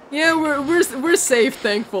 Yeah, we're safe,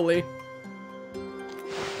 thankfully.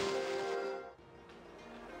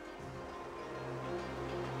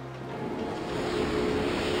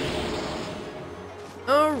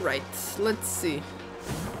 Alright, let's see.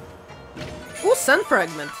 Oh, sun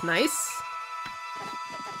fragment, nice.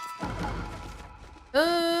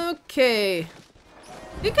 Okay. I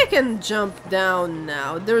think I can jump down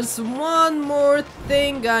now. There's one more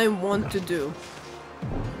thing I want to do.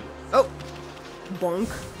 Oh, bonk.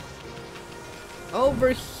 Over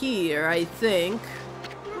here, I think.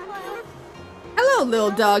 Hello,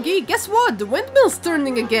 little doggy. Guess what? The windmill's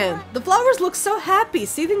turning again. The flowers look so happy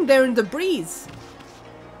sitting there in the breeze.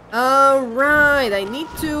 Alright, I need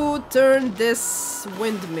to turn this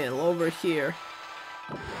windmill over here.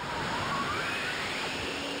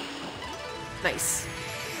 Nice.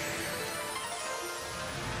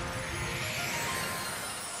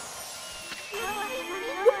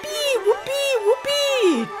 Whoopee! Whoopee!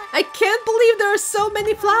 Whoopee! I can't believe there are so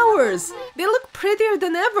many flowers! They look prettier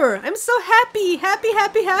than ever! I'm so happy! Happy,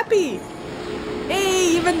 happy, happy!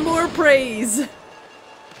 Hey, even more praise!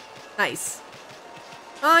 Nice.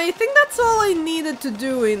 I think that's all I needed to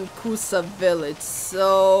do in Kusa village,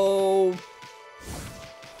 so...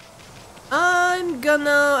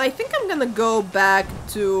 I think I'm gonna go back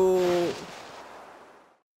to...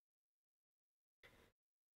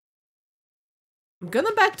 I'm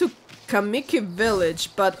gonna back to Kamiki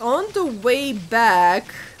village, but on the way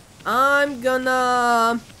back, I'm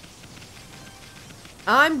gonna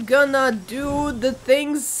do the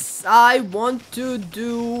things I want to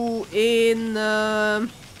do in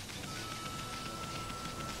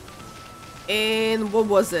what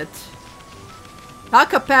was it?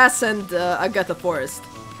 Taka Pass and Agatha Forest.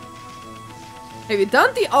 Have you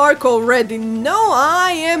done the arc already? No,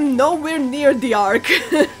 I am nowhere near the arc.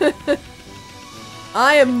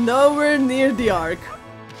 I am nowhere near the arc.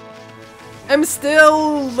 I'm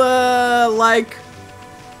still like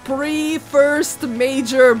pre-first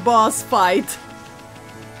major boss fight.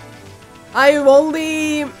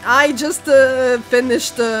 I just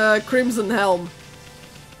finished Crimson Helm.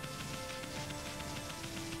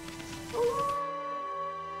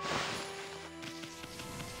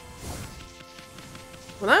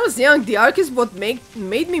 When I was young, the arc is what made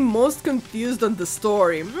me most confused on the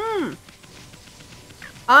story.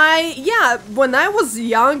 Yeah, when I was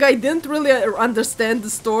young, I didn't really understand the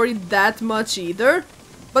story that much either,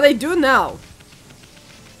 but I do now.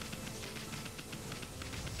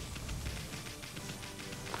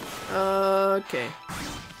 Okay.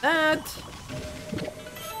 That.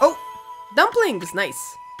 Oh! Dumplings!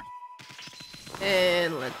 Nice.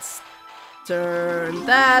 And let's turn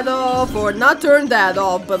that off. Or not turn that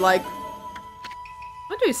off, but like...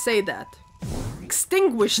 How do you say that?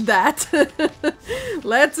 Extinguish that.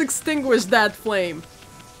 Let's extinguish that flame.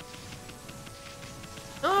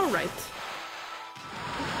 Alright.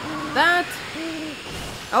 That.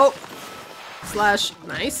 Oh. Slash.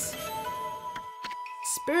 Nice.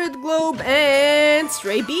 Spirit globe and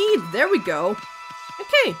stray bead. There we go.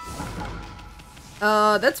 Okay.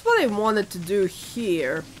 That's what I wanted to do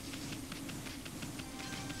here.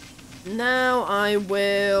 Now I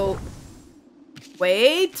will...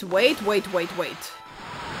 Wait.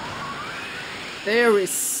 There is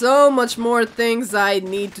so much more things I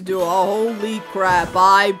need to do. Oh, holy crap.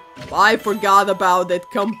 I forgot about it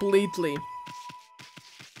completely.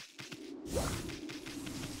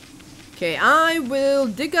 Okay, I will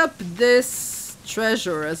dig up this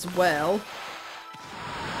treasure as well.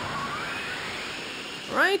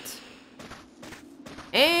 Right.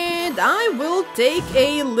 And I will take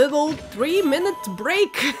a little 3-minute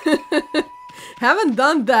break. Haven't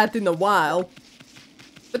done that in a while.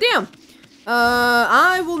 But yeah.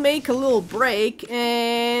 I will make a little break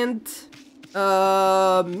and...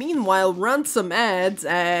 meanwhile run some ads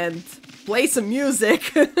and... play some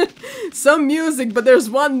music. Some music, but there's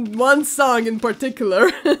one song in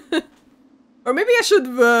particular. Or maybe I should,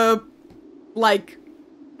 like...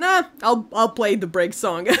 Nah, I'll play the break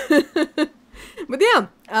song. But yeah,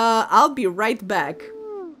 I'll be right back.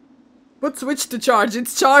 Put switch to charge.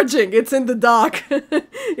 It's charging. It's in the dock.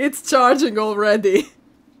 It's charging already.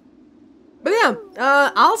 But yeah,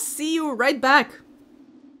 I'll see you right back.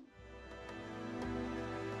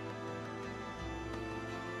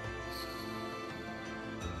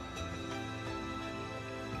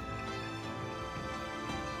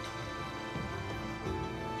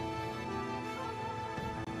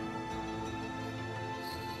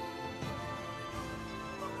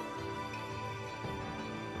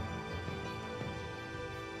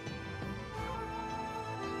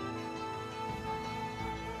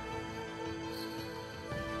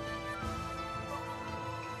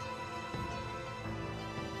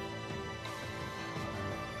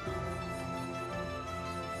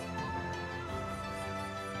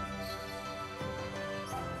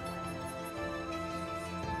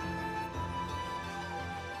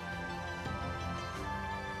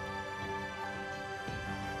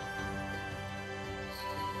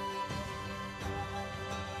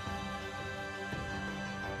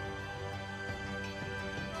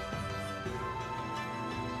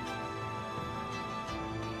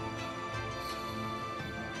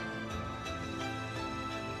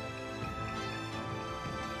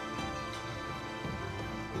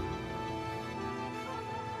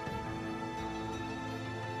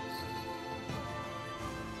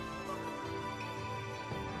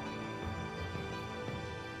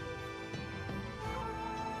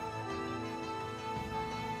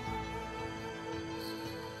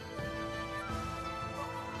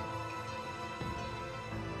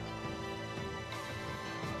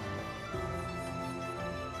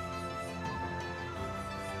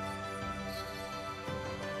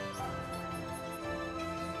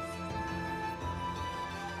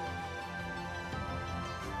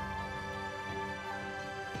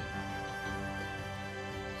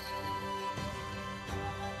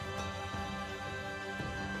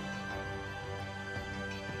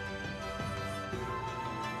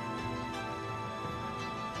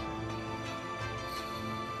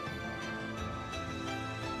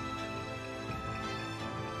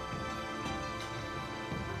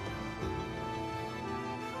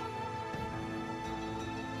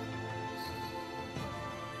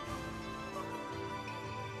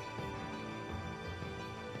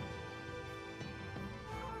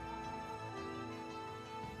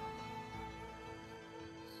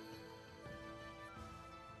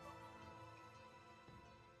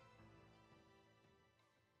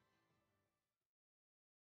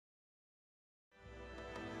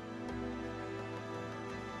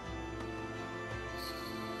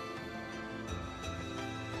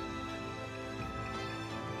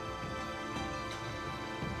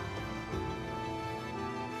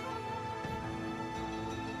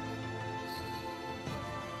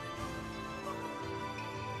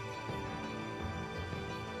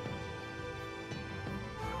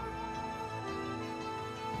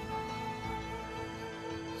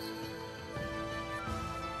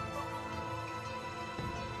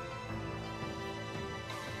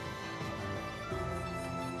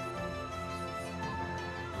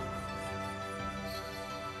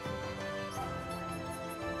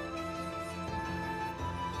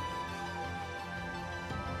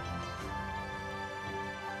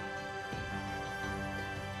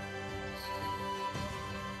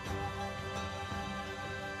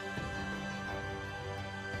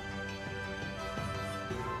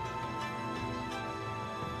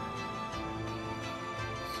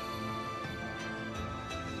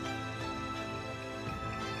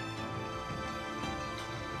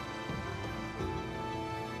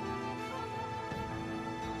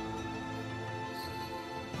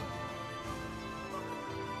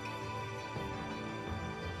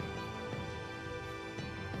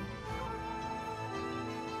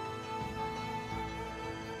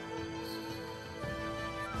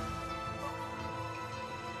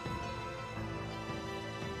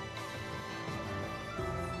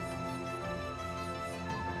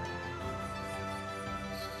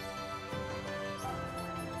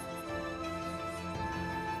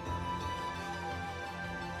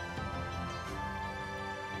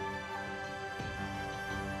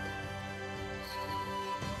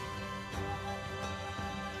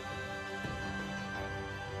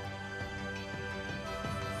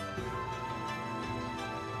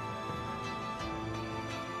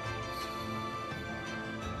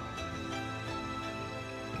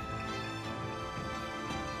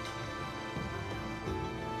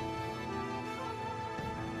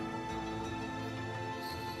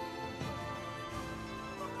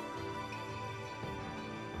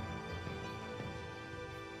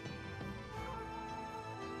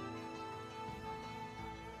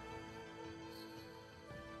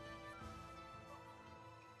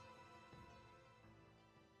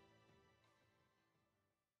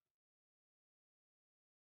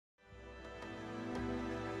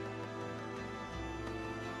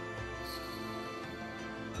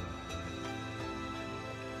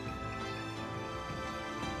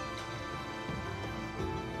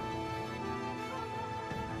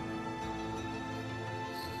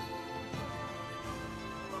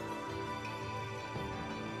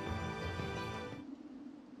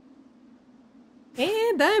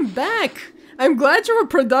 And I'm back! I'm glad you were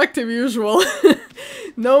productive, usual.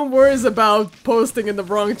 No worries about posting in the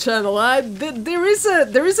wrong channel. There is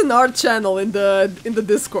an art channel in the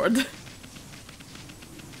Discord.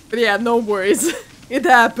 But yeah, no worries. It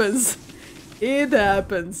happens. It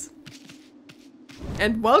happens.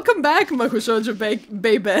 And welcome back, Makushoujo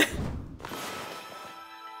baby.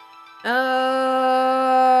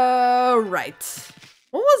 Right.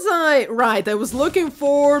 What was I? Right, I was looking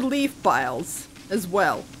for leaf piles as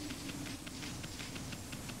well.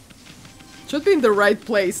 Should be in the right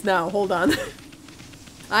place now, hold on.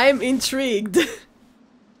 I am intrigued.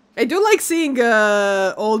 I do like seeing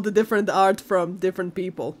all the different art from different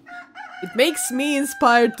people. It makes me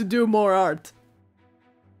inspired to do more art.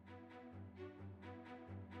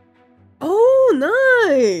 Oh,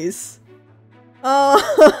 nice! Oh,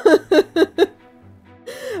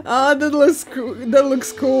 oh, that looks cool. That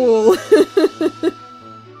looks cool.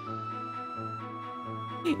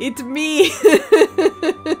 It's me.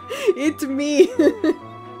 It's me.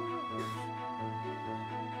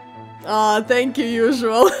 Ah, thank you,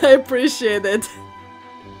 usual. I appreciate it.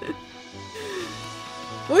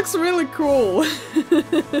 Looks really cool.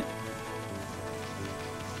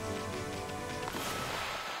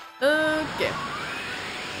 Okay.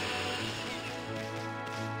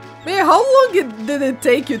 Man, how long did it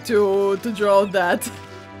take you to draw that?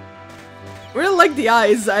 I really like the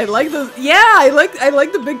eyes. I like the I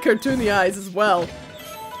like the big cartoony eyes as well.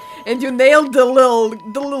 And you nailed the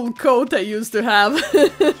little coat I used to have.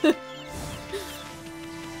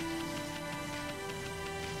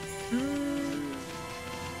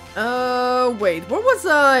 Wait, where was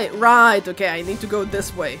I? Right, okay, I need to go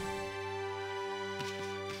this way.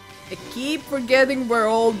 I keep forgetting where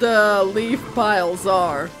all the leaf piles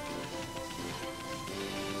are.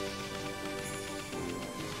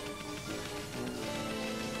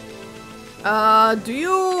 Do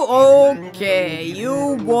you? Okay,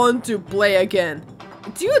 you want to play again.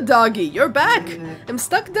 It's you, doggy, you're back! I'm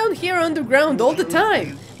stuck down here underground all the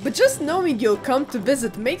time, but just knowing you'll come to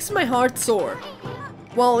visit makes my heart soar.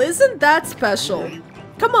 Well, isn't that special?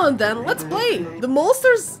 Come on then, let's play! The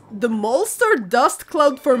Molster Dust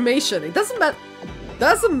Cloud Formation. It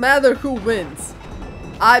doesn't matter who wins.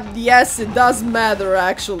 Yes, it does matter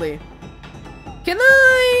actually. Can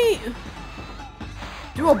I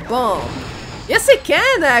do a bomb? Yes, I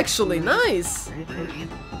can actually. Nice.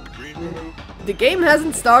 The game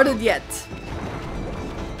hasn't started yet.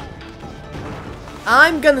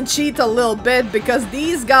 I'm gonna cheat a little bit because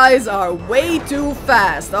these guys are way too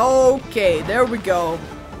fast. Okay, there we go.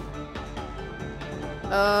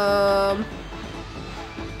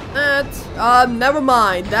 Never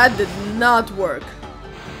mind. That did not work.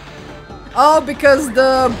 Oh, because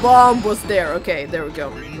the bomb was there. Okay, there we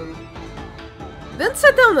go. Didn't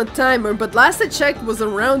set down a timer, but last I checked was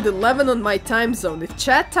around 11 on my time zone, if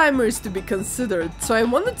chat timer is to be considered. So I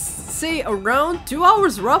wanted to say around 2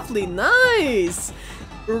 hours roughly. Nice!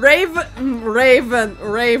 Raven.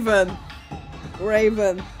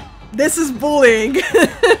 This is bullying.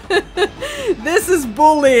 This is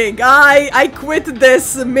bullying. I quit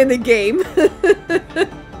this minigame.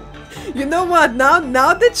 You know what? Now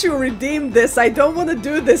that you redeemed this, I don't want to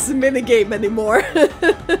do this minigame anymore.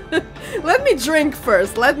 Let me drink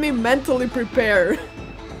first. Let me mentally prepare.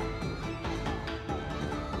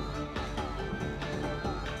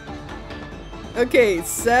 Okay,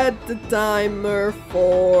 set the timer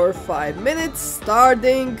for 5 minutes,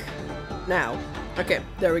 starting now. Okay,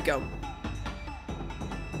 there we go.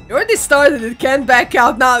 You already started, it can't back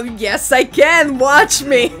out now. Yes, I can! Watch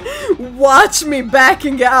me! Watch me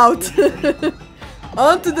backing out!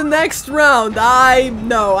 On to the next round.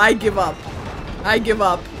 No, I give up. I give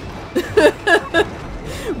up.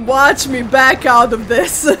 Watch me back out of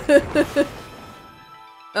this.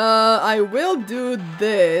 I will do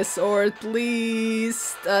this, or at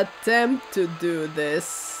least attempt to do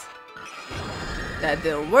this. That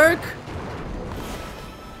didn't work.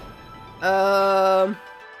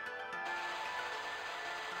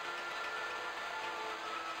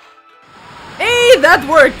 Hey, that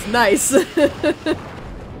worked! Nice!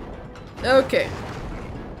 Okay.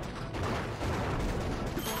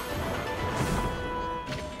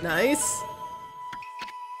 Nice.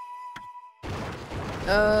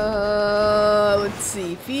 Let's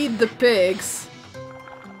see. Feed the pigs.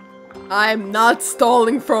 I'm not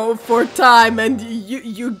stalling for time, and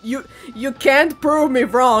you can't prove me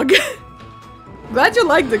wrong. Glad you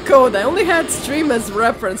liked the code. I only had stream as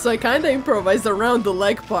reference, so I kinda improvised around the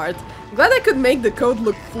leg part. Glad I could make the code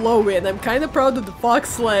look flowy, and I'm kinda proud of the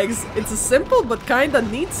fox legs. It's a simple but kinda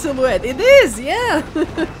neat silhouette. It is, yeah!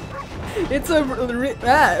 It's a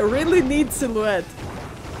really neat silhouette.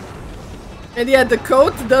 And yeah, the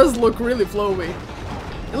coat does look really flowy.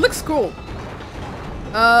 It looks cool.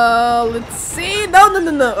 Let's see.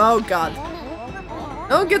 No. Oh god.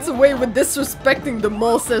 No one gets away with disrespecting the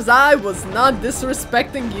mole, says I was not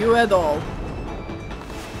disrespecting you at all.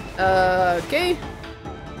 Okay.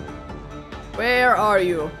 Where are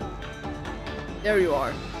you? There you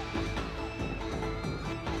are.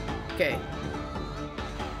 Okay.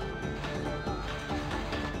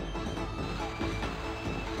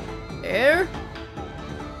 There.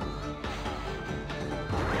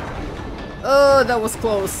 Oh, that was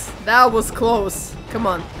close. That was close. Come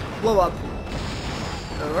on, blow up.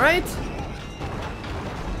 Alright.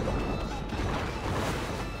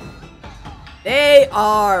 They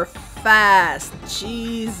are fast.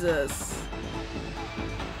 Jesus.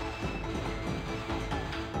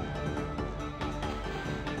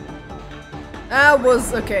 That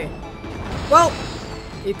was okay. Well,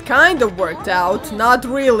 it kind of worked out. Not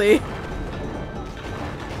really.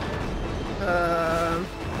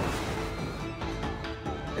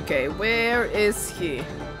 Okay, where is he?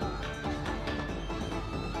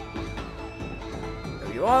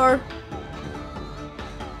 There you are.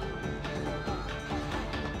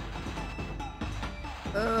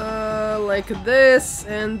 Like this,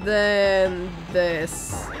 and then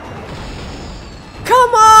this.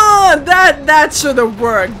 Come on! That should have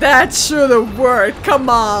worked. That should have worked. Come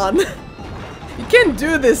on. You can't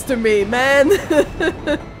do this to me, man.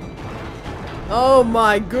 Oh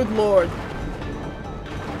my good lord.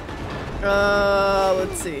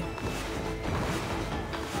 Let's see.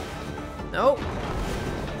 No.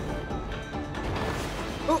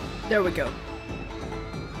 Oh, there we go.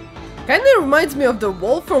 Kinda reminds me of the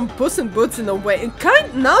wolf from Puss in Boots in a way.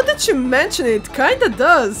 Now that you mention it, kinda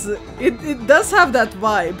does. It does have that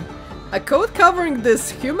vibe. A coat covering this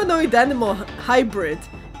humanoid animal hybrid.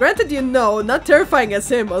 Granted, you know, not terrifying as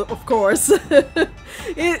him, of course.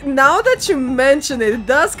 Now that you mention it, it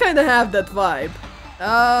does kinda have that vibe.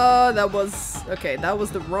 That was... okay, that was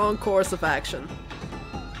the wrong course of action.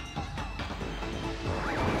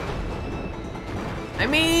 I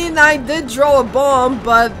mean, I did draw a bomb,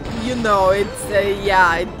 but, you know, it's,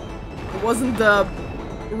 yeah, it wasn't the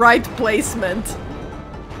right placement.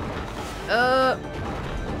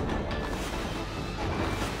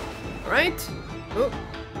 Right? Oh.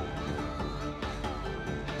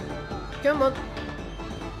 Come on.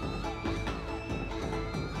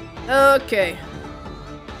 Okay.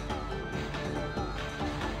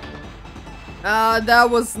 That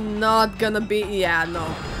was not gonna be... yeah, no.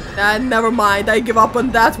 Never mind, I give up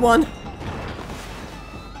on that one.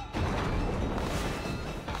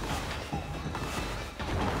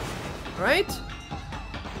 Right?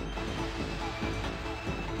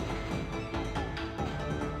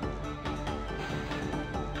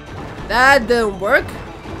 That didn't work.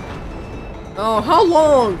 Oh, how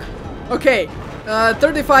long? Okay,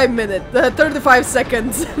 35 minutes, 35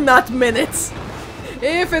 seconds, not minutes.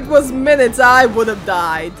 If it was minutes, I would have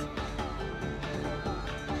died.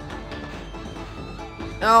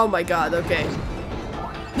 Oh my god, okay.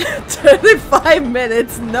 35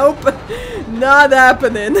 minutes, nope. Not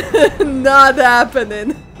happening. Not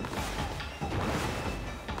happening.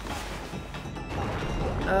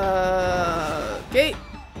 Okay.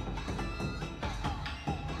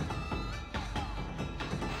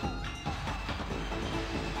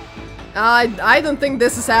 I don't think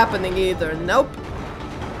this is happening either. Nope.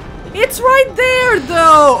 It's right there,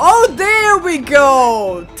 though! Oh, there we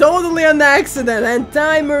go! Totally an accident, and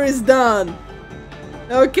timer is done.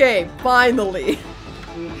 Okay, finally.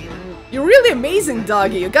 You're really amazing,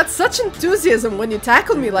 doggy. You got such enthusiasm when you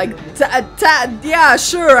tackle me like yeah,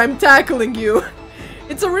 sure, I'm tackling you.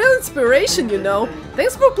 It's a real inspiration, you know.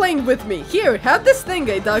 Thanks for playing with me. Here, have this thing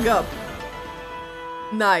I dug up.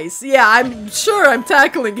 Nice. Yeah, I'm sure I'm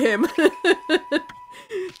tackling him.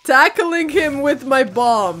 Tackling him with my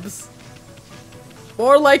bombs.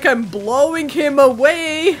 More like I'm blowing him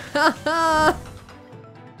away. Haha.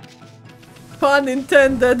 Pun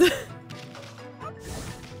intended.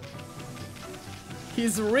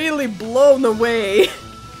 He's really blown away.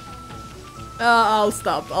 I'll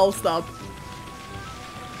stop. I'll stop.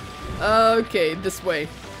 Okay, this way.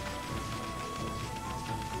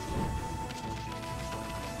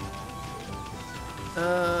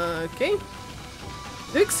 Okay.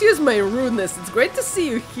 Excuse my rudeness, it's great to see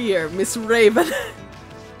you here, Miss Raven.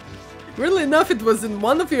 Really enough, it was in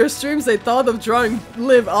one of your streams I thought of drawing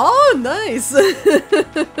Liv. Oh, nice!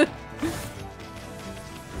 I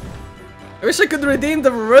wish I could redeem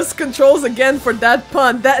the reverse controls again for that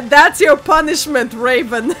pun. That's your punishment,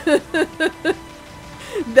 Raven.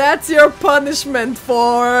 That's your punishment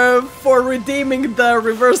for redeeming the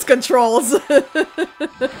reverse controls.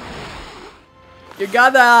 You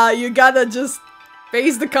gotta just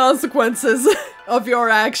face the consequences of your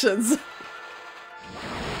actions.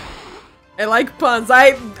 I like puns.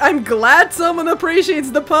 I'm glad someone appreciates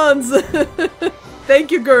the puns.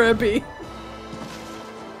 Thank you, Gurabi.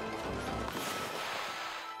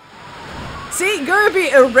 See,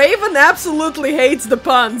 Gurabi, Raven absolutely hates the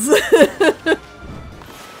puns.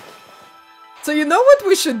 So you know what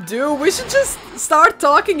we should do? We should just start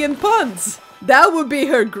talking in puns. That would be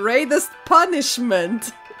her greatest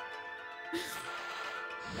punishment.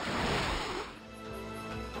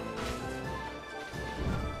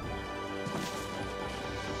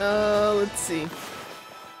 Let's see.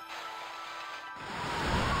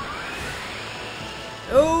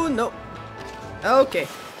 Oh, no. Okay.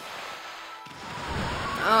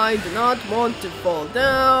 I do not want to fall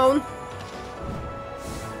down.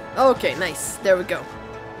 Okay, nice. There we go.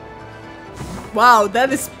 Wow,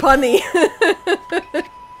 that is punny.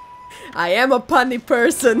 I am a punny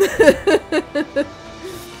person.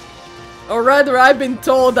 Or rather, I've been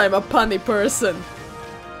told I'm a punny person.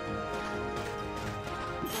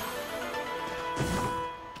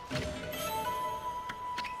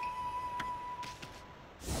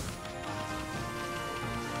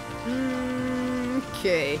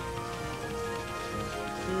 Okay.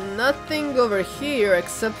 Nothing over here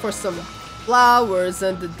except for some flowers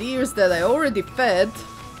and the deers that I already fed.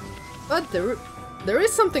 But there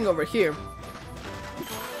is something over here.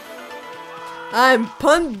 I'm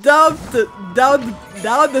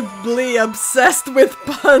undoubtedly obsessed with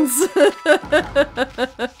puns.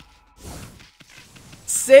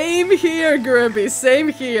 Same here, Grimby, same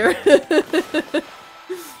here.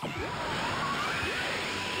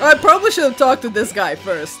 I probably should have talked to this guy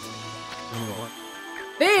first.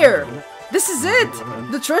 There! This is it!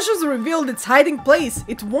 The treasure's revealed its hiding place.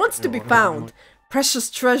 It wants to be found. Precious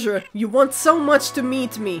treasure, you want so much to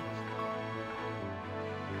meet me.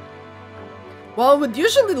 While I would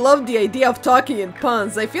usually love the idea of talking in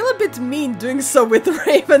puns, I feel a bit mean doing so with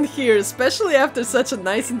Raven here, especially after such a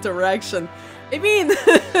nice interaction. I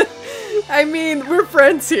mean, we're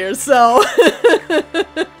friends here, so...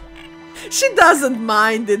 She doesn't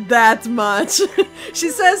mind it that much.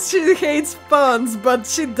 She says she hates puns, but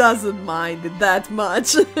she doesn't mind it that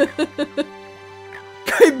much.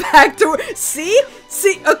 Going back to work. See?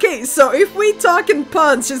 Okay, so if we talk in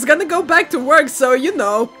puns, she's gonna go back to work, so you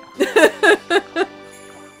know.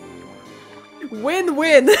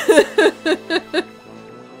 Win-win.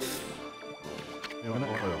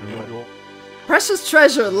 Precious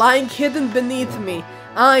treasure lying hidden beneath me.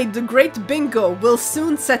 I, the great Bingo, will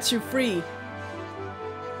soon set you free.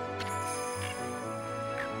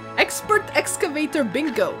 Expert excavator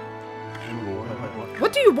Bingo.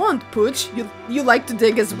 What do you want, Pooch? You like to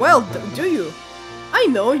dig as well, do you? I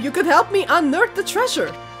know, you could help me unearth the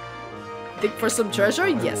treasure. Dig for some treasure?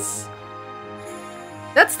 Yes.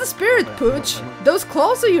 That's the spirit, Pooch. Those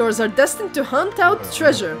claws of yours are destined to hunt out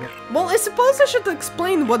treasure. Well, I suppose I should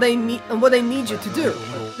explain what I need you to do.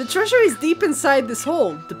 The treasure is deep inside this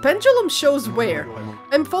hole. The pendulum shows where.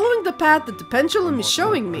 I'm following the path that the pendulum is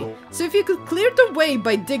showing me, so if you could clear the way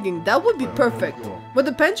by digging, that would be perfect. When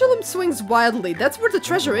the pendulum swings wildly, that's where the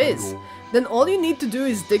treasure is. Then all you need to do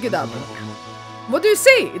is dig it up. What do you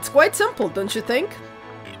say? It's quite simple, don't you think?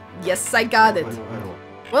 Yes, I got it.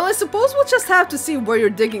 Well, I suppose we'll just have to see where your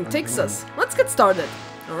digging takes us. Let's get started,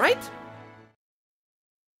 alright?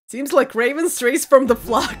 Seems like Raven strays from the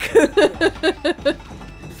flock.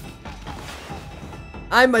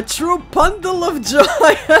 I'm a true bundle of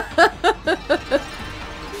joy.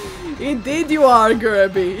 Indeed you are,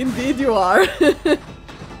 Gurabi. Indeed you are.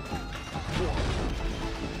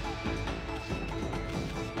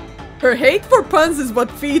 Her hate for puns is what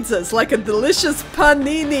feeds us, like a delicious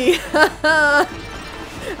panini.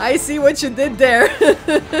 I see what you did there.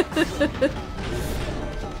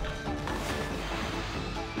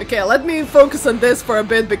 Okay, let me focus on this for a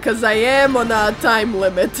bit because I am on a time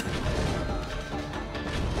limit.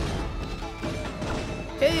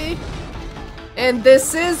 Okay. And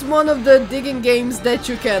this is one of the digging games that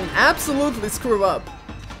you can absolutely screw up.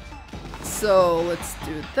 So, let's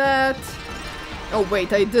do that. Oh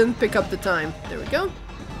wait, I didn't pick up the time. There we go.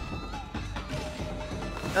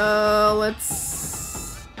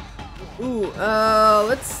 Let's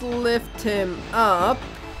lift him up.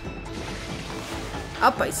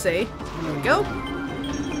 Up, I say. There we go.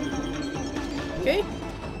 Okay.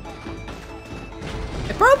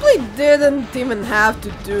 I probably didn't even have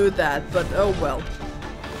to do that, but oh well.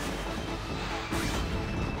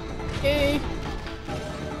 Okay.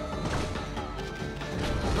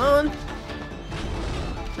 on.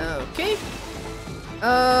 Okay.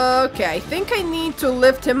 Okay, I think I need to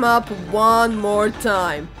lift him up one more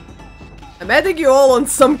time. I'm adding you all on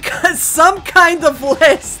some kind of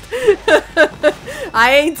list.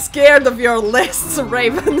 I ain't scared of your lists,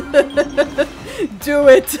 Raven. Do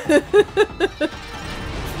it.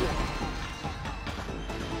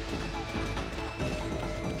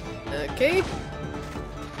 Okay.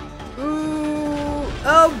 Ooh.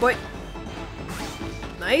 Oh boy.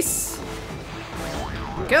 Nice.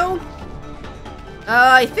 Go.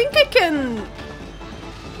 I think I can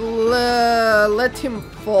let him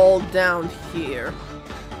fall down here.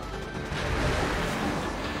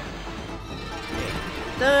 Okay,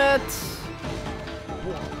 that.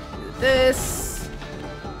 Do this.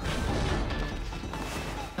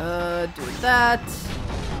 Do that.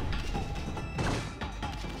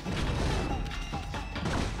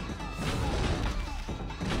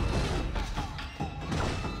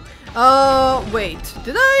 Wait,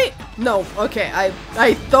 did I? No, okay,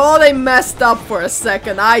 I thought I messed up for a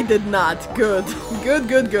second. I did not. Good. Good,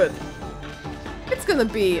 good, good. It's gonna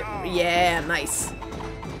be, yeah, nice.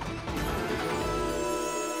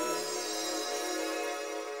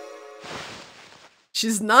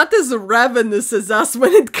 She's not as ravenous as us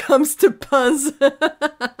when it comes to puns.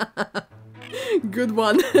 Good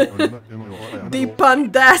one. The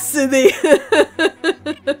pundacity.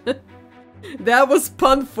 That was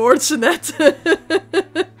pun-fortunate.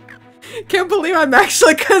 Can't believe I'm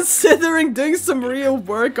actually considering doing some real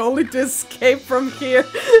work only to escape from here.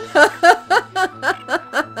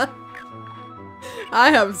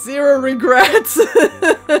 I have zero regrets.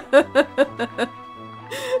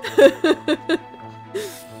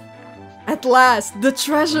 At last, the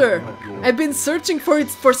treasure! I've been searching for it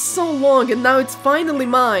for so long and now it's finally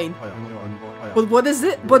mine. But what is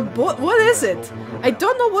it? But what is it? I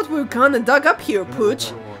don't know what we've gone and dug up here,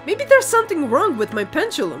 Pooch. Maybe there's something wrong with my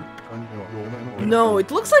pendulum. No,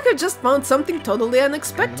 it looks like I just found something totally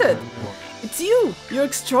unexpected. It's you! Your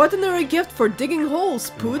extraordinary gift for digging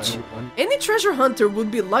holes, Pooch. Any treasure hunter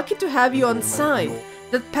would be lucky to have you on side.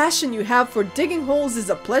 That passion you have for digging holes is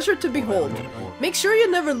a pleasure to behold. Make sure you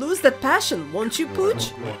never lose that passion, won't you,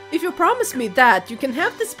 Pooch? If you promise me that, you can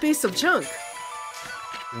have this piece of junk.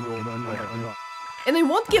 And I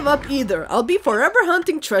won't give up either. I'll be forever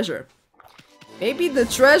hunting treasure. Maybe the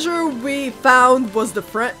treasure we found was the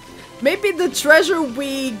friend. Maybe the treasure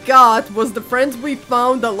we got was the friends we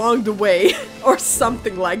found along the way. Or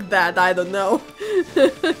something like that, I don't know.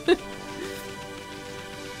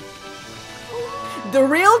 The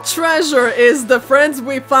real treasure is the friends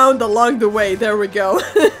we found along the way. There we go.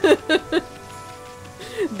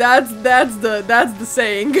 That's the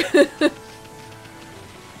saying.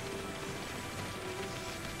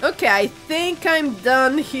 Okay, I think I'm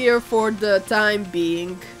done here for the time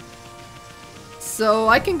being. So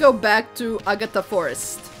I can go back to Agata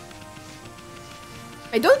Forest.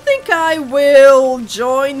 I don't think I will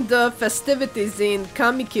join the festivities in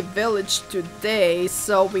Kamiki Village today,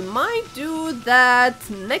 so we might do that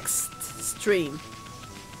next stream.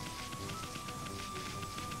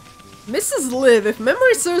 Mrs. Liv, if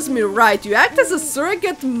memory serves me right, you act as a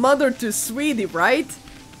surrogate mother to Sweetie, right?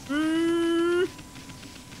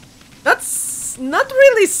 That's not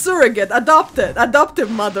really surrogate, adoptive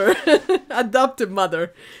mother. Adoptive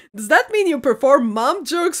mother. Does that mean you perform mom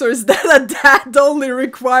jokes or is that a dad-only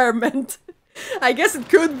requirement? I guess it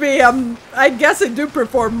could be, I guess I do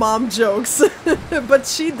perform mom jokes. But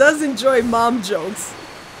she does enjoy mom jokes.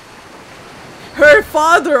 Her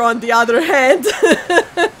father, on the other hand.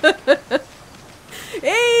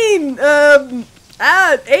 Hey,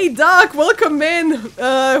 hey Doc, welcome in.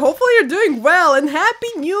 Hopefully you're doing well and Happy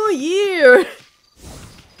New Year.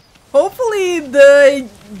 Hopefully the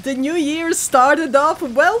new year started off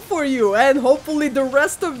well for you and hopefully the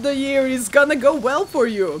rest of the year is gonna go well for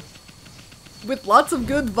you. With lots of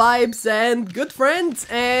good vibes and good friends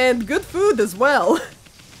and good food as well.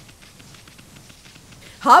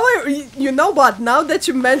 However, you know what, now that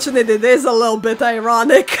you mention it, it is a little bit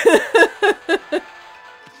ironic.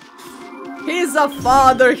 He's a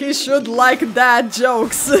father, he should like dad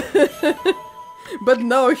jokes. But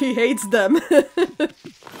no, he hates them.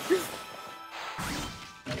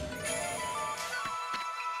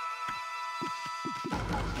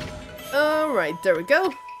 Alright, there we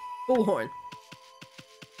go. Bullhorn.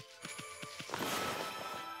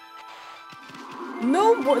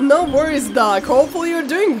 No worries, Doc. Hopefully you're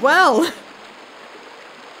doing well.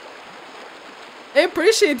 I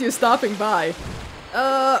appreciate you stopping by.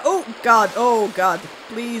 Oh god,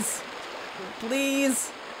 please.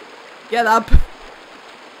 Please. Get up.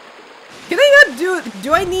 Can I not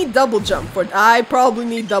do I need double jump for... I probably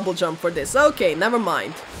need double jump for this. Okay, never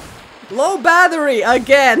mind. Low battery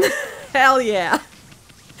again. Hell yeah.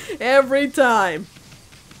 Every time.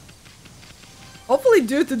 Hopefully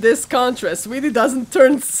due to this contrast, Sweetie doesn't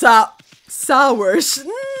turn sour.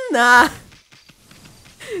 Nah.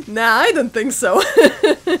 Nah, I don't think so.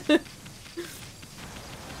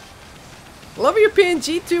 Love your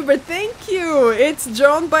PNG tuber, thank you! It's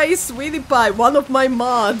drawn by Sweetie Pie, one of my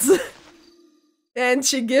mods. And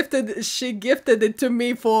she gifted it to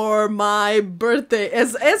me for my birthday,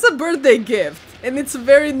 as a birthday gift. And it's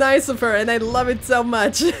very nice of her, and I love it so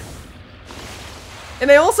much.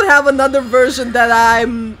 And I also have another version that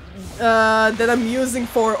I'm using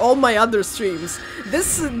for all my other streams.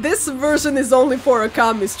 This version is only for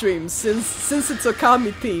Okami streams, since it's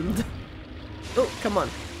Okami themed. Oh, come on.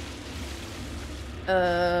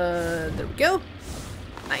 There we go.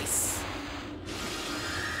 Nice.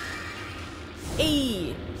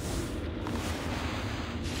 Hey.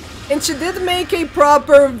 And she did make a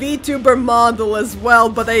proper VTuber model as well,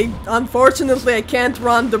 but unfortunately I can't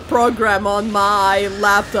run the program on my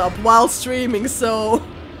laptop while streaming, so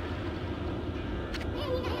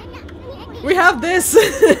we have this.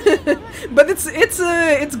 But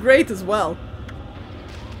it's great as well.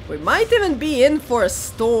 We might even be in for a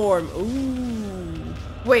storm. Ooh.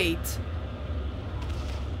 Wait.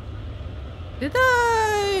 Did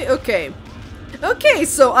I? Okay. Okay,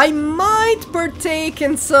 so I might partake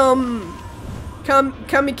in some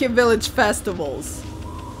Kamiki Village festivals.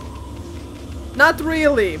 Not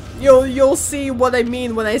really. You'll see what I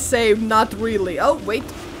mean when I say not really. Oh, wait.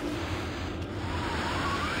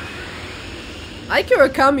 Like your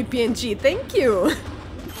Okami PNG, thank you.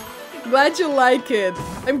 Glad you like it.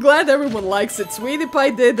 I'm glad everyone likes it. Sweetie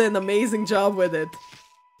Pie did an amazing job with it.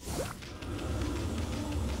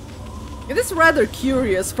 It is rather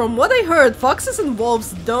curious. From what I heard, foxes and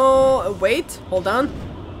wolves don't... Wait, hold on.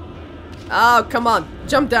 Oh, come on.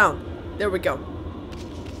 Jump down. There we go.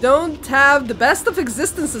 Don't have the best of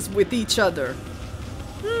existences with each other.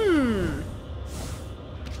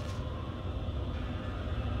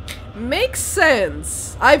 Makes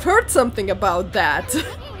sense. I've heard something about that.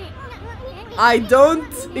 I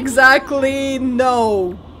don't exactly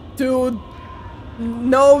know the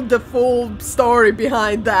full story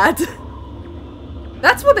behind that.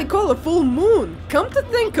 That's what they call a full moon. Come to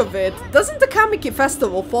think of it, doesn't the Kamiki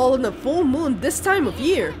festival fall on a full moon this time of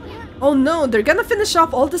year? Oh no, they're gonna finish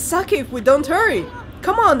off all the sake if we don't hurry.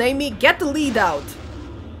 Come on, Amy, get the lead out.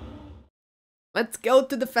 Let's go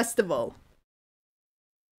to the festival.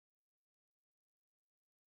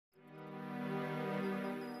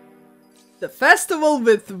 The festival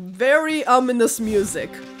with very ominous music.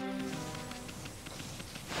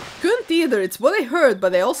 Couldn't either, it's what I heard,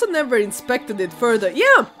 but I also never inspected it further.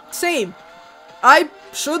 Yeah, same. I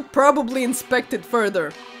should probably inspect it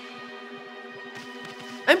further.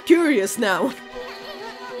 I'm curious now.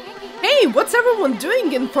 Hey, what's everyone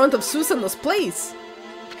doing in front of Susanoo's place?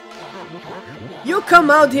 You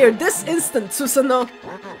come out here this instant, Susanoo.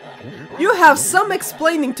 You have some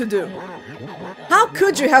explaining to do. How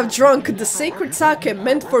could you have drunk the sacred sake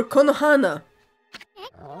meant for Konohana?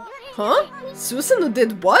 Huh? Susanoo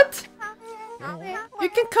did what? You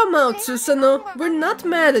can come out, Susanoo. We're not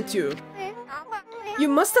mad at you. You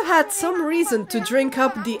must have had some reason to drink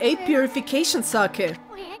up the 8 purification sake.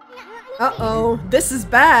 Uh-oh, this is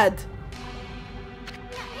bad.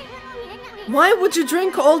 Why would you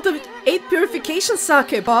drink all the 8 purification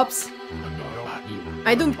sake, Pops?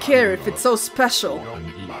 I don't care if it's so special.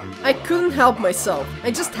 I couldn't help myself.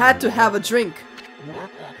 I just had to have a drink.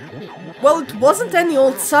 Well, it wasn't any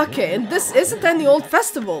old sake, and this isn't any old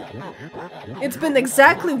festival. It's been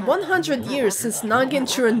exactly 100 years since Nagin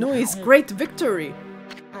Churanui's great victory.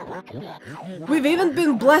 We've even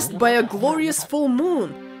been blessed by a glorious full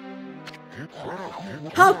moon.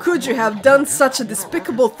 How could you have done such a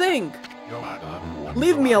despicable thing?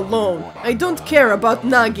 Leave me alone. I don't care about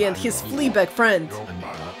Nagi and his fleabag friend.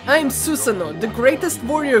 I'm Susanoo, the greatest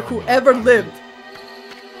warrior who ever lived.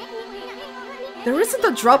 There isn't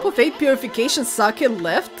a drop of 8 purification sake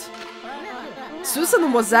left?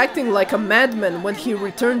 Susanoo was acting like a madman when he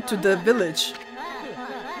returned to the village.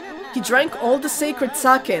 He drank all the sacred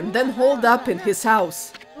sake and then holed up in his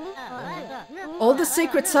house. All the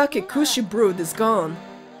sacred sake Kushi brewed is gone.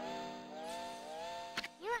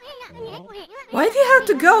 Why'd he have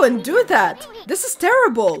to go and do that? This is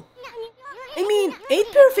terrible! I mean,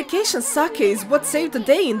 8 purification sake is what saved the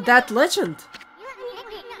day in that legend.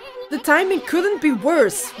 The timing couldn't be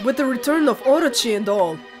worse, with the return of Orochi and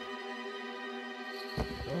all.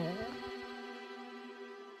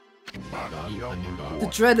 The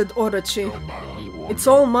dreaded Orochi. It's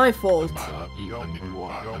all my fault.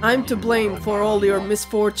 I'm to blame for all your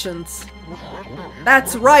misfortunes.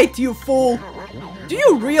 That's right, you fool! Do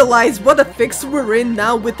you realize what a fix we're in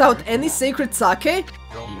now without any sacred sake?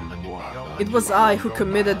 It was I who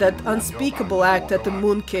committed that unspeakable act at the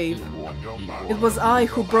Moon Cave. It was I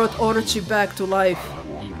who brought Orochi back to life.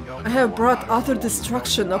 I have brought utter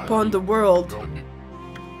destruction upon the world.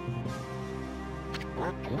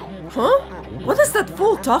 Huh? What is that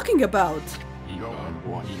fool talking about?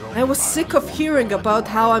 I was sick of hearing about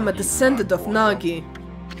how I'm a descendant of Nagi.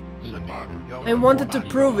 I wanted to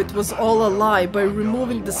prove it was all a lie by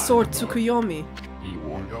removing the sword Tsukuyomi.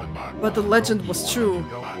 But the legend was true,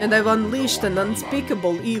 and I've unleashed an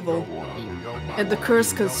unspeakable evil. And the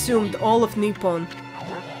curse consumed all of Nippon.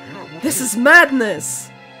 This is madness!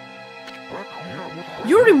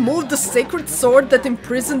 You removed the sacred sword that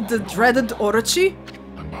imprisoned the dreaded Orochi?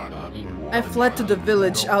 I fled to the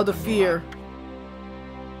village out of fear.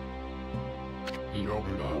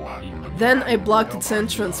 Then I blocked its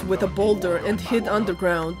entrance with a boulder and hid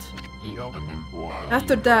underground.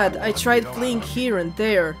 After that, I tried fleeing here and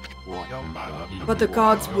there. But the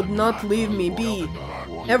gods would not leave me be.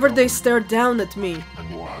 Ever they stared down at me.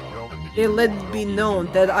 They let it be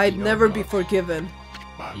known that I'd never be forgiven.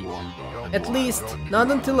 At least,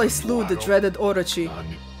 not until I slew the dreaded Orochi.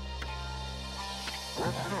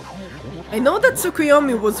 I know that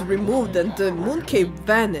Tsukuyomi was removed and the Moon Cave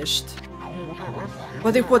vanished.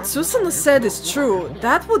 But if what Susanoo said is true,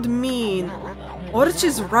 that would mean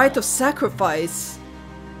Orochi's rite of sacrifice.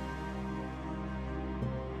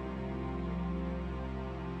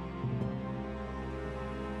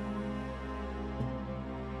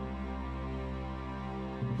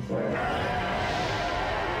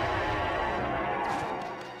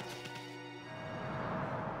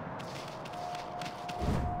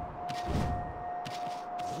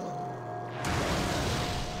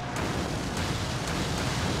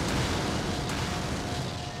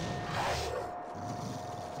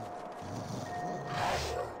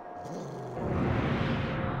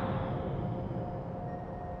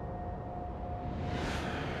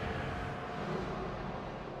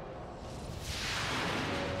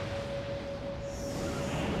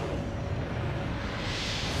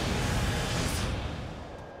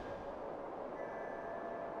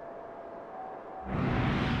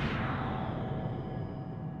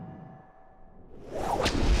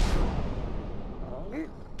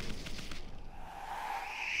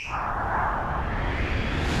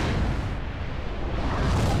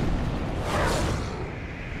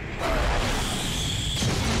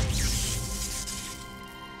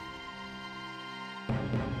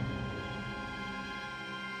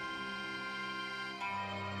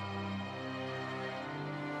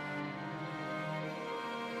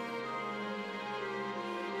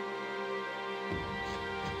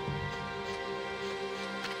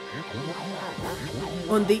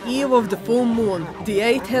 On the eve of the full moon, the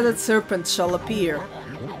eight-headed serpent shall appear,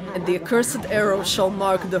 and the accursed arrow shall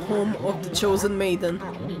mark the home of the chosen maiden.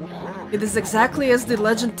 It is exactly as the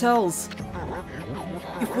legend tells.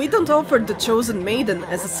 If we don't offer the chosen maiden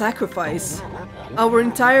as a sacrifice, our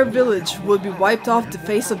entire village will be wiped off the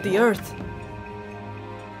face of the earth.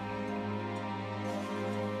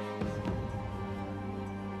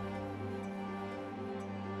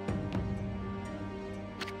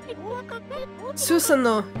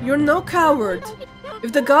 Susanoo, you're no coward.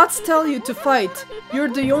 If the gods tell you to fight, you're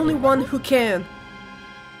the only one who can.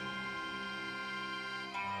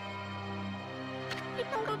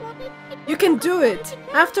 You can do it.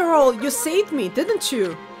 After all, you saved me, didn't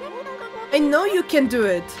you? I know you can do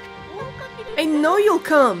it. I know you'll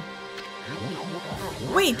come.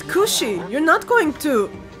 Wait, Kushi, you're not going to...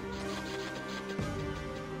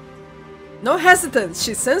 No hesitance,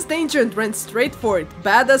 she sensed danger and ran straight for it.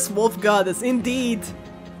 Badass wolf goddess, indeed.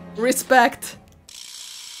 Respect.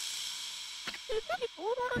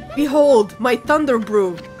 Behold, my thunder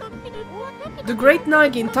brew. The great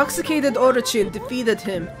Nagi intoxicated Orochi and defeated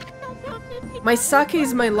him. My sake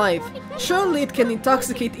is my life. Surely it can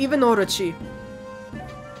intoxicate even Orochi.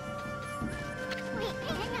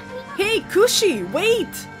 Hey, Kushi,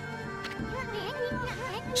 wait!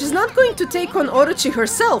 She's not going to take on Orochi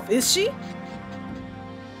herself, is she?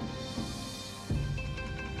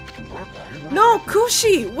 No,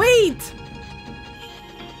 Kushi, wait!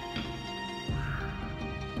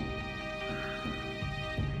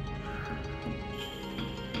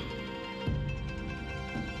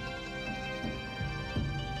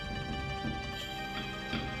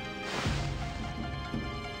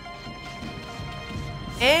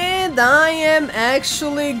 And I am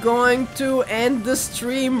actually going to end the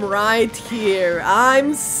stream right here.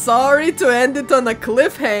 I'm sorry to end it on a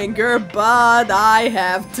cliffhanger, but I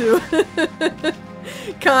have to.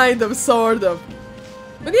 Kind of, sort of.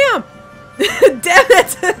 But yeah. Damn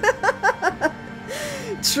it!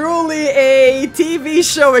 Truly a TV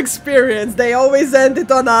show experience. They always end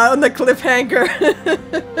it on a cliffhanger.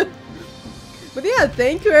 But yeah,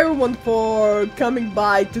 thank you everyone for coming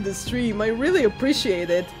by to the stream. I really appreciate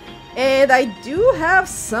it. And I do have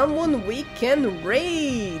someone we can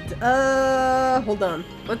raid. Hold on.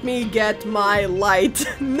 Let me get my light.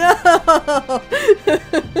 No!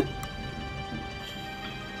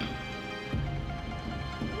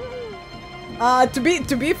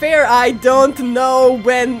 To be fair, I don't know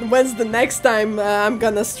when's the next time I'm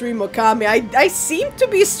gonna stream Okami. I seem to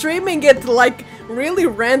be streaming it like really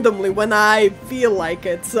randomly when I feel like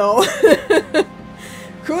it, so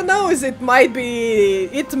who knows, it might be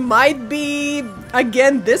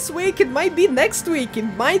again this week, it might be next week, it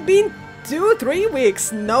might be in 2-3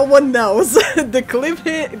 weeks, no one knows. The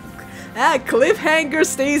cliffhanger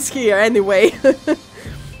stays here anyway.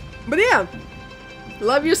 But yeah,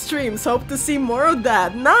 love your streams, hope to see more of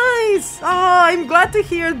that. Nice! Oh, I'm glad to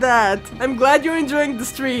hear that. I'm glad you're enjoying the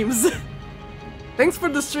streams. Thanks for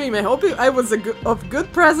the stream. I hope I was of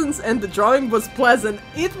good presence and the drawing was pleasant.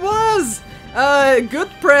 It was!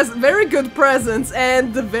 Very good presence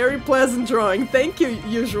and a very pleasant drawing. Thank you,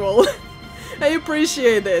 usual. I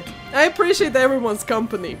appreciate it. I appreciate everyone's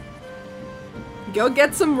company. Go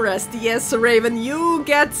get some rest. Yes, Raven, you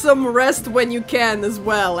get some rest when you can as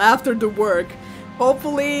well, after the work.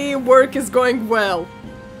 Hopefully work is going well.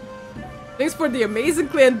 Thanks for the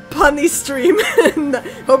amazingly and punny stream.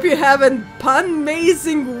 Hope you have an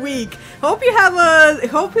amazing week. Hope you have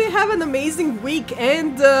an amazing week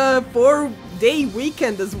and 4-day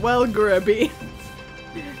weekend as well, Grubby.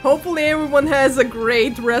 Hopefully everyone has a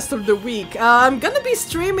great rest of the week. I'm gonna be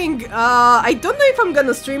streaming, I don't know if I'm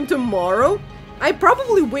gonna stream tomorrow. I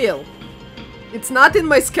probably will. It's not in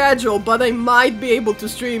my schedule, but I might be able to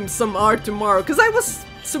stream some art tomorrow. Because I was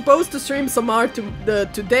supposed to stream some art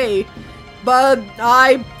today. But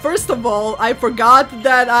first of all, I forgot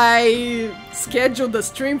that I scheduled a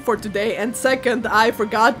stream for today. And second, I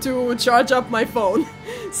forgot to charge up my phone.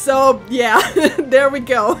 So, yeah, there we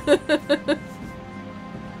go.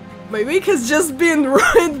 My week has just been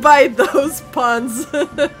ruined by those puns.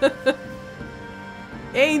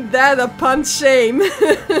 Ain't that a pun shame?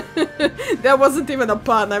 That wasn't even a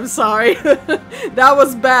pun, I'm sorry. That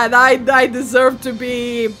was bad. I deserve to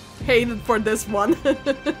be hated for this one.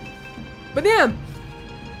 But yeah,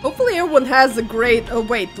 hopefully everyone has a great... Oh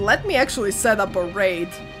wait, let me actually set up a raid.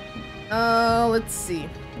 Let's see.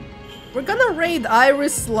 We're gonna raid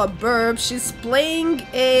Iris LaBerbe. She's playing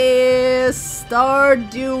a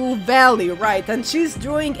Stardew Valley, right? And she's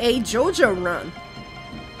doing a JoJo run.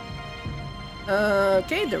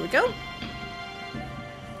 Okay, there we go.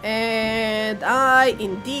 And I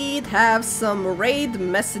indeed have some raid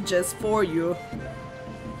messages for you.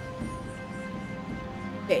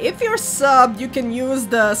 Okay, if you're subbed, you can use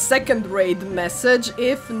the second raid message.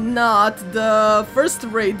 If not, the first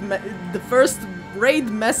raid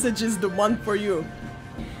message is the one for you.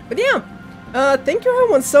 But yeah, thank you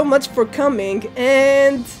everyone so much for coming,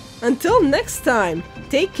 and until next time,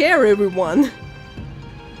 take care everyone.